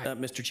down. Right.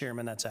 Mr.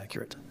 Chairman, that's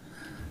accurate.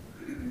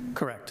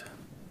 Correct.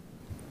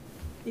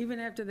 Even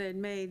after they'd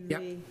made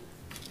the...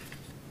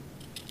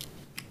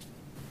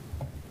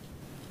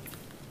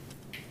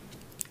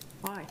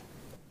 Why?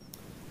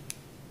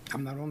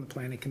 I'm not on the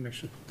Planning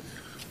Commission.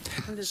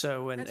 So, That's a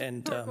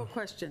rhetorical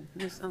question.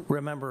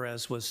 Remember,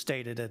 as was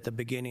stated at the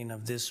beginning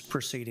of this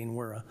proceeding,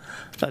 we're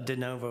a de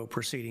novo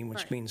proceeding,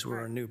 which means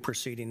we're a new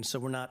proceeding. So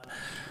we're not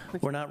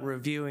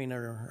reviewing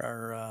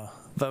or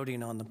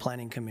voting on the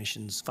Planning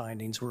Commission's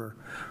findings. We're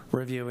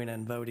reviewing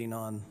and voting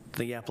on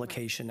the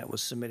application that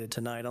was submitted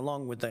tonight,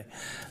 along with the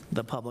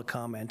public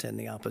comment and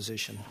the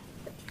opposition.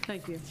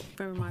 Thank you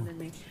for reminding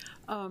me.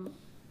 What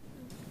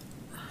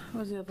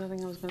was the other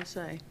thing I was going to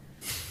say?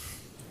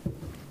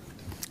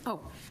 Oh,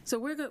 so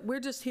we're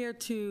just here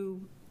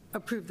to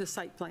approve the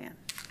site plan.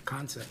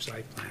 Concept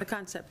site plan. The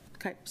concept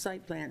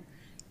site plan.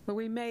 But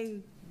we may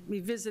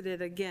revisit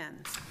it again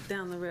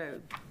down the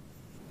road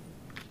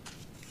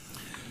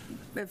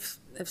if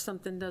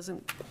something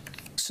doesn't.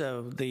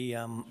 So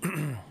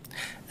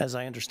as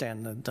I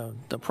understand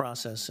the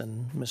process,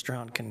 and Mr.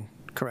 Hunt can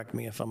correct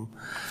me if I'm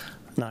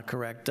not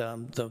correct,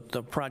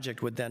 the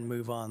project would then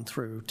move on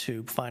through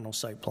to final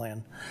site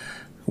plan,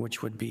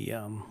 which would be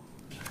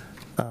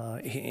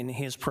in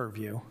his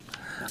purview,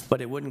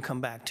 but it wouldn't come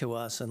back to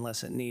us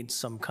unless it needs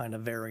some kind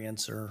of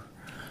variance or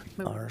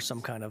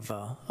some kind of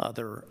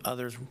other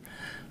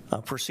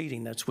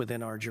proceeding that's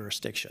within our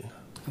jurisdiction.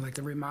 I'd like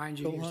to remind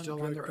you, you're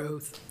still under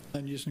oath.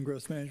 Land use and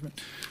growth management.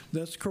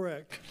 That's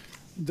correct.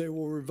 They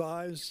will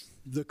revise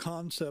the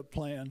concept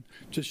plan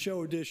to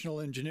show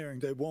additional engineering.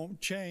 They won't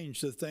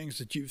change the things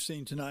that you've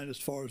seen tonight as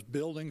far as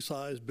building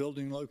size,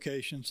 building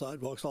location,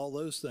 sidewalks, all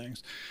those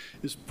things.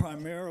 It's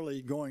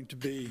primarily going to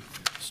be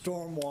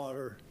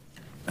stormwater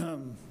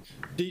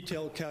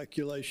detailed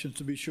calculations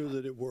to be sure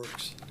that it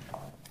works.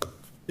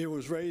 It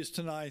was raised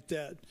tonight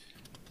that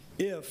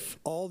if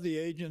all the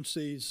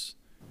agencies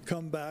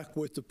come back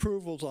with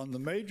approvals on the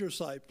major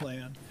site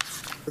plan,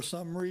 for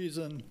some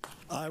reason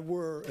I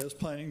were, as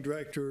planning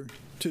director,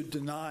 to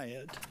deny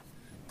it,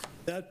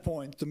 at that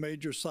point the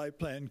major site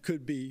plan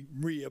could be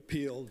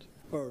reappealed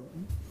or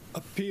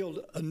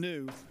appealed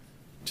anew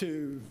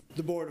to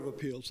the Board of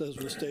Appeals, as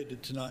was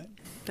stated tonight.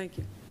 Thank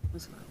you.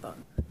 That's what I thought.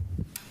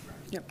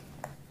 Yep.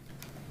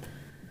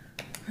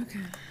 Okay.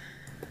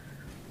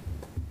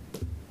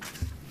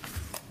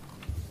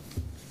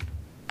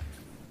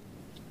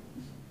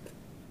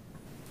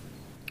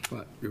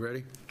 What, you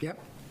ready? Yep.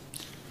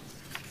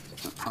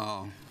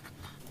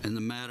 In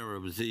the matter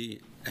of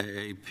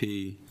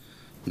ZAAP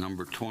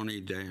number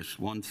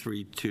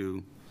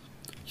 20-132-00003,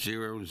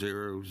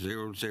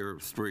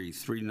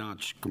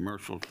 3-notch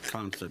commercial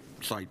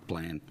concept site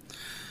plan,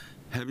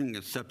 having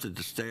accepted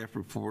the staff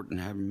report and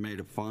having made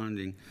a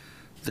finding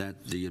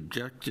that the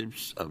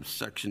objectives of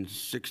Section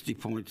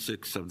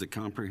 60.6 of the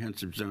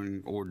Comprehensive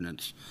Zoning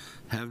Ordinance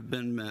have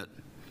been met,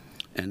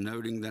 and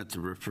noting that the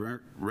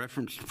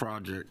referenced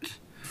project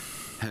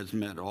has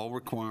met all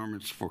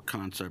requirements for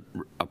concept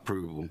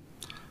approval,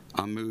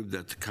 I move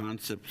that the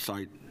concept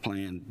site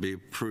plan be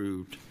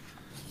approved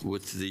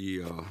with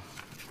the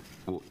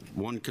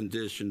one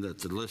condition, that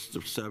the list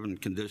of 7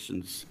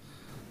 conditions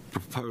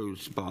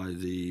proposed by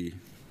the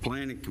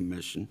Planning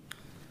Commission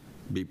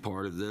be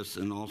part of this,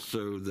 and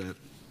also that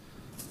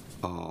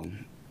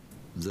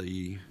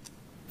the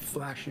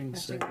Flashing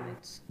signal,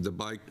 the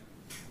bike,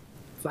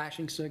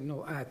 flashing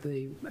signal at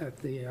the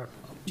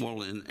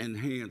well,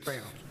 enhance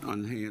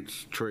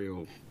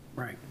trail.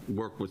 Right.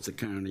 Work with the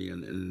county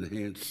and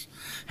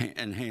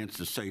enhance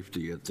the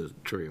safety at the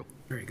trail.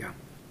 There you go.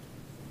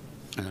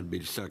 That'd be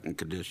the second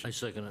condition. I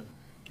second it.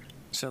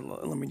 So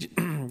let me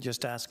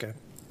just ask a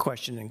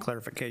question and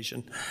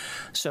clarification.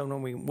 So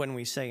when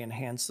we say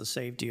enhance the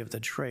safety of the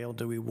trail,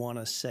 do we want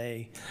to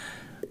say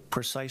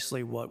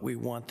precisely what we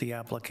want the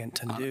applicant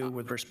to do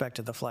with respect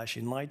to the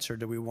flashing lights, or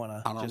do we want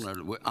to? I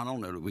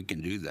don't know that we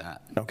can do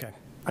that. Okay.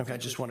 I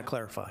just want to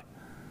clarify.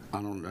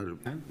 I don't know.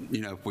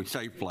 You know, if we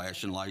say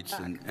flashing lights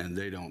and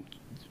they don't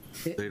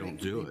do it.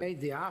 They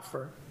made the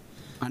offer.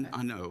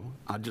 I know.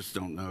 I just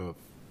don't know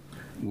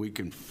if we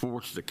can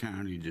force the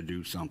county to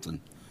do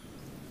something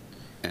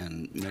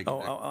and make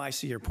I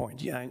see your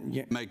point. Yeah.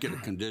 Make it a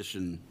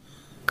condition.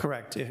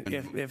 Correct.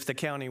 If the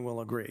county will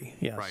agree,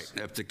 yes. Right.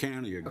 If the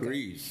county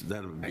agrees,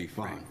 that would be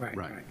fine.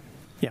 Right.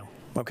 Yeah.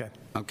 Okay.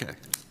 Okay.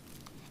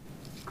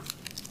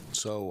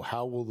 So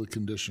how will the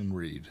condition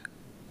read?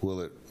 Will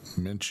it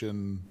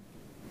mention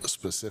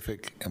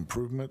specific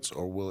improvements,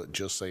 or will it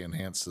just say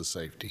enhance the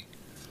safety?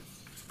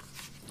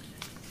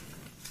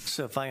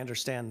 So if I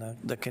understand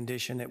the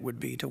condition, it would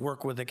be to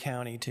work with the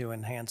county to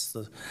enhance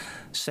the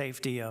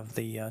safety of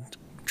the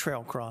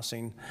trail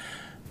crossing,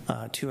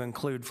 to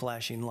include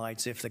flashing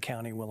lights if the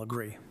county will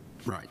agree.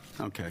 Right.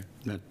 Okay.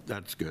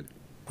 That's good.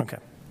 Okay.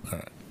 All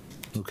right.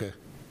 Okay.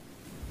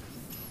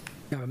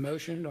 You have a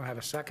motion? Do I have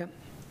a second?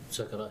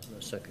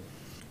 Second.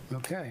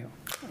 Okay.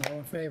 All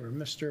in favor?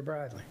 Mr.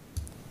 Bradley?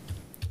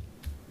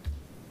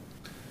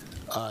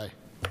 Aye.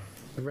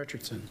 Mr.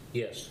 Richardson?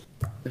 Yes.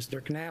 Mr.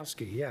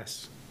 Kanowski,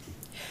 yes.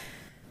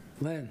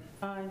 Lynn?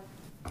 Aye.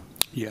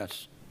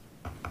 Yes.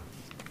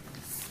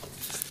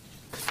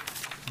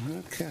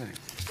 Okay.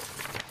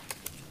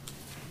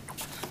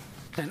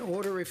 An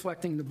order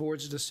reflecting the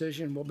board's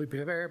decision will be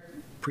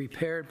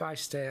prepared by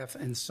staff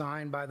and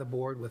signed by the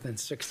board within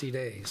 60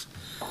 days.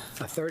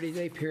 A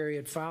 30-day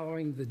period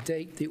following the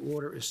date the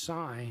order is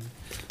signed,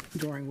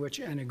 during which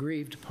an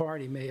aggrieved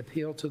party may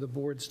appeal to the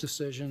board's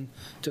decision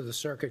to the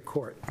circuit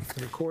court.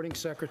 The recording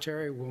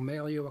secretary will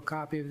mail you a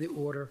copy of the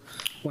order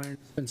when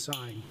it's been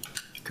signed.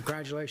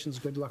 Congratulations,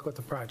 good luck with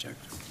the project.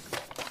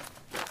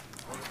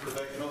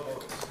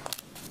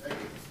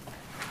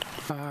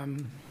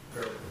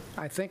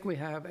 I think we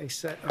have a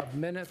set of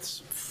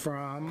minutes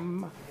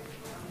from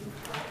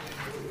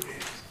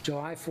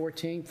July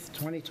 14th,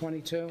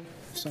 2022.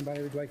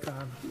 Somebody would like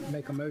to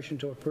make a motion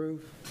to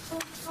approve?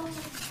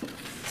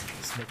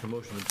 Let's make a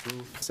motion to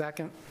approve.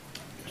 Second?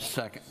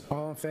 Second.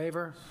 All in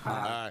favor?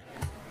 Aye.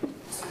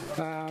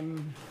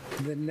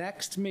 The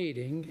next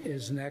meeting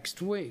is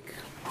next week,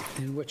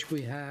 in which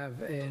we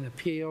have an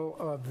appeal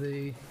of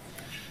the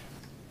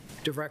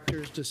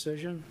director's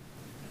decision.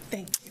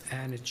 Thank you.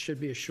 And it should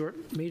be a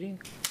short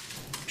meeting?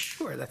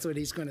 Sure, that's what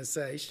he's going to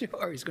say.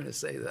 Sure, he's going to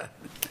say that.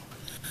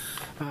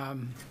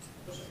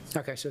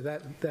 Okay, so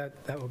that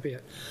will be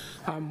it.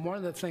 One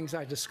of the things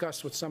I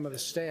discussed with some of the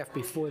staff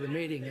before the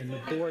meeting, and the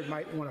board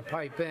might want to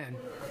pipe in,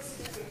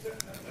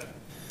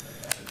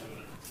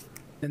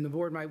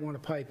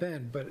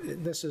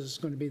 but this is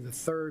going to be the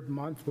third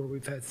month where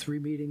we've had 3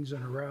 meetings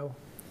in a row.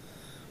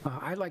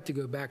 I'd like to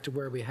go back to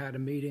where we had a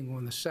meeting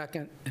on the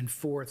 2nd and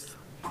 4th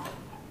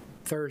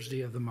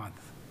Thursday of the month.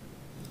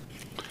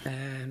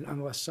 And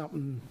unless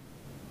something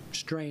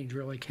strange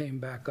really came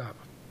back up.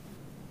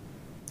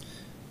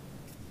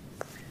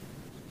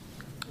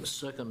 The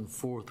 2nd and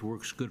 4th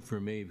works good for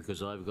me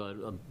because I've got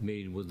a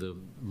meeting with the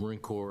Marine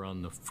Corps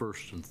on the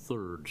 1st and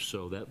 3rd,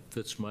 so that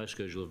fits my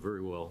schedule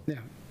very well. Yeah.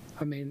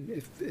 I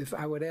mean, if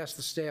I would ask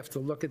the staff to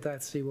look at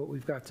that, see what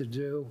we've got to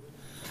do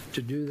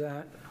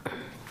that.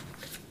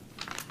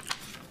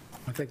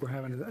 I think we're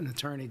having an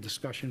attorney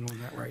discussion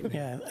on that right now.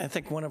 Yeah, I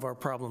think one of our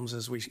problems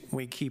is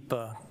we keep,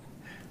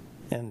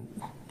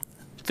 and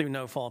through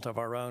no fault of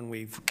our own,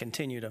 we've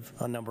continued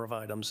a number of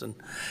items, and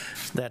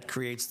that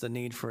creates the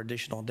need for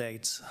additional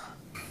dates.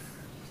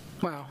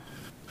 Well,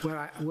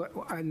 no,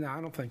 I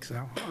don't think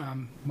so.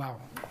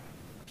 Well,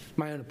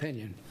 my own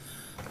opinion.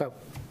 But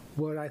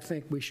what I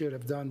think we should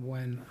have done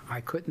when I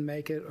couldn't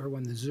make it or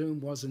when the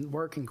Zoom wasn't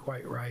working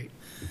quite right,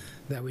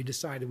 that we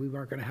decided we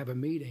weren't going to have a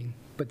meeting,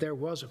 but there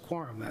was a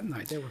quorum that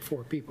night. There were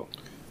 4 people.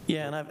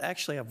 Yeah, and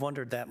I've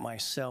wondered that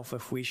myself,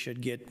 if we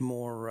should get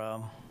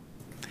more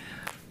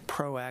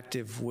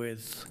proactive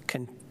with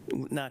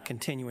not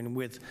continuing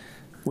with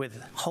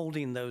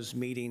holding those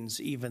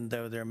meetings, even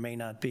though there may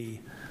not be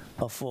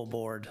a full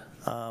board.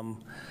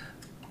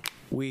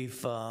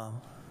 We've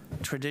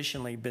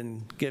traditionally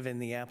been giving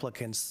the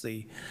applicants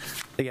the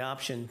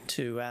option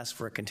to ask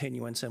for a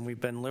continuance, and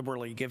we've been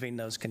liberally giving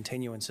those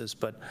continuances,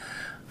 but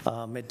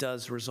it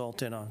does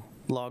result in a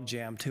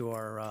logjam to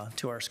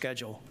our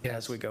schedule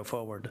as we go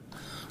forward.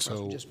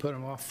 So just put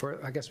them off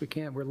for, I guess we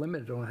can't, we're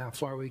limited on how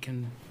far we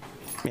can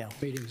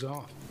meetings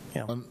off.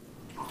 Yeah.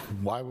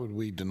 Why would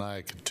we deny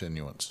a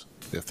continuance?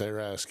 If they're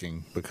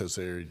asking because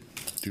they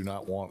do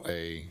not want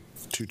a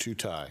 2-2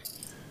 tie,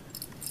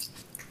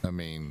 I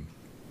mean,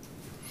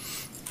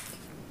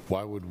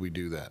 why would we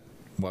do that?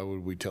 Why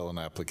would we tell an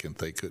applicant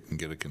they couldn't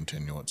get a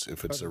continuance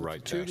if it's the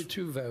right Two task? to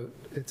 2 vote,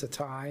 it's a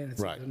tie and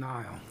it's a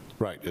denial.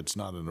 Right, it's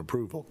not an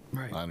approval.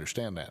 Right. I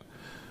understand that.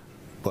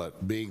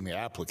 But being the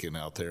applicant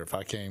out there, if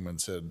I came and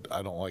said,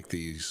 I don't like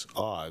these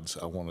odds,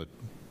 I want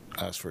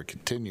to ask for a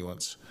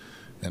continuance,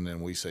 and then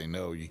we say,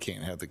 no, you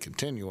can't have the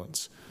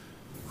continuance,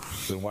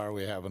 then why are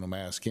we having them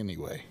ask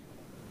anyway?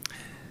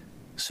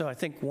 So I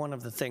think one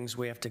of the things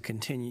we have to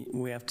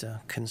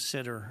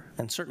consider,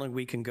 and certainly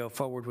we can go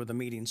forward with a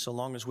meeting so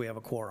long as we have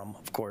a quorum,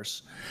 of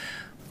course.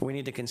 We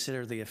need to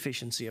consider the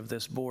efficiency of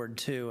this board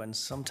too, and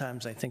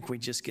sometimes I think we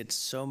just get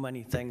so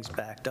many things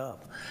backed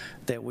up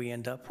that we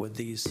end up with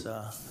these,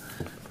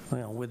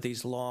 with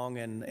these long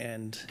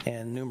and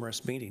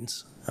numerous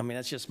meetings. I mean,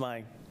 that's just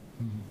my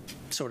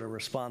sort of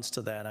response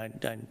to that. I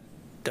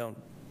don't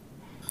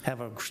have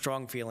a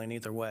strong feeling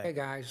either way. Hey,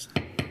 guys.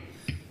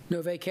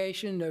 No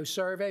vacation, no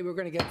survey, we're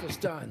going to get this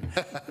done.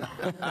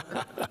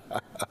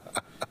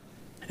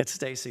 It's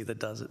Stacy that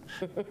does it.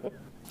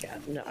 Yeah,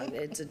 no,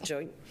 it's a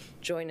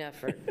joint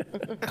effort.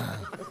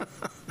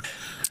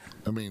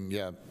 I mean,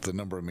 yeah, the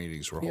number of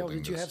meetings we're Neil, holding.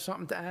 did you have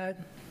something to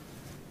add?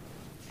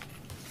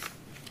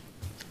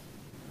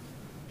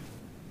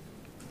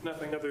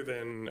 Nothing other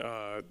than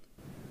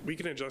we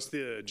can adjust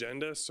the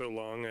agenda so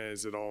long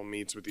as it all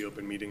meets with the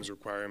open meetings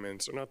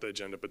requirements, or not the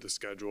agenda, but the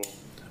schedule.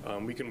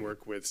 We can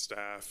work with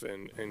staff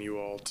and you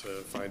all to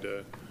find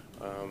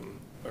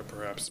or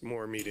perhaps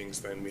more meetings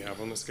than we have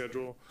on the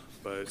schedule.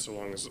 But so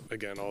long as,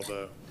 again, all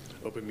the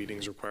open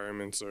meetings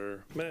requirements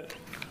are met,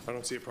 I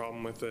don't see a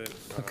problem with it.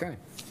 Okay.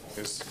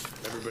 As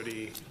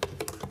everybody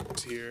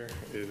who's here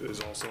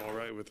is also all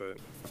right with it.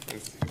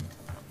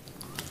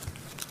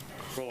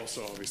 We'll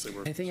also obviously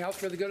work. Anything else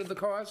for the good of the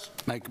cause?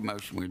 Make a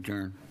motion, we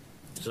adjourn.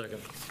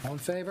 Second. All in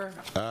favor?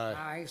 Aye.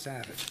 Ayes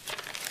have it.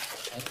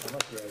 I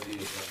like your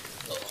idea.